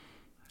 doing?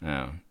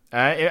 No.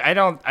 I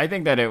don't. I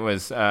think that it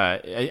was. I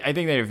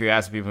think that if you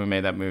ask people who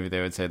made that movie, they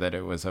would say that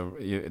it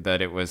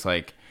was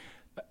like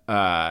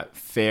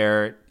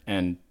fair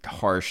and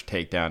harsh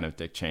takedown of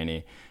Dick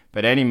Cheney.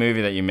 But any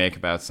movie that you make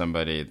about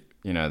somebody,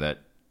 you know, that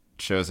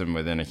shows them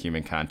within a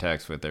human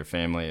context with their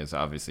family is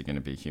obviously going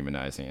to be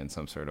humanizing in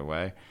some sort of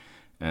way.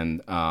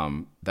 And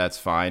that's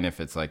fine if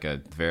it's like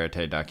a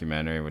verite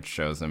documentary, which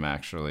shows them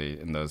actually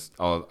in those.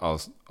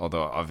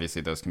 Although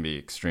obviously those can be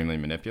extremely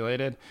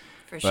manipulated.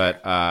 For sure.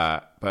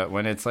 But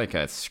when it's like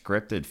a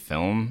scripted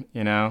film,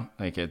 you know,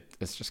 like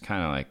it's just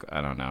kind of like,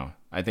 I don't know.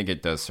 I think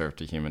it does serve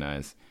to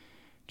humanize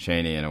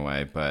Cheney in a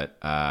way, but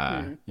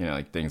you know,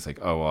 like things like,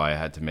 oh well, I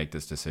had to make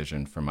this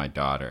decision for my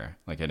daughter.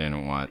 Like I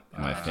didn't want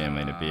my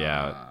family to be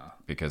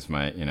out because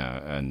my, you know,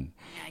 and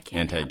I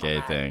can't handle anti-gay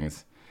that.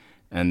 things.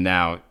 And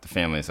now the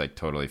family is like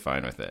totally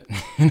fine with it.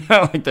 You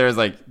know, like there's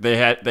like they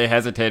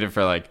hesitated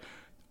for like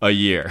a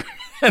year,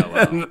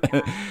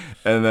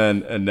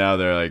 and now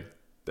they're like.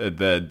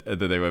 Then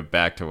they went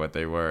back to what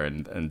they were,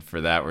 and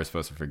for that we're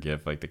supposed to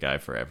forgive like the guy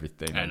for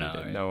everything. I know, he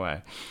did. right? No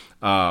way.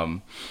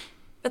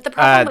 But the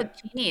problem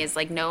with Cheney is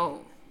like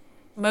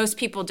most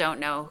people don't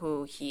know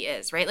who he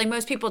is, right? Like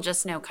most people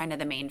just know kind of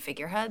the main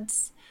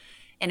figureheads.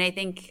 And I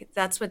think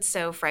that's what's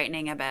so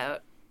frightening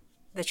about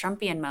the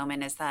Trumpian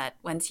moment is that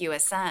once you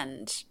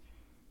ascend,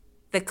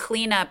 the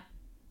cleanup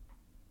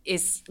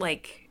is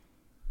like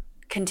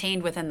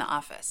contained within the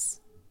office,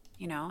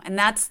 you know? And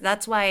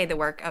that's why the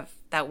work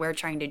that we're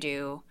trying to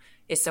do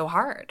is so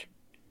hard.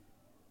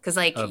 Because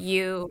like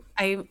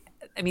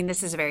I mean,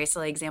 this is a very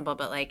silly example,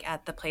 but like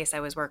at the place I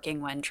was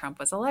working when Trump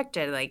was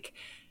elected, like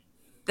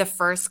the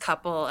first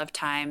couple of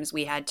times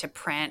we had to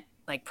print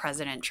like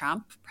President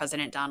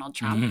Donald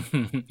Trump.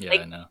 Yeah,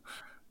 Like, I know.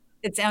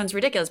 It sounds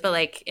ridiculous, but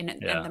like in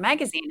Yeah. the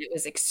magazine, it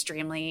was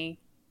extremely.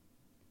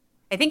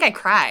 I think I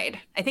cried.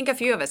 I think a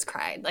few of us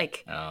cried.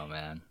 Like, Oh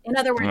man. in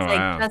other words, Oh, like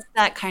wow. just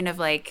that kind of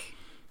like,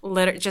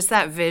 just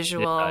that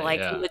visual, Yeah, like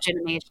yeah.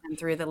 legitimation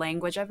through the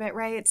language of it,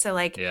 right? So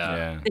like,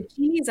 Yeah. the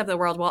genies of the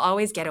world will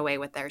always get away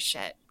with their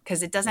shit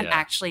because it doesn't Yeah.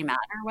 actually matter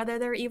whether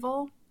they're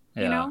evil,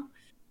 Yeah. you know.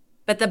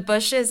 But the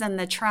Bushes and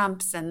the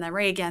Trumps and the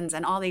Reagans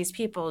and all these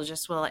people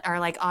just are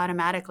like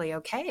automatically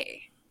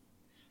okay,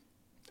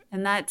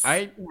 and that's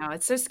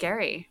it's so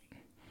scary.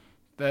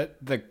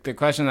 The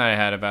question that I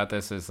had about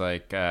this is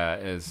like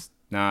is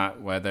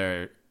not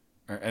whether,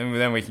 and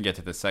then we can get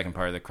to the second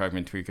part of the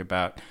Krugman tweak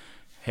about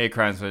hate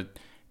crimes, but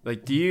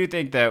like, do you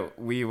think that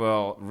we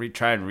will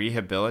try and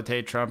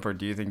rehabilitate Trump, or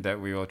do you think that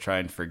we will try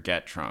and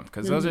forget Trump?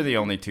 Because those are the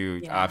only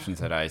two options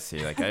that I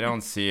see. Like, I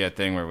don't see a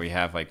thing where we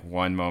have like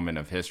one moment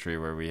of history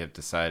where we have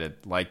decided,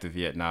 like the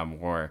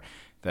Vietnam War,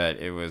 that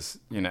it was,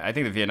 you know, I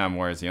think the Vietnam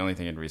War is the only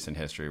thing in recent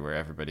history where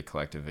everybody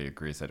collectively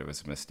agrees that it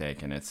was a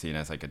mistake, and it's seen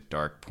as like a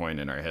dark point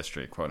in our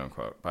history, quote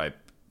unquote, by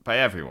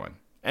everyone.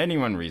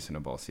 Anyone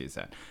reasonable sees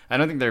that. I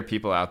don't think there are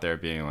people out there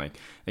being like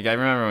I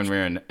remember when we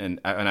were when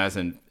I was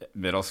in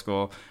middle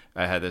school,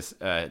 I had this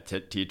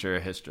teacher,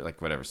 history,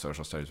 like whatever,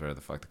 social studies, whatever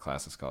the fuck the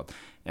class is called,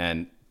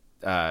 and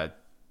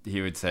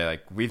he would say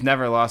like, we've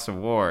never lost a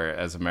war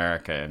as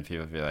America, and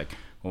people would be like,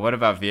 well, what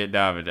about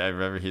Vietnam? And I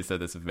remember he said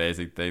this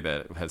amazing thing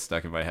that has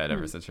stuck in my head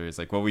ever since. He's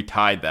like, well, we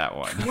tied that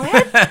one.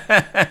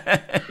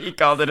 What? He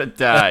called it a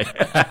tie.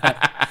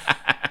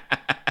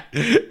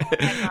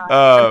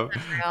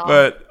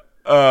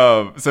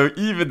 So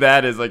even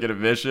that is like an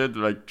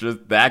admission. Like,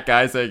 just that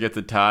guy saying it's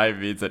a tie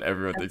means that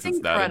everyone thinks it's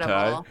not a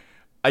tie.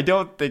 I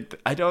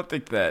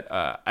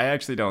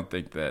actually don't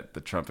think that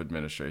the Trump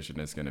administration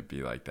is going to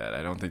be like that.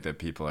 I don't think that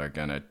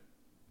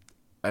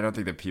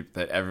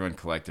that everyone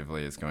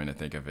collectively is going to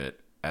think of it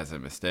as a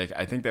mistake.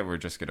 I think that we're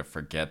just going to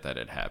forget that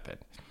it happened.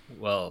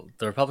 Well,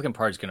 the Republican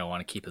Party is going to want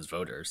to keep his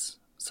voters,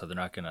 so they're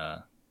not going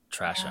to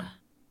trash him,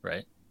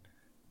 right?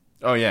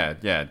 Oh yeah,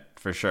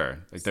 for sure.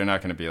 Like, they're not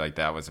going to be like,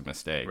 that was a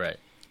mistake, right?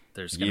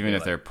 Even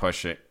if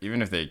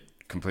they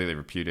completely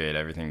repudiate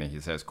everything that he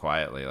says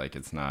quietly, like,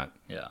 it's not.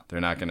 Yeah.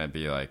 They're not going to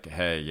be like,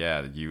 hey,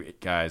 yeah, you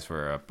guys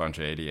were a bunch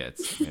of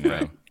idiots. You know,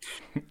 right.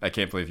 I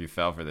can't believe you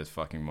fell for this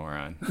fucking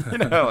moron. You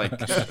know, like.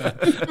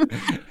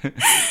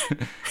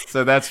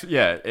 So that's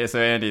So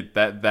Andy,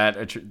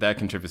 that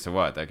contributes to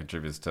what? That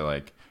contributes to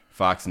like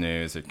Fox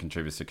News. It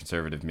contributes to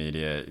conservative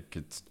media. It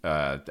could,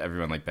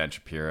 everyone like Ben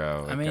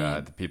Shapiro.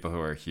 Like, the people who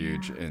are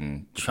huge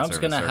in Trump's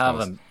going to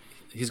have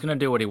he's going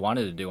to do what he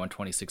wanted to do in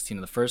 2016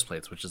 in the first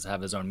place, which is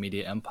have his own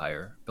media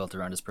empire built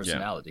around his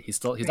personality. Yeah.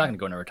 He's not going to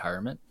go into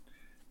retirement.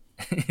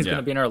 He's going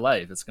to be in our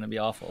life. It's going to be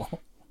awful.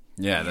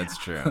 Yeah, that's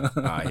true.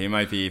 He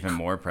might be even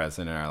more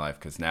present in our life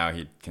because now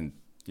he can,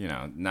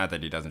 not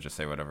that he doesn't just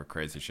say whatever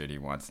crazy shit he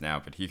wants now,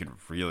 but he can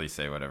really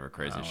say whatever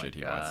crazy shit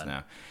he wants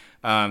now.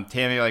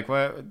 Tammy, like,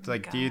 what?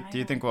 Like, do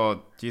you think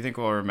we'll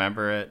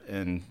remember it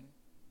in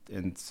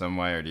some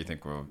way, or do you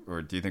think we'll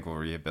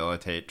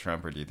rehabilitate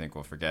Trump, or do you think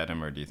we'll forget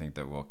him, or do you think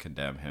that we'll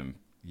condemn him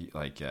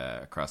like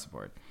across the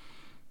board?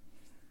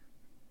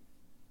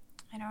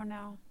 I don't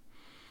know.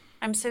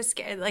 I'm so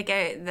scared. Like,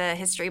 the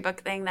history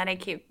book thing that I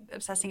keep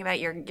obsessing about,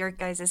 your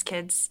guys'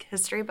 kids'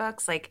 history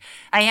books. Like,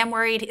 I am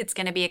worried it's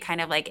going to be a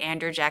kind of like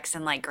Andrew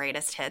Jackson, like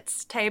greatest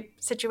hits type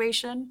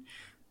situation,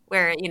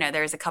 where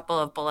there's a couple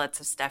of bullets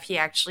of stuff he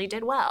actually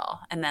did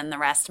well, and then the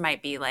rest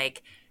might be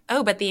like,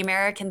 oh, but the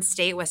American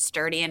state was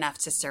sturdy enough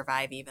to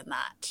survive even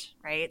that,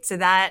 right? So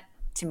that,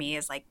 to me,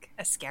 is like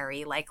a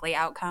scary, likely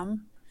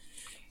outcome.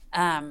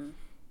 I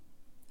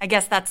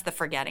guess that's the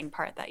forgetting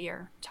part that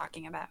you're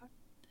talking about.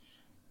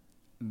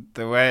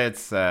 The way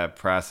it's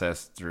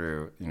processed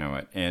through,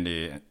 what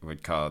Andy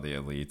would call the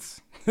elites.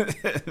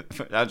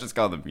 I'll just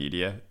call the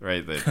media,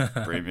 right? The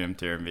premium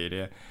tier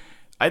media.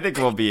 I think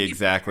will be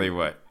exactly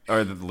what,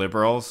 or the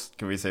liberals.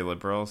 Can we say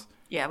liberals?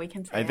 Yeah, we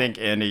can say I think,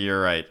 Andy,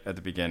 you're right at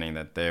the beginning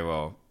that they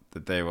will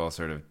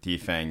sort of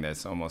defang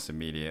this almost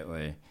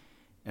immediately,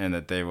 and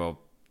that they will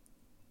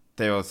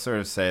sort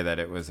of say that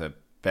it was a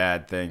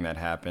bad thing that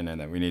happened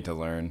and that we need to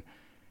learn,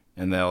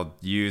 and they'll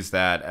use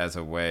that as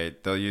a way.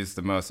 They'll use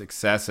the most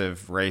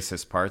excessive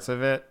racist parts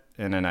of it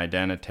in an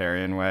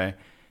identitarian way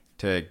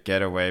to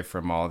get away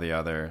from all the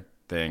other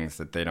things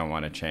that they don't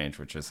want to change,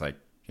 which is like,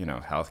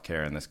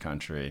 healthcare in this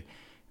country,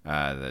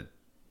 the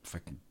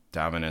fucking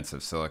dominance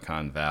of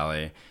Silicon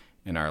Valley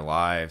in our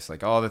lives,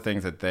 like all the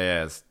things that they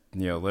as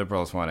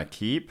neoliberals want to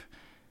keep,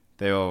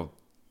 they will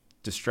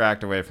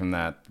distract away from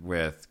that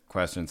with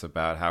questions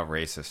about how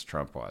racist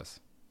Trump was.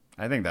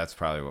 I think that's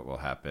probably what will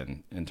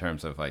happen in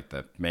terms of like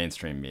the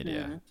mainstream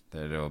media,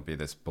 that it'll be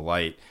this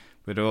blight,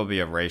 but it will be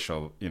a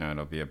racial,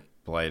 it'll be a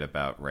blight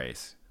about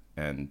race.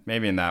 And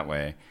maybe in that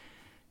way,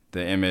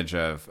 the image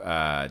of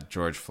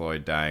George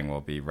Floyd dying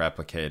will be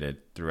replicated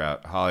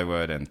throughout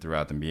Hollywood and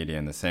throughout the media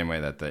in the same way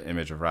that the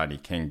image of Rodney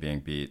King being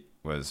beat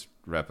was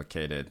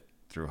replicated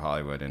through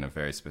Hollywood in a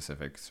very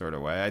specific sort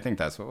of way. I think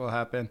that's what will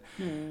happen.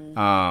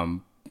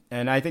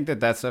 And I think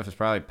that stuff is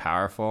probably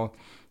powerful.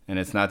 And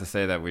it's not to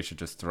say that we should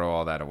just throw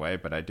all that away,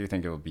 but I do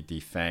think it will be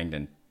defanged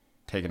and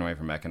taken away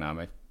from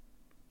economic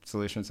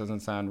solutions.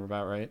 Doesn't sound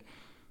about right.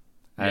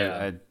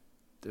 Yeah.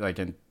 I like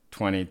in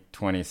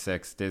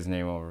 2026,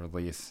 Disney will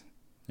release,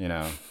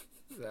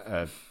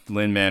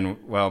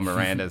 Lin-Manuel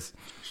Miranda's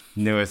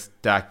newest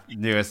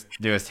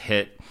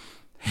hit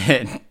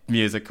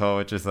musical,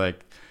 which is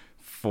like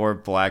 4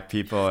 black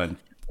people and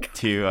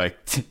two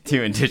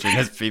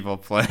indigenous people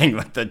playing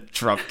like the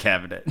Trump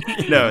cabinet,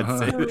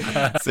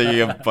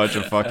 singing a bunch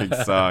of fucking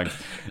songs,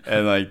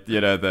 and like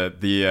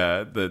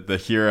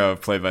the hero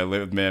played by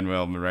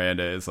Lin-Manuel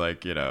Miranda is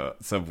like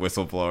some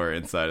whistleblower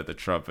inside of the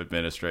Trump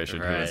administration,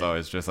 right, who is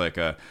always just like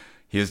a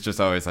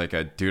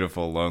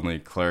dutiful, lonely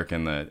clerk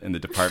in the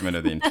Department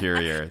of the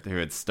Interior who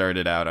had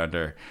started out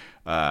under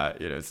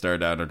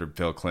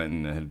Bill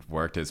Clinton and had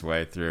worked his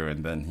way through,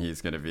 and then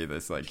he's going to be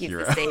this like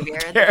hero the savior,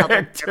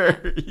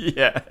 character.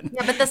 Yeah,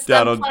 but the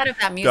subplot of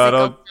that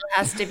musical still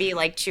has to be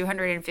like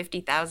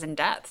 250,000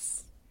 deaths.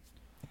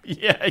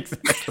 Yeah,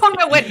 exactly. I don't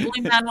know what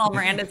Lin-Manuel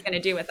Miranda is going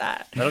to do with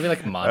that. That'll be like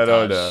a montage. I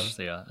don't know.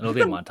 So yeah, it'll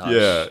be a montage.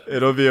 Yeah,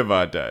 it'll be a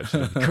montage.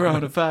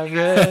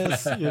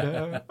 Coronavirus,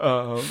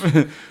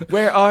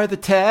 where are the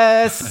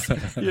tests?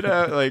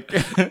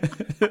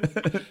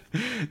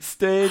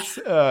 States,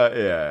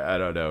 I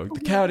don't know. The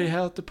county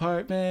health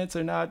departments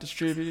are not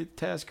distributing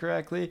tests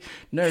correctly.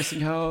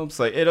 Nursing homes,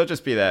 like it'll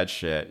just be that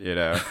shit,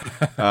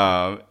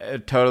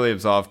 It totally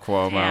absolve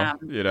Cuomo, Damn,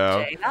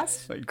 Jay,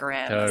 that's like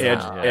grim.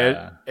 Totally.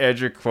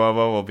 Andrew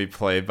Cuomo will be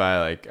played by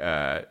like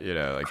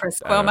Chris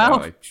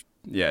Cuomo.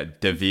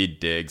 David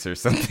Diggs or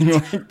something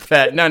like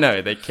that.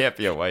 No, they can't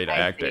be a white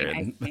actor.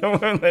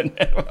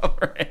 Lin-Manuel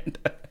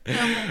Miranda.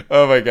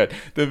 Oh my god,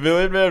 the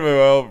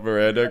Lin-Manuel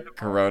Miranda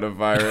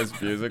coronavirus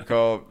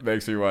musical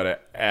makes me want to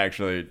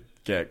actually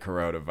get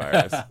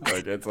coronavirus.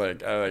 It's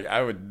like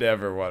I would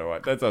never want to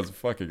watch. That sounds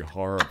fucking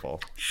horrible.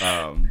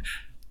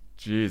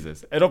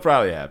 Jesus, it'll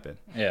probably happen.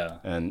 Yeah,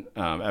 and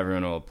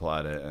everyone will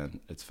applaud it, and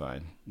it's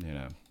fine.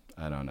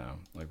 I don't know.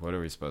 Like, what are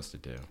we supposed to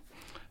do?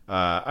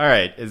 All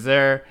right, is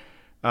there?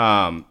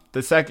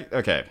 The second,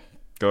 okay,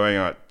 going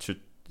on to,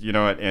 you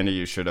know what, Andy,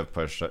 you should have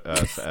pushed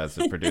us as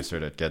the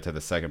producer to get to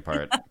the second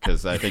part,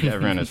 because I think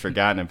everyone has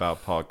forgotten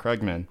about Paul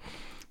Krugman.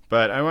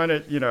 But I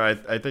wanted,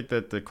 I think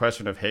that the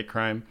question of hate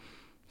crime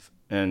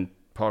and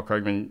Paul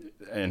Krugman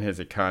and his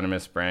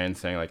economist brain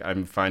saying, like,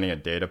 I'm finding a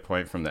data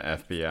point from the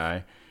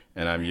FBI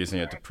and I'm using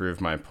it to prove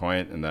my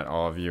point and that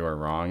all of you are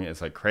wrong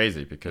is like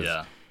crazy, because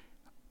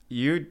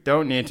you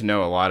don't need to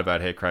know a lot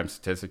about hate crime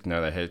statistics to know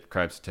that hate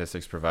crime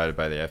statistics provided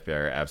by the FBI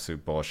are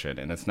absolute bullshit.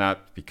 And it's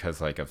not because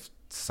like of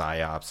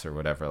psyops or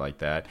whatever like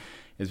that.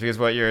 It's because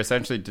what you're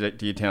essentially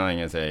detailing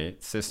is a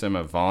system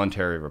of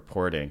voluntary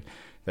reporting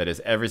that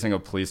is every single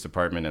police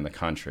department in the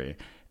country.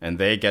 And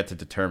they get to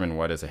determine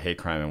what is a hate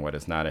crime and what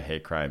is not a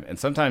hate crime. And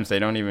sometimes they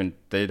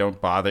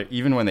don't bother,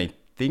 even when they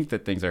think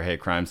that things are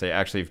hate crimes, they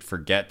actually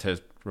forget to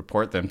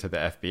report them to the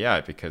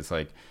FBI because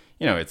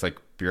it's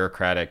like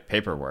bureaucratic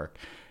paperwork.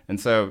 And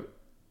so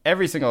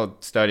every single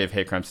study of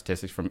hate crime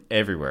statistics from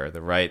everywhere,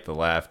 the right, the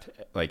left,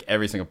 like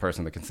every single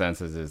person, the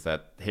consensus is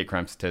that hate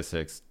crime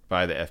statistics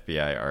by the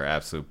FBI are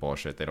absolute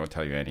bullshit. They don't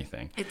tell you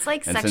anything. It's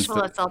like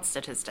sexual assault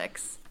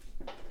statistics.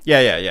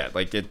 Yeah.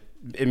 Like it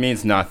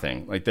means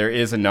nothing. Like there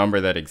is a number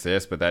that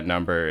exists, but that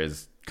number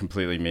is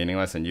completely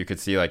meaningless. And you could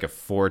see like a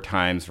 4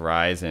 times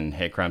rise in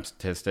hate crime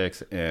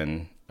statistics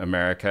in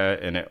America,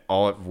 and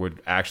all it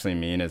would actually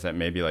mean is that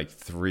maybe like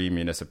 3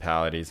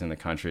 municipalities in the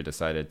country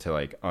decided to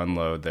like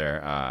unload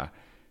their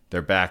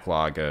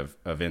backlog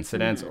of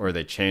incidents, or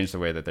they changed the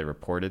way that they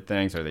reported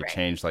things, or they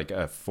changed like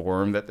a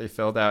form that they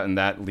filled out, and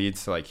that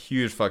leads to like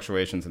huge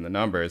fluctuations in the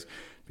numbers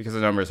because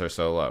the numbers are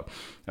so low.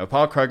 Now,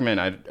 Paul Krugman,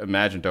 I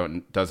imagine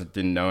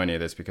didn't know any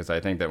of this, because I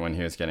think that when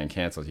he was getting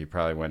canceled, he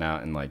probably went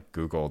out and like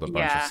Googled a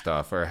bunch of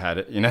stuff or had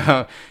it,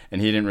 and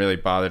he didn't really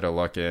bother to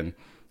look in.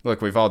 Look,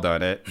 we've all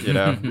done it,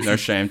 no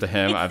shame to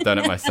him. I've done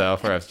it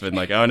myself, where I've been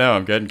like, oh no,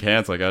 I'm getting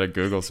canceled. I got to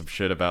Google some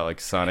shit about like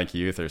Sonic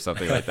Youth or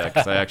something like that,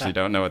 because I actually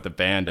don't know what the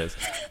band is.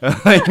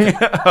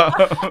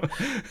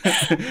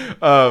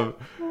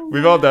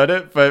 We've all done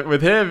it. But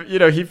with him,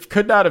 he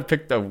could not have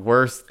picked the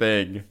worst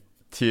thing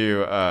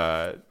to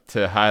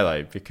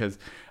highlight, because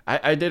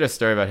I did a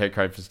story about hate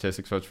crime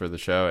statistics once for the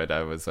show, and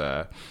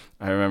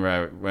I remember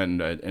I went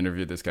and I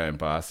interviewed this guy in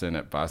Boston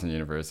at Boston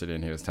University,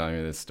 and he was telling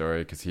me this story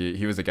because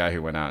he was a guy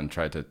who went out and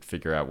tried to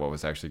figure out what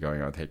was actually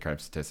going on with hate crime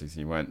statistics.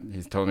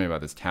 He's told me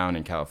about this town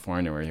in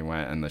California where he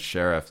went, and the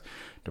sheriff's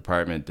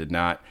department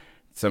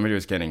somebody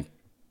was getting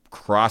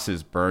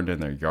crosses burned in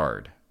their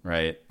yard,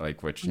 right?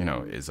 Like, which,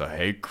 is a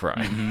hate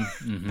crime.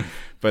 Mm-hmm.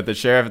 But the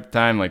sheriff at the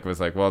time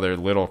was like, well, they're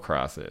little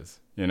crosses,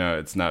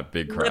 it's not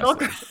big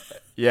crosses.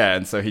 Yeah.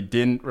 And so he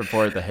didn't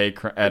report the hate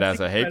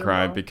as a hate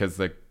crime because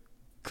the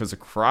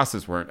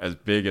crosses weren't as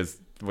big as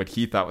what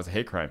he thought was a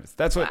hate crime.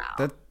 That's what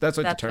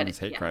determines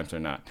hate crimes or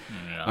not.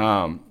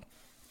 Yeah.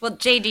 Well,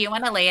 Jay, do you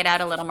want to lay it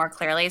out a little more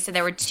clearly? So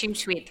there were 2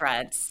 tweet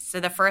threads. So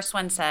the first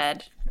one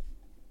said,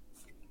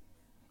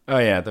 oh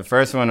yeah, the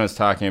first one was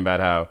talking about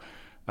how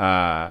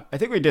I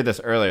think we did this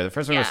earlier. The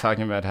first one was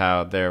talking about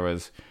how there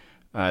was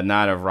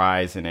not a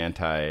rise in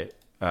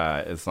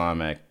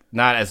anti-Islamic,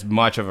 not as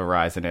much of a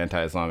rise in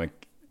anti-Islamic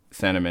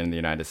sentiment in the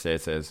United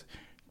States as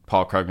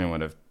Paul Krugman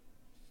would have.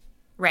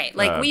 Right,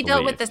 like we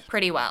dealt with this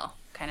pretty well,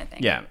 kind of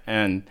thing. Yeah,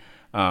 and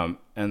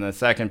the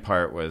second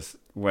part was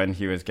when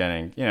he was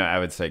getting, I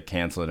would say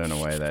canceled in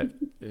a way that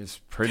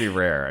is pretty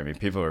rare. I mean,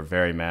 people were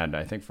very mad,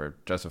 I think for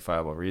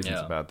justifiable reasons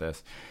about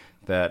this.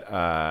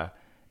 That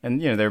and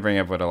they bring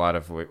up what a lot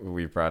of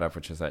we brought up,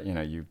 which is that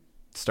you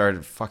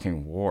started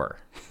fucking war.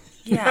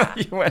 Yeah,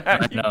 you went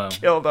out, you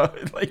killed them,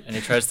 and he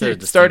tries to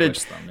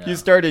distinguish them. Yeah. You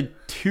started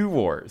 2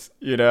 wars,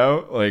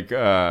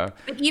 But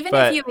if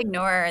you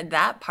ignore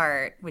that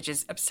part, which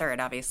is absurd,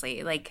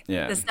 obviously,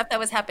 the stuff that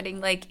was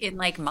happening, in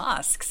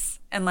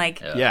mosques and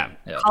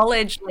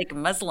college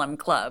Muslim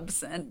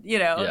clubs, and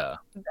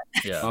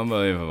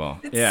unbelievable.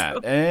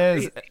 So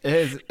it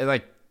is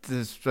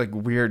this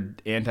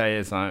weird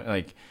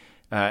anti-Islam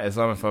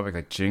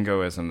Islamophobic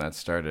jingoism that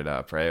started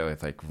up, right?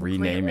 With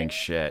renaming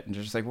shit and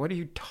just what are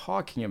you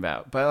talking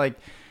about? But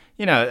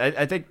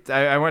I think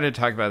I wanted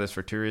to talk about this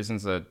for 2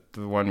 reasons. The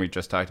one we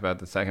just talked about,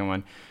 the second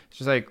one, it's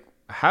just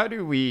how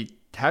do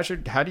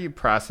you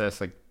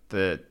process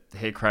the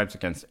hate crimes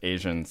against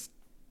Asian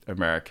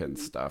American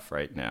stuff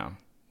right now?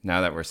 now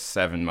that we're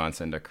 7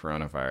 months into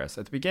coronavirus.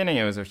 At the beginning,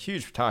 it was a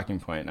huge talking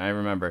point. And I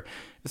remember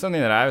it's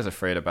something that I was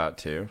afraid about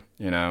too,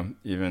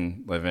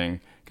 even living,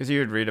 because you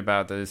would read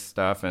about this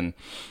stuff and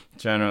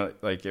generally,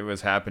 like, it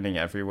was happening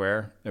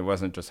everywhere. It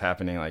wasn't just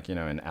happening like,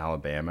 in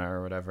Alabama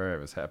or whatever. It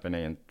was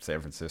happening in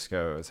San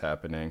Francisco. It was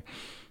happening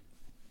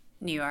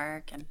New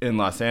York and in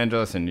Los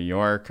Angeles and New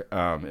York.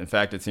 In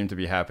fact, it seemed to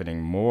be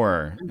happening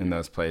more in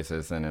those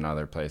places than in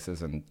other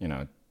places. And,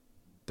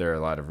 there are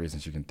a lot of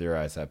reasons you can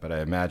theorize that, but I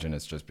imagine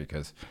it's just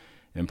because,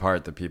 in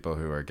part, the people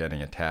who are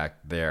getting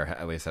attacked there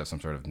at least have some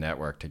sort of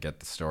network to get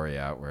the story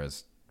out,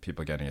 whereas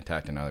people getting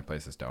attacked in other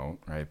places don't,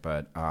 right?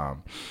 But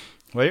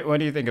what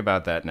do you think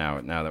about that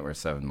now that we're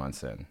 7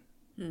 months in?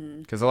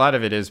 Because a lot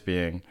of it is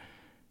being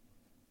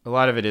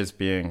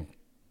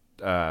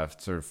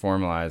sort of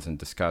formalized and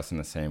discussed in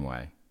the same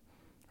way,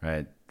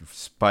 right?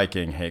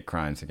 Spiking hate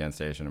crimes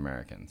against Asian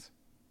Americans.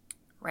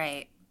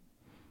 Right.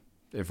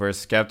 If we're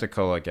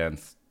skeptical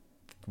against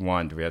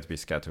one, do we have to be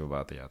skeptical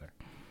about the other?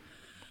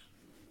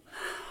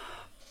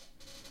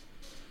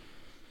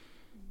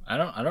 I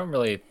don't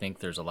really think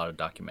there's a lot of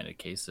documented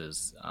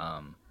cases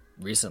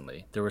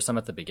recently. There were some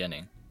at the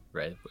beginning,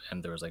 right?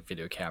 And there was like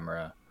video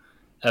camera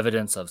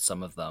evidence of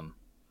some of them,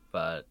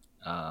 but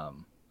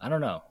I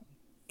don't know.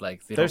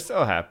 Like they're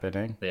still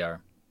happening. They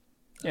are.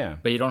 Yeah.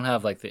 But you don't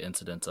have like the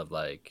incidents of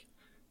like,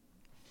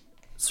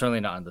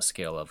 certainly not on the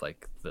scale of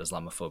like the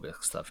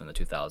Islamophobic stuff in the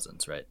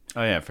 2000s, right?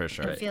 Oh yeah, for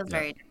sure. It feels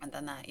very different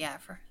than that. Yeah.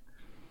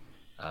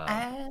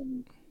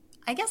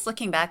 I guess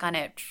looking back on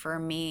it for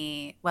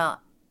me,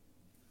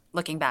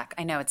 looking back,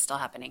 I know it's still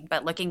happening,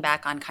 but looking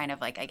back on kind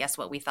of like, I guess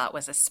what we thought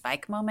was a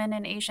spike moment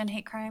in Asian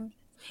hate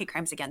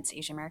crimes against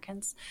Asian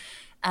Americans.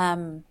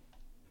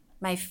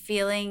 My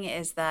feeling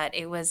is that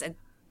it was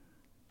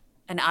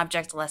an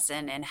object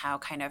lesson in how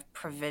kind of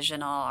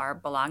provisional our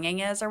belonging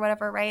is or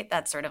whatever, right?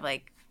 That's sort of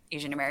like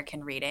Asian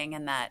American reading,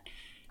 and that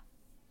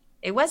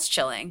it was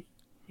chilling,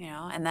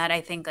 and that I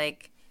think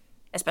like,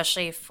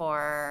 especially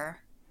for,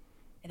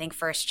 I think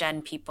first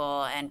gen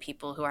people and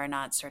people who are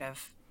not sort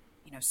of,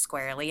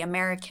 squarely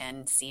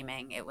American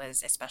seeming, it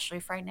was especially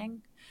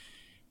frightening.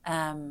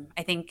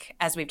 I think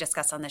as we've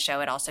discussed on the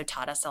show, it also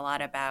taught us a lot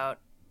about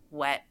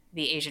what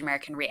the Asian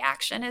American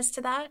reaction is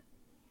to that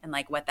and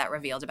like what that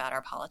revealed about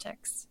our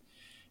politics.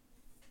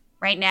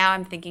 Right now,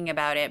 I'm thinking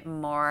about it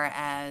more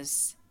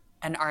as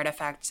an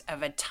artifact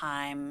of a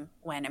time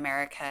when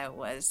America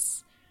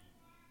was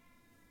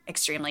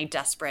extremely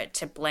desperate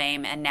to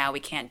blame, and now we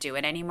can't do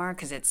it anymore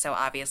because it's so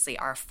obviously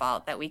our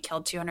fault that we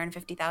killed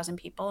 250,000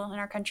 people in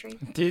our country.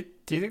 Do you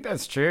think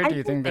that's true? Do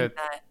you think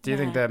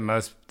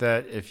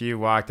that if you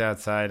walked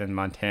outside in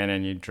Montana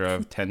and you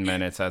drove 10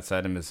 minutes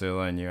outside of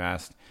Missoula and you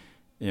asked,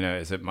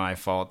 is it my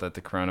fault that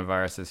the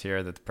coronavirus is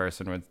here, that the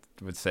person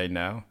would say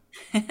no?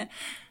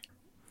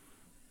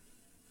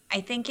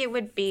 I think it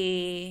would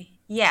be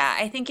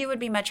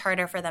much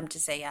harder for them to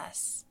say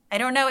yes. I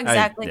don't know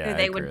exactly who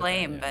they would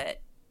blame,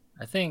 but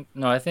I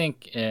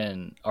think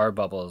in our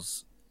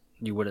bubbles,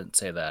 you wouldn't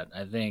say that.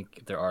 I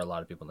think there are a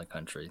lot of people in the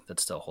country that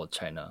still hold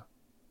China,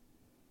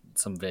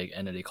 some vague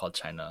entity called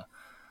China,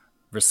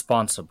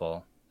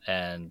 responsible.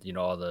 And,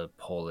 all the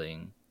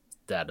polling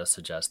data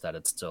suggests that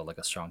it's still like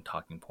a strong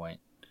talking point.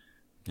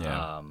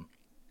 Yeah.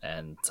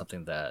 And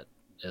something that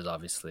is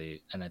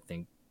obviously, and I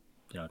think,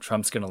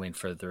 Trump's going to lean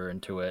further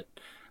into it.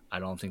 I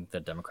don't think the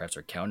Democrats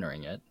are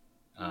countering it.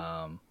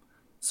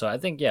 So I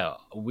think,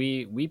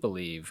 we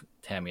believe,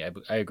 Tammy,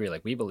 I agree.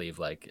 Like, we believe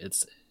like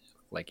it's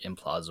like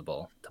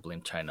implausible to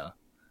blame China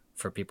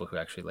for people who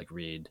actually like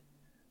read,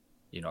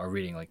 are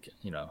reading like,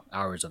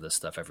 hours of this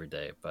stuff every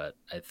day. But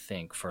I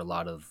think for a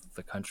lot of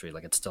the country,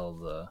 like it's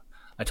still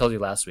I told you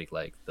last week,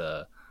 like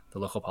the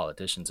local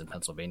politicians in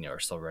Pennsylvania are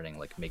still running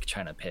like "Make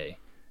China Pay"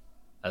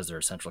 as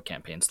their central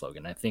campaign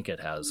slogan. I think it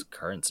has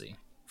currency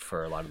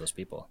for a lot of those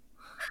people.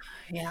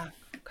 Yeah.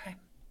 Okay.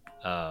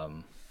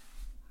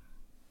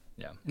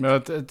 Yeah.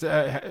 Well,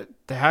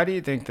 how do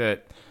you think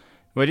that?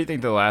 What do you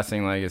think the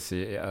lasting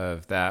legacy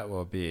of that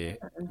will be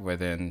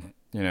within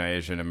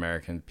Asian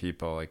American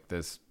people? Like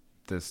this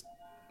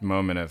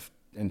moment of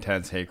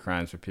intense hate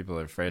crimes where people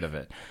are afraid of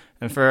it.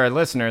 And for our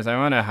listeners, I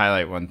want to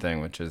highlight one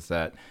thing, which is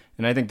that,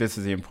 and I think this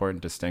is the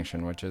important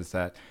distinction, which is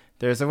that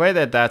there's a way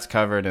that that's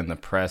covered in the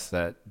press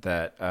that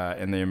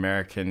in the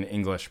American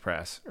English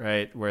press,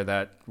 right,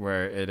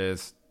 where it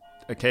is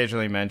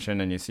occasionally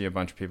mentioned, and you see a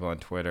bunch of people on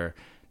Twitter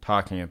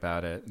talking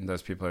about it, and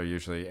those people are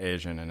usually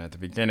Asian. And at the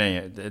beginning,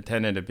 it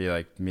tended to be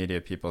like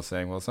media people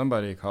saying, "Well,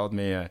 somebody called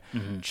me a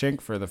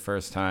chink for the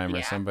first time,"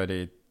 or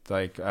somebody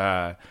like,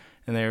 and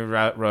they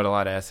wrote a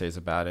lot of essays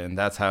about it, and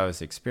that's how it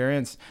was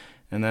experienced.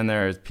 And then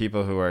there are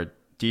people who are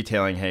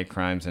detailing hate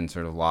crimes and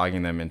sort of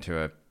logging them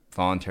into a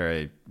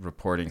voluntary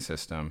reporting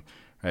system,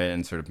 right,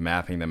 and sort of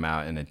mapping them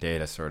out in a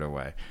data sort of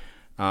way.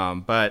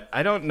 But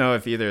I don't know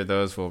if either of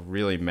those will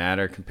really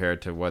matter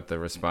compared to what the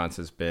response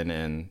has been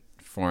in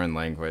foreign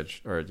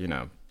language or,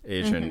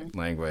 Asian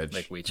language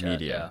like WeChat,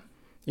 media.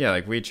 Yeah,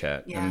 like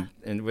WeChat. Yeah.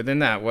 And within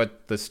that,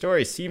 what the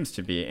story seems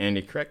to be,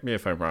 Andy, correct me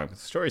if I'm wrong, the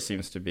story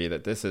seems to be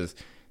that this is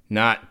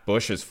not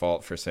Bush's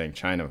fault for saying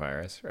China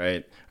virus,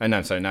 right? And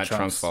I'm sorry, not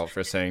Trump's fault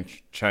for saying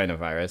China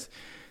virus.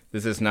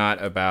 This is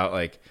not about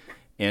like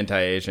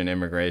anti-Asian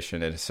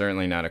immigration. It is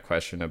certainly not a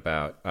question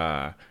about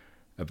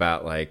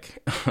like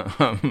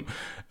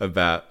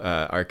about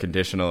our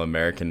conditional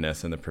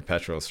Americanness and the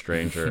perpetual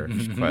stranger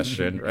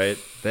question, right?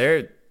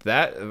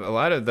 That a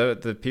lot of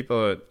the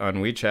people on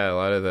WeChat, a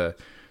lot of the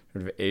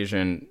sort of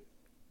Asian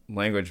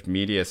language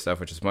media stuff,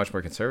 which is much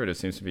more conservative,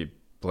 seems to be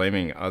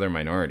blaming other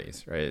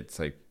minorities, right? It's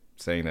like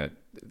saying that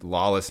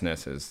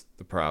lawlessness is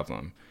the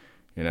problem.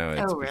 You know,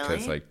 it's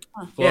because like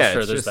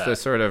it's just the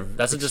sort of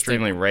that's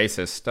extremely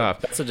racist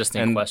stuff. That's a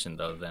distinct question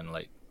though than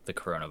like the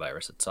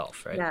coronavirus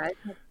itself, right? Yeah.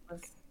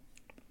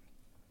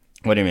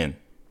 What do you mean?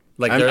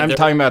 Like I'm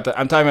talking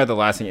about the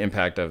lasting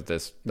impact of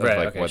this, of right,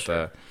 like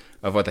okay,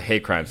 what the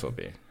hate crimes will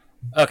be.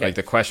 Okay. Like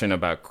the question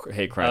about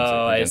hate crimes.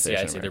 Oh, against I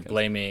Asian see. They're Americans.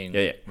 blaming.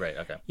 Yeah. Right.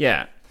 Okay.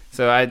 Yeah.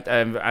 So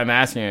I'm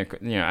asking,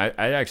 you know,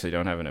 I actually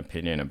don't have an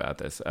opinion about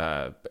this,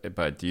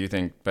 but do you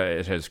think? But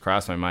it has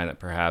crossed my mind that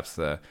perhaps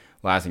the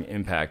lasting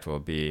impact will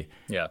be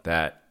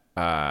that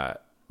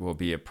will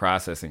be a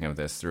processing of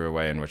this through a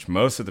way in which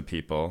most of the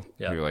people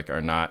who like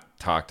are not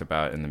talked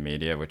about in the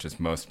media, which is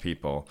most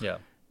people,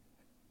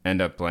 end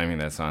up blaming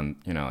this on,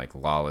 you know, like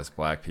lawless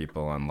black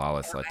people, on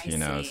lawless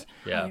Latinos.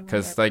 Yeah.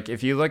 Because like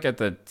if you look at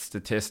the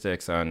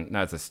statistics on,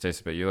 not the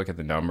statistics, but you look at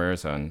the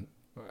numbers on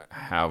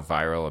how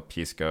viral a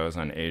piece goes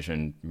on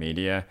Asian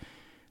media,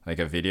 like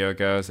a video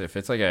goes, if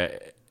it's like a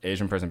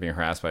Asian person being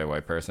harassed by a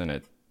white person,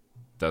 it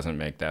doesn't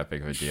make that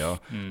big of a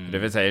deal. But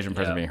if it's an Asian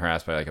person being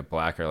harassed by like a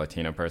black or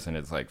Latino person,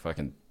 it's like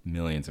fucking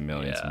millions and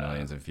millions and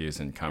millions of views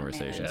and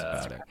conversations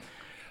about it.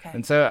 Okay.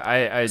 And so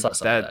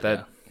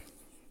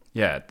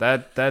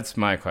that's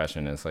my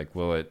question is like,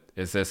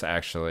 is this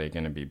actually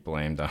going to be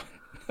blamed on,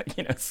 like,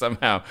 you know,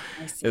 somehow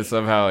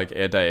like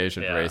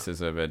anti-Asian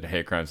racism and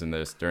hate crimes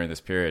during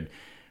this period?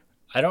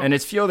 And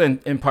it's fueled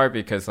in part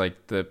because like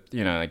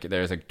like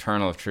there's a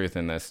kernel of truth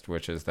in this,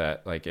 which is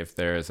that like if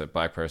there is a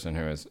black person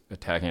who is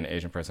attacking an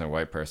Asian person, a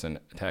white person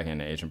attacking an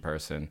Asian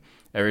person,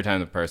 every time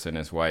the person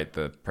is white,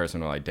 the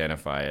person will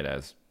identify it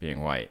as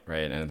being white,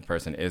 right? And if the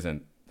person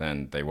isn't,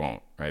 then they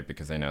won't, right?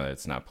 Because they know that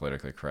it's not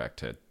politically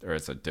correct or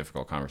it's a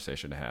difficult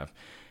conversation to have.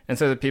 And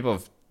so the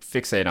people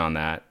fixate on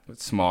that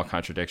small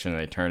contradiction and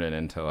they turn it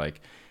into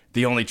like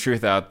the only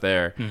truth out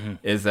there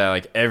is that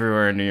like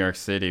everywhere in New York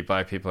City,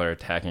 black people are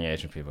attacking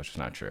Asian people, which is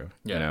not true,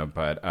 you know,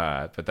 but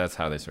that's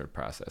how they sort of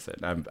process it.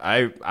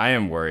 I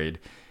am worried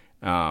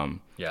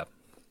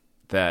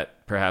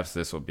that perhaps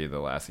this will be the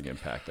lasting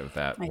impact of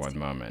that one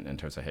moment in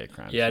terms of hate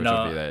crimes, which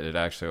will be that it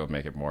actually will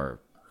make it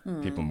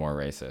people more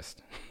racist.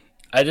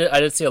 I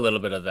did see a little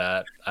bit of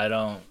that. I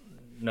don't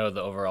know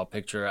the overall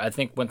picture. I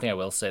think one thing I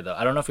will say though,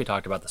 I don't know if we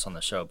talked about this on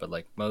the show, but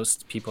like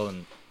most people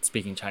in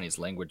speaking Chinese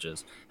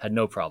languages had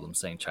no problem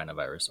saying China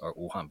virus or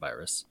Wuhan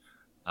virus,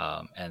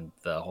 and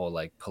the whole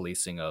like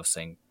policing of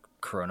saying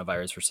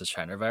coronavirus versus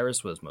China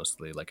virus was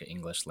mostly like an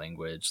English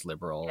language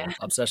liberal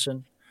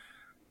obsession,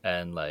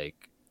 and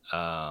like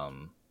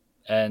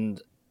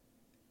and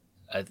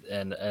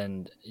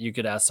you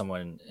could ask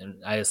someone,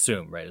 and I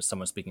assume right, if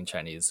someone speaking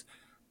Chinese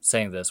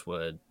saying this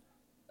would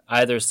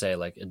either say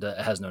like it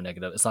has no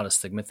negative, it's not a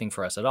stigma thing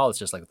for us at all, it's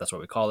just like that's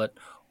what we call it,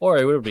 or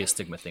it would be a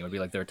stigma thing. It would be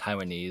like there are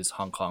Taiwanese,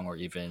 Hong Kong, or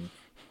even,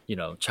 you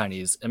know,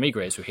 Chinese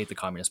immigrants who hate the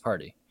Communist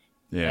Party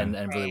and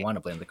really want to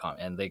blame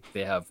and they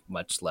have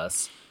much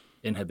less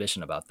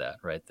inhibition about that,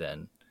 right,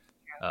 than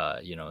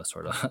you know, a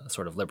sort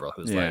of liberal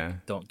who's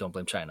like don't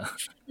blame China.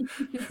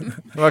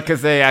 Well,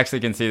 because they actually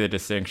can see the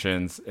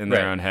distinctions in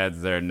their own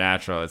heads. They're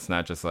natural. It's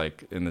not just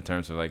like in the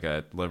terms of like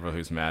a liberal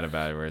who's mad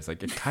about it, where it's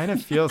like it kind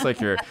of feels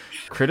like you're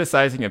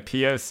criticizing a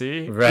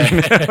POC, right?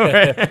 You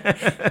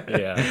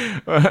know?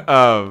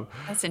 Right?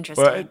 That's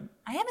interesting.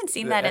 I haven't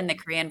seen that in the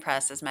Korean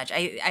press as much.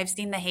 I've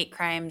seen the hate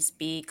crimes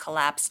be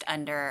collapsed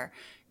under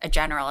a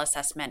general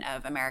assessment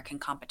of American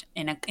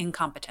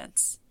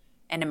incompetence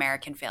and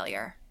American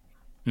failure.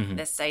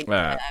 This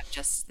idea of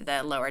just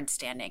the lowered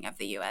standing of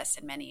the U.S.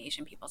 in many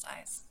Asian people's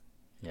eyes.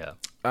 Yeah.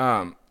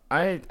 I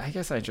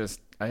guess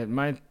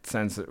my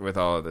sense with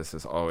all of this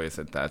is always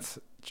that that's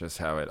just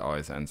how it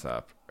always ends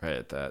up,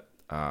 right? That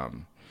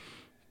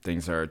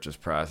things are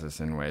just processed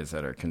in ways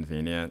that are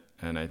convenient,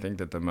 and I think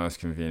that the most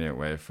convenient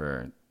way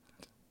for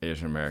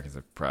Asian Americans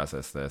to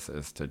process this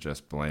is to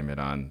just blame it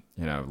on,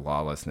 you know,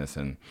 lawlessness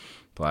and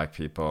black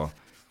people.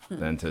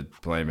 Than to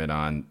blame it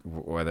on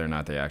whether or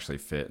not they actually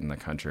fit in the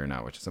country or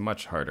not, which is a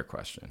much harder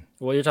question.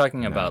 Well, you're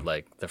talking about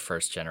like the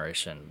first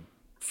generation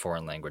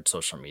foreign language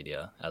social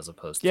media as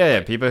opposed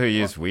to people who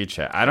use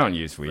WeChat. I don't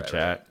use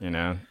WeChat, you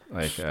know,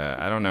 like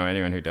I don't know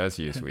anyone who does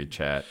use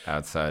WeChat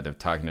outside of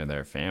talking to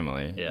their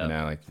family. You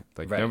know,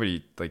 like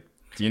nobody, like,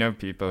 do you know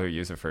people who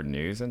use it for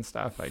news and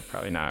stuff? Like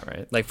probably not,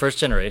 right? Like first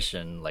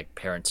generation, like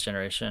parents'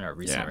 generation or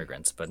recent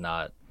immigrants, but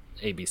not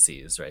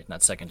ABCs, right?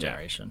 Not second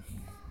generation.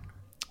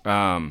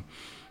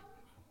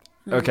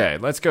 Okay,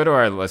 let's go to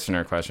our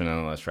listener question and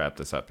then let's wrap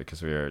this up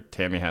because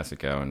Tammy has to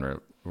go and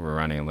we're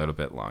running a little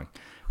bit long.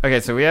 Okay,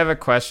 so we have a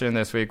question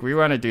this week. We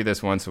want to do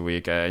this once a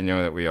week. I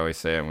know that we always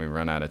say it and we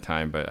run out of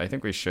time, but I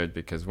think we should,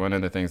 because one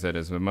of the things that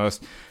is the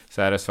most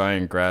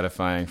satisfying and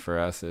gratifying for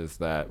us is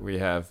that we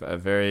have a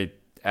very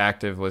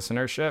active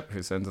listenership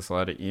who sends us a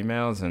lot of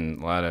emails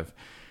and a lot of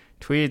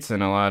tweets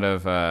and a lot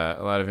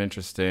of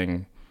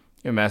interesting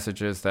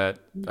messages that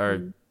are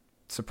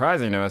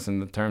surprising to us in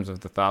the terms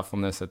of the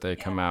thoughtfulness that they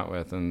come out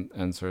with,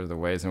 and sort of the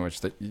ways in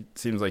which it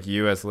seems like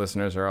you as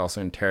listeners are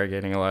also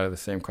interrogating a lot of the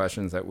same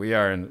questions that we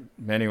are in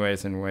many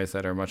ways, in ways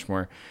that are much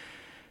more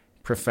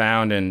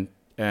profound and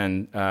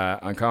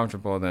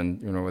uncomfortable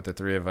than what the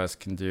three of us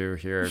can do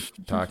here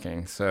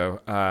talking. So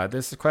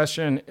this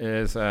question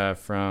is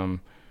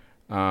from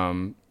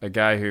a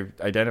guy who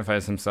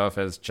identifies himself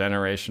as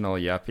generational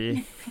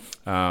yuppie.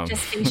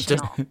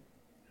 Gestational.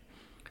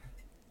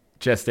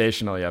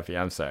 Gestational yuppie,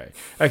 I'm sorry.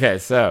 Okay,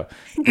 so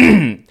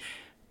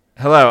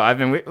hello. I've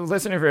been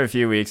listening for a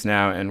few weeks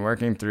now and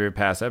working through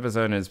past episodes,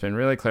 and it's been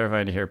really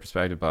clarifying to hear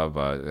perspective, blah,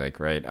 blah, blah. Like,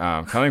 right.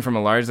 Coming from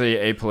a largely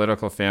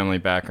apolitical family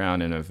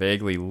background in a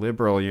vaguely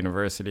liberal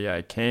university,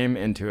 I came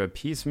into a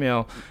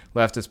piecemeal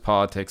leftist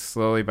politics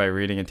slowly by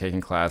reading and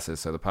taking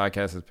classes. So the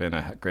podcast has been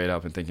a great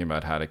help in thinking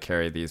about how to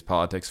carry these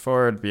politics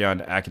forward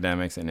beyond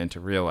academics and into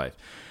real life.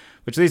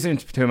 Which leads me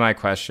to my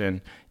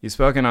question. You've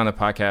spoken on the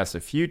podcast a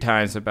few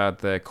times about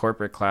the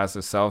corporate class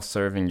of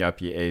self-serving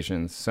yuppie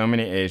Asians. So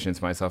many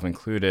Asians, myself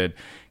included,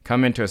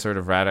 come into a sort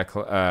of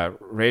radical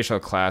racial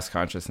class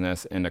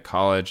consciousness into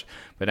college,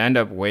 but end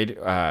up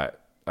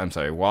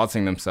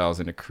waltzing themselves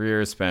into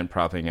careers spent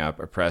propping up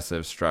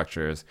oppressive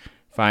structures,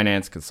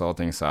 finance,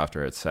 consulting,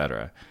 software,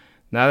 etc.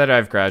 Now that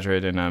I've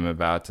graduated and I'm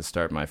about to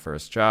start my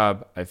first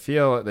job, I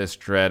feel this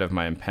dread of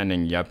my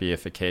impending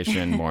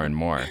yuppie-ification more and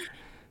more.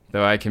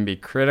 Though I can be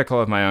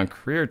critical of my own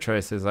career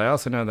choices, I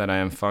also know that I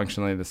am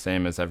functionally the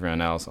same as everyone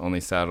else,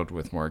 only saddled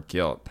with more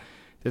guilt.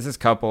 This is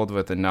coupled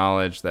with the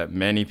knowledge that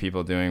many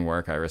people doing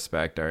work I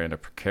respect are in a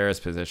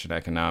precarious position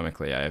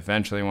economically. I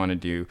eventually want to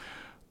do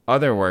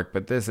other work,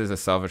 but this is a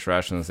selfish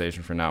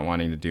rationalization for not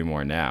wanting to do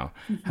more now.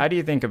 Mm-hmm. How do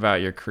you think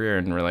about your career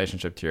in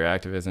relationship to your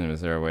activism?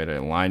 Is there a way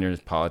to align your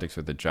politics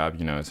with the job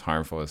you know as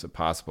harmful as it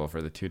possible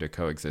for the two to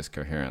coexist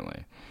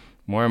coherently?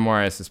 More and more,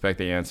 I suspect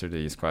the answer to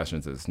these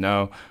questions is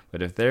no,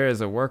 but if there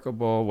is a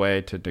workable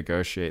way to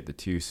negotiate the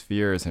two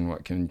spheres, in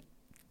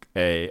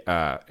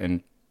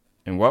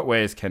what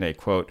ways can a,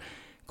 quote,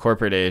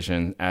 corporate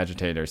Asian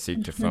agitator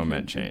seek to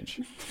foment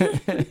change?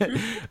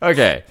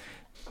 Okay.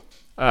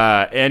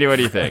 Andy, what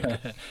do you think?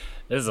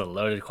 This is a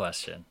loaded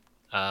question.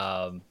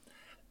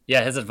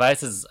 His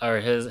advice is, or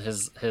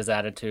his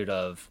attitude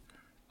of,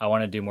 I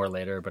want to do more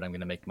later, but I'm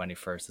going to make money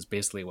first, is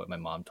basically what my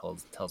mom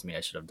tells me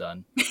I should have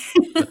done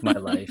with my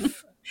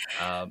life.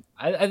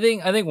 I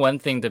think one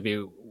thing to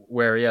be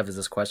wary of is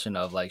this question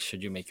of, like,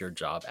 should you make your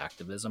job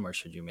activism, or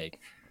should you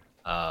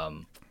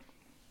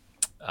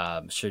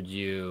should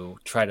you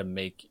try to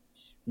make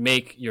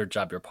your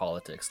job your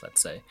politics,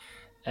 let's say.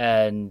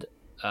 And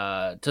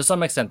to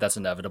some extent that's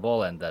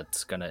inevitable, and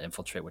that's going to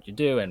infiltrate what you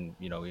do. And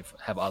we've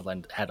had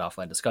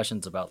offline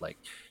discussions about, like,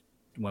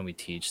 when we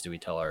teach, do we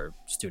tell our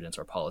students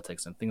our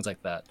politics and things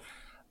like that.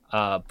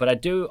 But I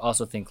do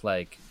also think,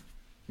 like,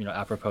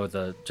 apropos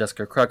the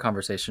Jessica Krug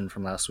conversation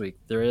from last week,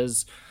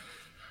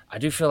 I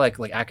do feel like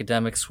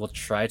academics will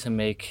try to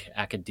make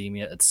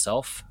academia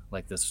itself,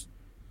 like, this,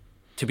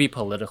 to be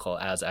political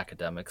as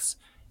academics,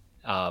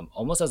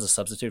 almost as a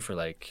substitute for,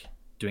 like,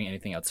 doing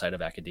anything outside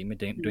of academia,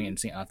 doing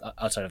anything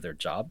outside of their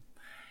job.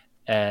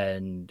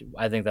 And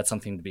I think that's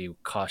something to be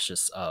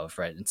cautious of,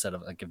 right? Instead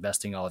of, like,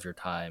 investing all of your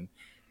time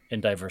in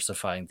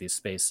diversifying these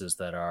spaces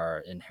that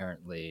are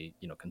inherently,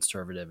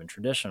 conservative and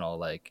traditional,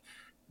 like,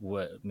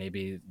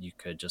 maybe you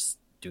could just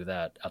do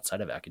that outside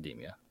of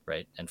academia,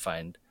 right? And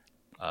find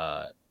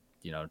time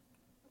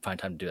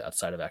to do it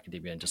outside of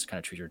academia and just kind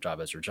of treat your job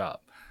as your job.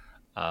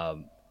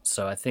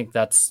 So I think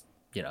that's,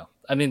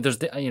 there's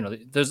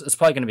it's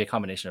probably going to be a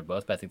combination of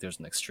both, but I think there's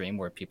an extreme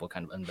where people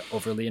kind of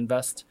overly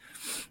invest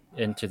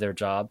into their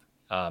job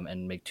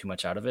and make too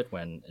much out of it,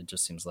 when it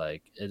just seems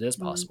like it is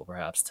possible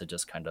perhaps to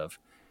just kind of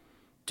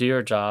do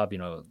your job.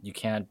 You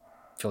can't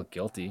feel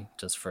guilty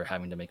just for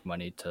having to make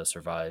money to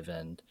survive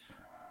and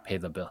pay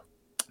the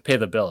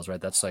bills, right?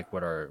 That's like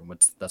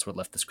that's what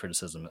leftist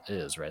criticism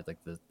is, right? Like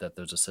that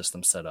there's a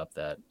system set up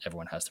that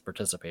everyone has to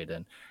participate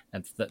in,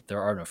 and that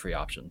there are no free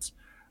options.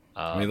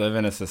 We live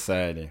in a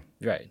society,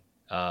 right?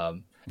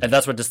 And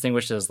that's what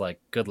distinguishes, like,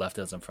 good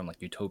leftism from,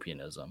 like,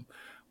 utopianism,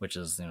 which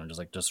is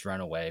just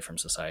run away from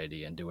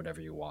society and do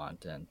whatever you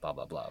want and blah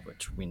blah blah,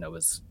 which we know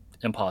is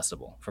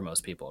impossible for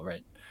most people,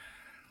 right?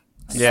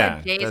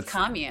 Yeah, Jay's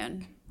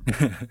commune.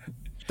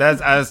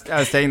 I was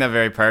taking that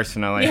very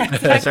personally. Yeah.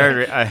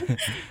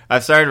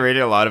 I've started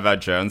reading a lot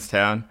about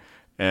Jonestown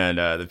and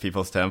the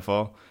People's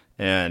Temple,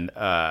 and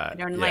I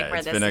don't like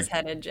where this is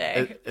headed,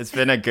 Jay. It's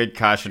been a good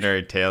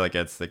cautionary tale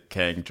against the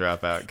Kang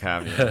dropout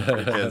commune,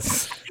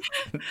 because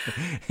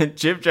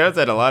Jim Jones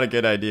had a lot of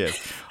good ideas.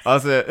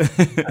 Also,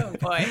 oh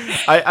boy,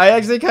 I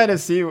actually kind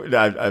of see.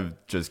 I'm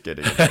just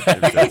kidding.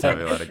 Jim Jones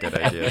having a lot of good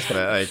ideas,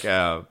 but, like,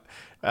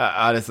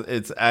 Honestly,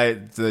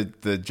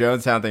 the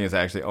Jonestown thing is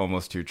actually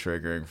almost too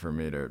triggering for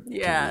me to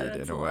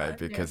read in a way,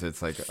 because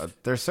it's like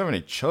there's so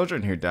many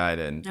children who died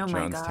in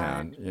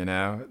Jonestown. You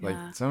know, like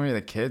so many of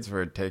the kids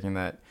were taking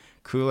that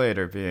Kool-Aid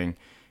or being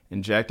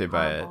injected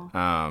by it.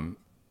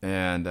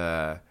 And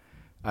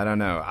I don't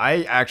know.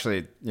 I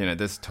actually,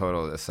 this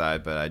total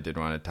aside, but I did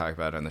want to talk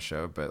about it on the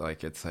show. But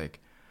like, it's like,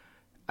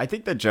 I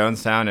think that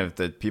Jonestown, if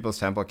the People's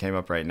Temple came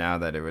up right now,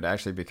 that it would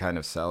actually be kind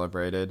of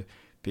celebrated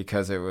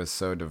because it was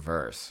so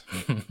diverse.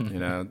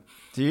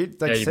 Do you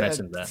like? You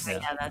mentioned that. Yeah,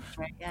 that's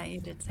right. Yeah, you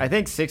did. I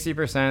think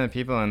 60% of the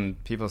people in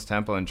People's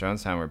Temple in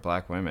Jonestown were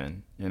black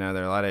women. There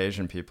are a lot of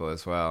Asian people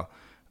as well,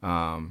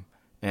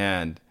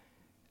 and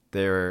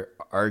they were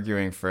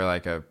arguing for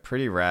like a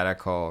pretty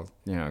radical,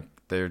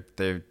 they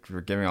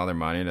were giving all their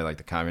money to like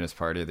the Communist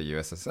Party of the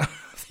USSR,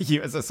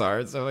 USSR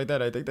and stuff like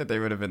that. I think that they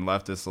would have been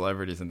leftist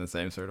celebrities in the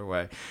same sort of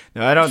way.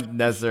 Now, I don't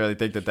necessarily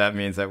think that that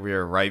means that we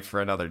are ripe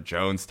for another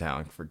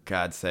Jonestown. For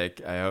God's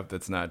sake, I hope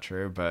that's not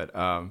true. But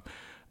I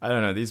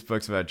don't know. These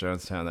books about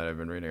Jonestown that I've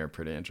been reading are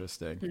pretty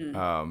interesting.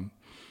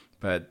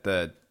 But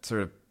the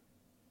sort of,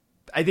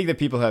 I think that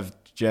people have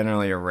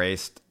generally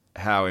erased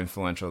how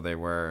influential they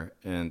were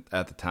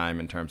at the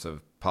time in terms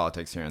of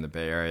politics here in the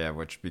Bay Area,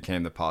 which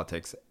became the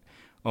politics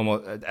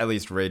almost at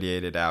least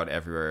radiated out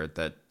everywhere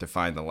that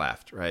defined the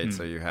left, right?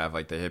 So you have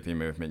like the hippie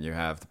movement, you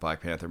have the Black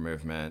Panther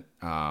movement,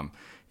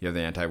 you have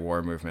the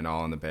anti-war movement,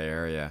 all in the Bay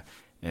Area,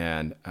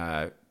 and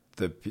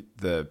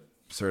the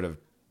sort of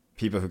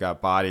people who got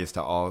bodies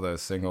to all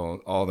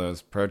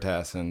those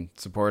protests and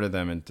supported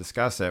them and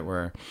discussed it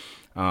was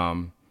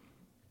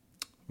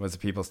the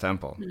People's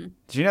Temple.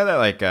 Did you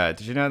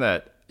know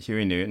that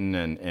Huey Newton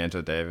and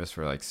Angela Davis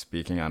were like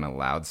speaking on a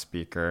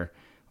loudspeaker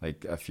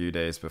like a few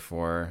days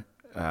before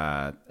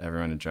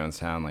everyone in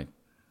Jonestown like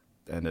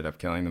ended up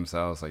killing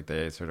themselves? Like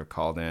they sort of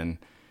called in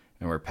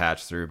and were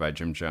patched through by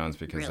Jim Jones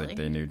because like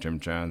they knew Jim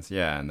Jones.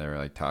 Yeah, and they were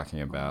like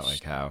talking about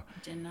like how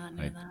did not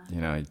know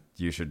that.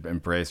 You should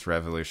embrace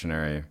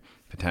revolutionary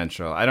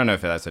potential. I don't know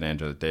if that's what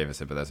Angela Davis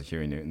said, but that's what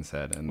Huey Newton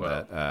said, and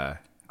that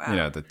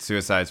the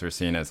suicides were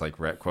seen as like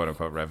quote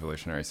unquote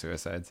revolutionary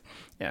suicides.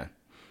 Yeah.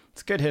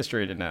 It's good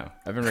history to know.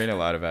 I've been reading a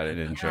lot about it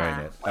and enjoying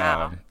it.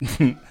 Wow.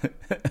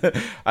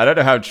 I don't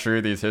know how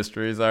true these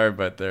histories are,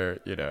 but they're,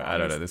 I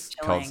don't know. This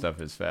cult stuff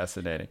is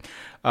fascinating.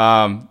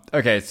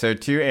 Okay, so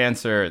to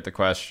answer the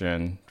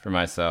question for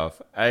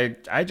myself, I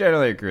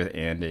generally agree with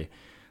Andy.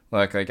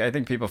 Look, like I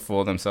think people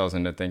fool themselves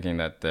into thinking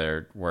that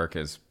their work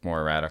is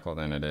more radical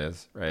than it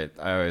is, right?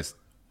 I always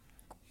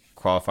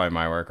qualify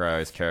my work, or I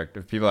always character.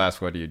 If people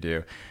ask, what do you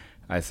do?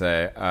 I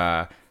say,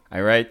 I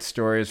write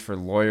stories for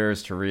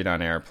lawyers to read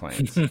on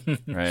airplanes,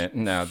 right?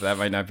 Now, that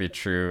might not be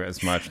true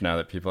as much now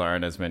that people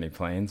aren't as many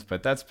planes,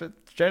 but that's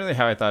generally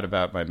how I thought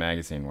about my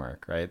magazine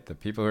work, right? The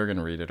people who are going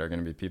to read it are going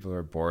to be people who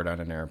are bored on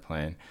an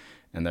airplane,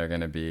 and they're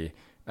going to be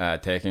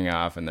taking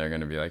off, and they're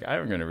going to be like,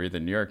 I'm going to read the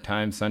New York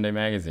Times Sunday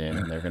magazine,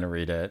 and they're going to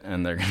read it,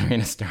 and they're going to read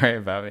a story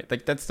about me.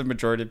 Like, that's the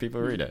majority of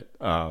people who read it.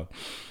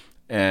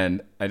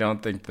 And I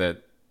don't think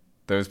that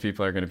those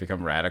people are going to become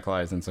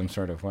radicalized in some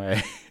sort of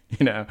way.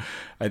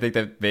 I think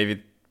that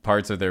maybe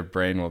parts of their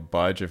brain will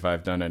budge if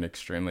I've done an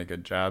extremely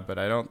good job, but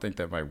I don't think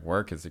that my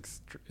work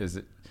is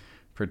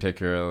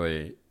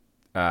particularly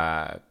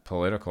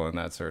political in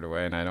that sort of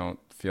way, and I don't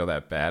feel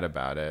that bad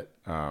about it.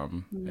 I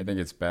think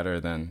it's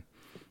better than...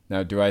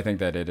 Now, do I think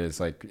that it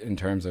is, like, in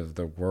terms of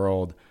the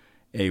world,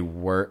 a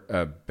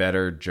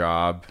better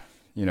job,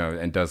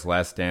 and does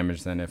less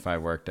damage than if I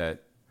worked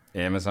at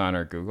Amazon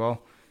or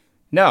Google?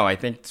 No, I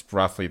think it's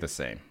roughly the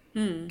same,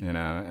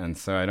 and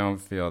so I don't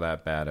feel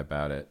that bad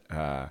about it.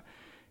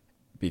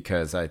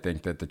 Because I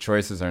think that the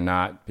choices are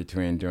not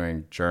between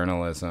doing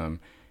journalism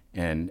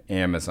and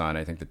Amazon.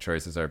 I think the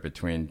choices are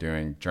between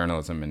doing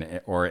journalism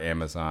or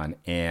Amazon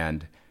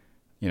and,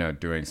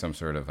 doing some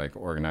sort of like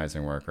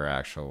organizing work or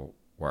actual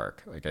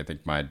work. Like I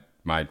think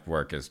my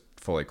work is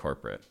fully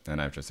corporate,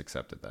 and I've just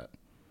accepted that.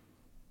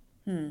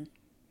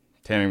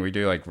 Tammy, we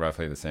do like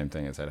roughly the same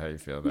thing. Is that how you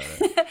feel about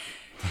it?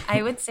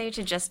 I would say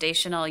to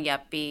gestational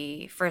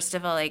yuppie, first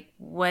of all, like,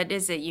 what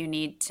is it you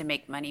need to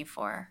make money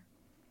for?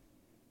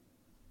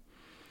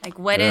 Like,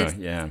 what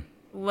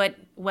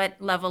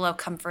level of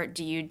comfort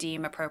do you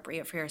deem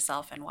appropriate for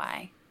yourself, and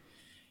why?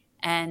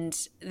 And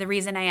the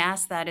reason I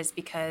ask that is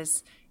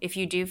because if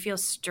you do feel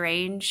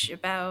strange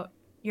about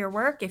your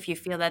work, if you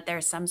feel that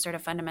there's some sort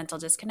of fundamental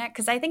disconnect,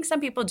 because I think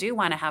some people do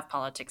want to have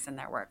politics in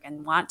their work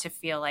and want to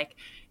feel like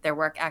their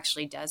work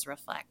actually does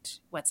reflect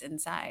what's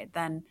inside,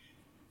 then,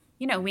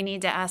 we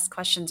need to ask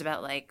questions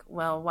about like,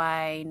 well,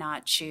 why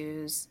not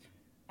choose,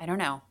 I don't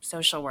know,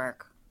 social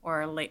work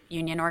or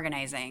union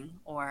organizing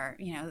or,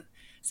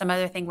 some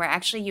other thing where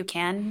actually you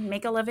can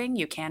make a living,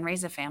 you can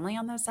raise a family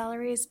on those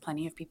salaries.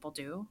 Plenty of people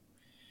do.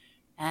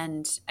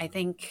 And I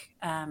think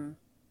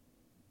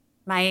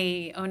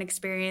my own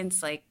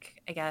experience,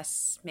 like, I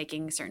guess,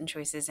 making certain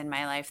choices in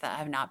my life that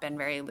have not been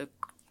very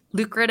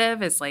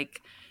lucrative is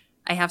like,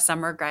 I have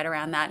some regret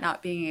around that,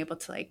 not being able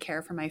to like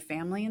care for my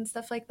family and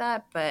stuff like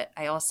that. But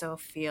I also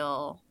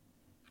feel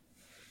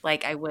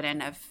like I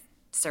wouldn't have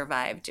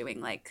survive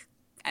doing like,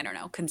 I don't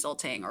know,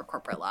 consulting or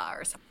corporate law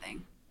or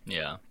something.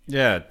 Yeah.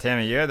 Yeah,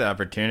 Tammy, you had the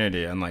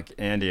opportunity, unlike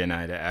Andy and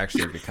I, to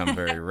actually become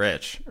very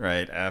rich,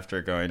 right?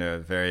 After going to a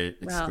very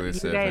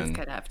exclusive well, you guys and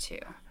could have too.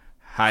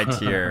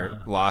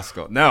 high-tier law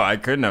school. No, I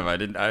couldn't have.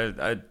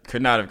 I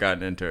could not have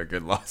gotten into a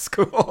good law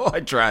school.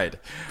 I tried.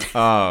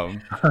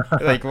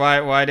 Like,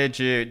 why did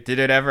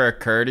it ever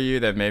occur to you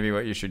that maybe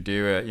what you should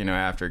do,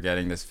 after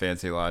getting this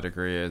fancy law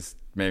degree is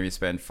maybe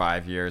spend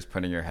 5 years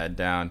putting your head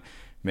down,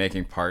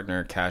 making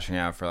partner, cashing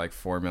out for like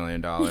 $4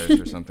 million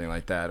or something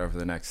like that over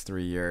the next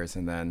 3 years,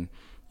 and then,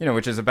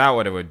 which is about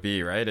what it would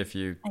be, right? If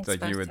you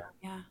you would,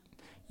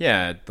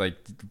 yeah, like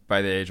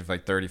by the age of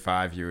like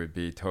 35, you would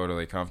be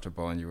totally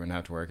comfortable and you wouldn't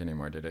have to work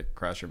anymore. Did it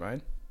cross your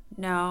mind?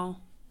 No,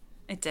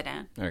 it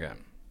didn't. Okay.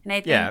 And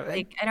I think,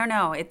 like, I don't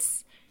know,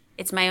 it's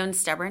my own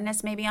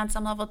stubbornness maybe on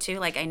some level too.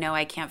 Like, I know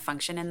I can't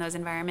function in those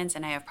environments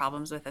and I have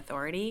problems with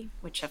authority,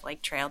 which have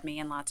like trailed me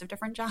in lots of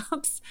different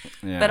jobs.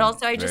 Yeah, but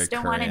also I just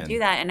don't want to do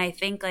that. And I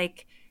think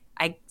like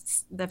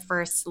the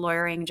first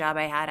lawyering job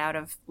I had out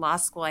of law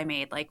school, I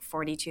made like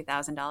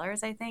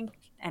 $42,000, I think.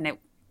 And it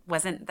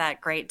wasn't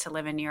that great to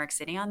live in New York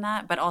City on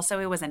that, but also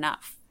it was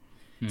enough.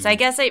 So I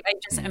guess I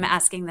just am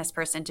asking this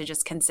person to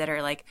just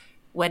consider like,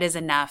 what is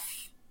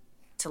enough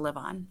to live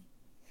on?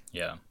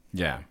 Yeah.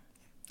 Yeah.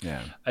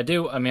 Yeah. I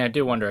do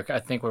wonder, I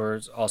think what we're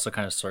also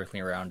kind of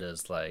circling around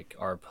is like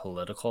our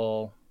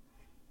political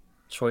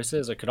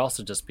choices. It could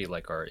also just be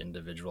like our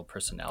individual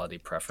personality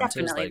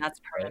preferences. Definitely, like,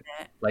 that's part of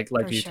it.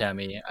 Like you, sure.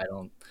 Tammy,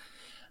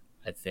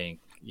 I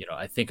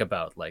think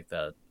about like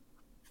the,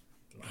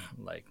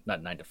 like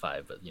not 9 to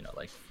 5, but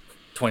like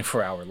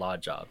 24-hour law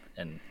job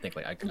and think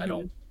like, I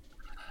don't,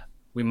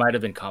 we might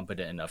have been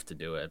competent enough to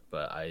do it,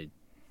 but I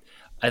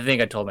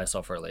think I told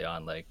myself early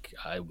on, like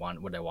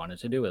what I wanted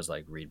to do is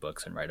like read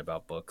books and write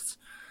about books.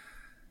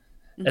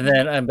 And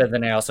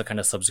then I also kind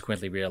of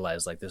subsequently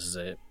realized like this is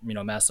a,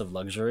 massive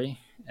luxury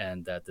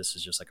and that this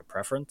is just like a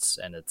preference.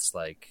 And it's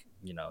like,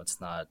 it's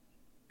not,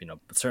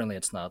 certainly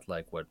it's not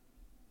like what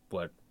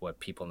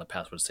people in the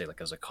past would say like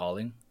as a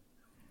calling,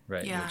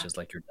 right? Yeah. Which is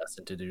like you're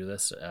destined to do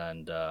this.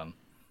 And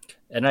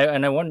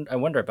I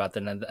wonder about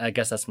that. And I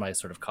guess that's my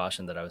sort of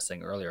caution that I was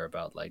saying earlier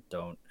about like,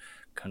 don't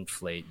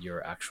conflate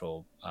your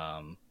actual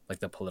like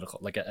the political,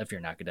 like if you're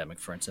an academic,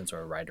 for instance, or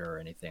a writer or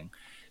anything,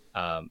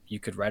 you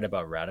could write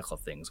about radical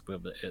things,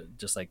 but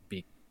just like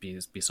be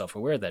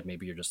self-aware that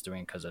maybe you're just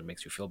doing it because it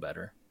makes you feel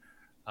better,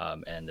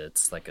 and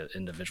it's like an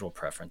individual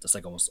preference. It's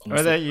like almost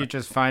or that you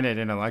just find it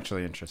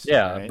intellectually interesting.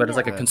 Yeah, right? But it's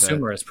like a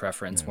consumerist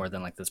preference more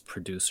than like this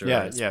producer.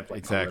 Exactly.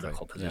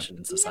 Political position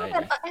in society.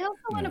 But I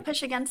also want to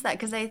push against that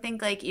because I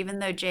think like even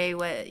though Jay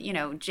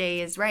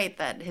is right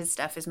that his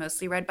stuff is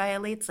mostly read by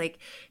elites, like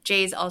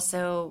Jay's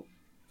also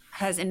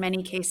has in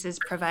many cases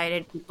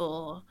provided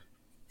people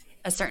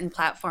a certain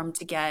platform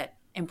to get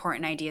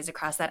important ideas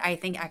across that I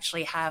think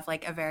actually have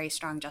like a very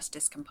strong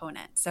justice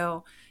component.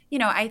 So,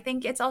 I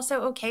think it's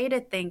also okay to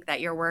think that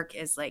your work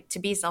is like to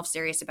be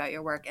self-serious about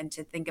your work and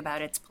to think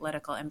about its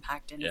political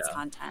impact and its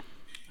content.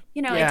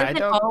 It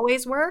doesn't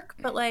always work,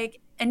 but like,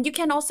 and you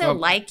can also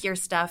like your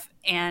stuff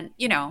and,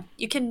 you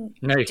can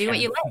do what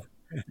you like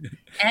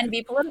and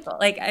be political.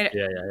 Like,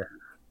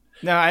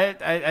 No,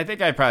 I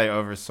think I probably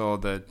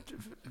oversold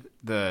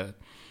the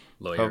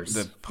lawyers,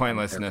 the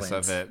pointlessness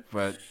of it,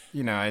 but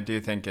I do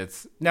think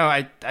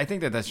I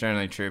think that's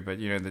generally true, but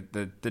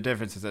the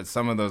difference is that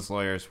some of those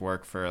lawyers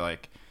work for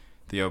like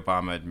the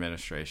Obama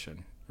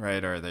administration,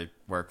 right, or they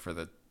work for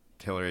the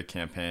Hillary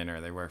campaign,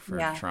 or they work for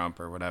Trump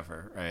or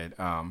whatever, right?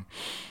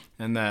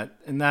 And that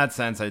in that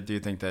sense, I do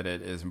think that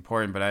it is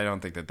important, but I don't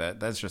think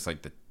that's just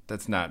like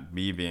that's not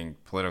me being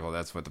political.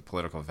 That's what the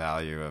political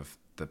value of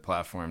the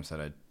platforms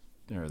that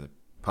or the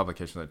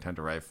publications that I tend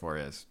to write for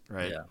is,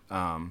 right?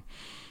 Yeah.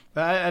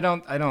 But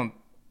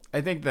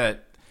I think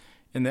that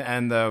in the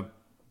end, though,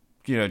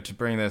 to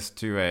bring this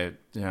to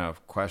a,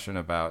 question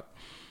about,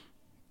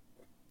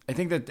 I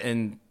think that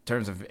in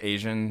terms of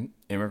Asian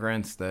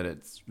immigrants, that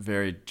it's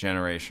very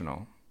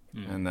generational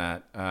and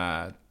that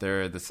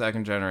the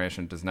second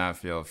generation does not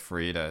feel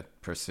free to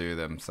pursue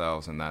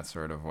themselves in that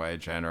sort of way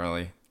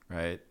generally,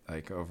 right?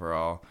 Like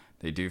overall,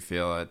 they do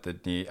feel at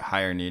the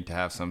higher need to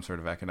have some sort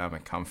of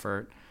economic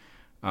comfort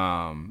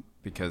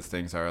because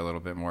things are a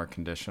little bit more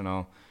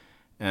conditional.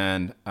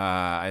 And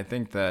I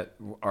think that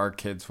our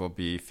kids will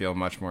feel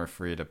much more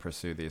free to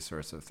pursue these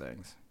sorts of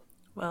things.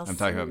 Well, I'm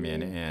talking about me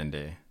and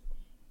Andy.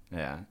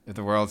 Yeah, if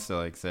the world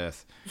still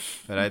exists.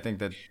 But I think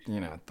that,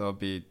 they'll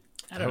be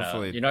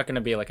hopefully... You're not going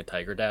to be like a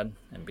tiger dad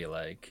and be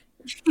like...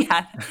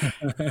 Yeah.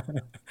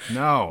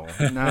 No.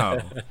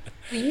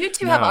 You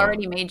two have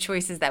already made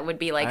choices that would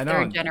be like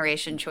third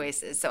generation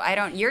choices. So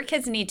your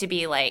kids need to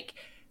be like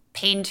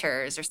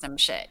painters or some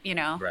shit,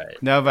 Right.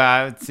 No, but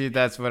I would see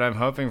that's what I'm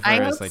hoping for. I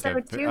is hope like so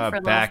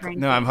a back.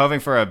 No, I'm hoping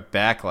for a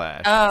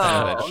backlash.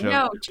 Oh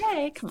no,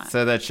 Jay, come on.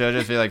 So that she'll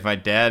just be like, my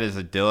dad is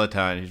a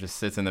dilettante. He just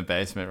sits in the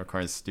basement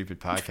recording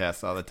stupid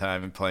podcasts all the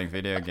time and playing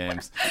video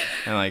games,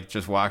 and like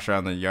just walks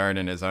around the yard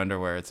in his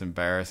underwear. It's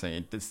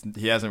embarrassing.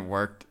 He hasn't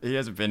worked. He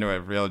hasn't been to a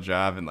real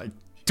job in like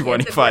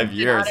 25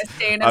 years.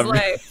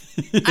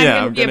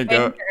 I'm gonna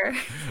go.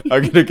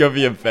 I'm gonna go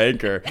be a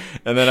banker,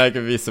 and then I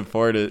can be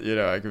supported.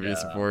 I could be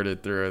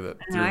supported through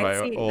my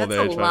old age.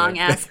 That's a long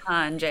ass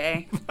con,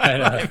 Jay. I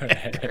know.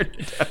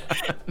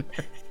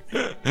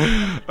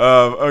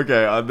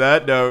 Okay, on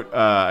that note,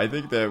 I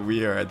think that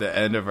we are at the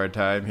end of our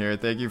time here.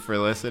 Thank you for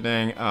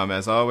listening.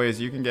 As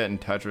always, you can get in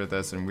touch with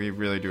us, and we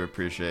really do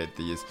appreciate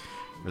these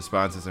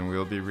responses, and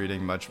we'll be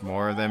reading much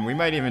more of them. We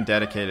might even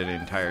dedicate an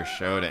entire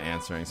show to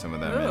answering some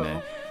of them in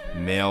a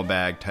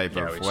mailbag type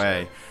of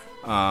way.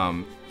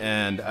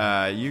 And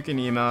you can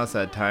email us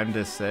at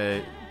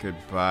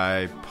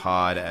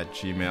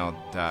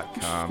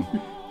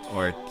timetoSayGoodbyePod@gmail.com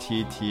or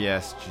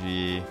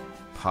TTSGPod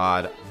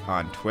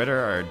on Twitter.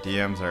 Our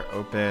DMs are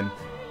open.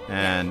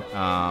 And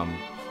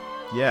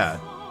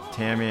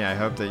Tammy, I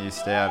hope that you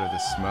stay out of the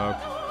smoke.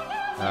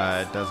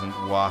 It doesn't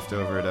waft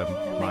over to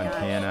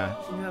Montana.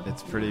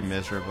 It's pretty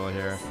miserable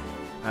here.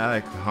 I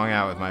hung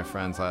out with my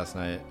friends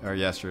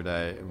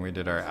yesterday, and we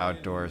did our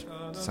outdoor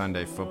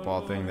Sunday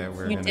football thing that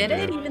we're going to do. You did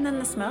it even in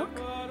the smoke?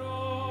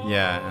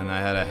 Yeah, and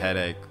I had a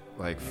headache.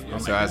 I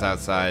was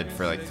outside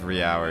for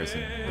 3 hours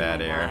in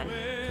bad air.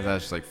 Because I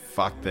was just like,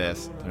 fuck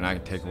this. They're not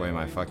going to take away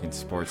my fucking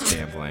sports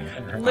gambling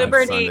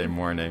on Sunday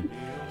morning.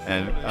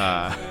 And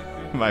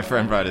my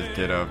friend brought his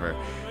kid over.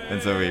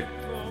 And so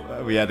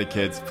we had the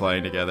kids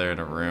playing together in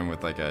a room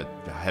with a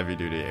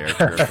heavy-duty air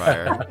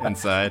purifier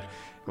inside,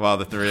 while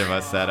the three of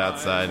us sat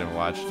outside and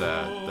watched the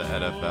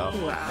NFL.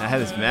 Wow. I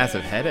had this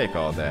massive headache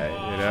all day,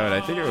 and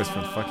I think it was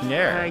from fucking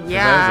air.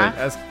 Yeah.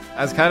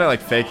 I was kind of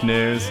like fake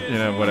news,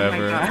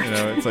 whatever.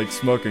 Oh It's like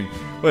smoking.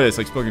 It's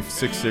like smoking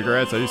 6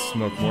 cigarettes. I used to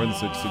smoke more than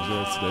 6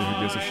 cigarettes today. Who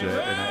gives a shit?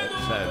 And I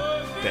just had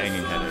a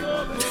banging headache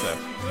all day. So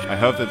I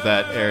hope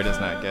that air does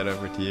not get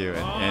over to you.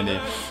 And Andy,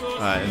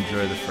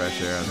 enjoy the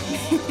fresh air on the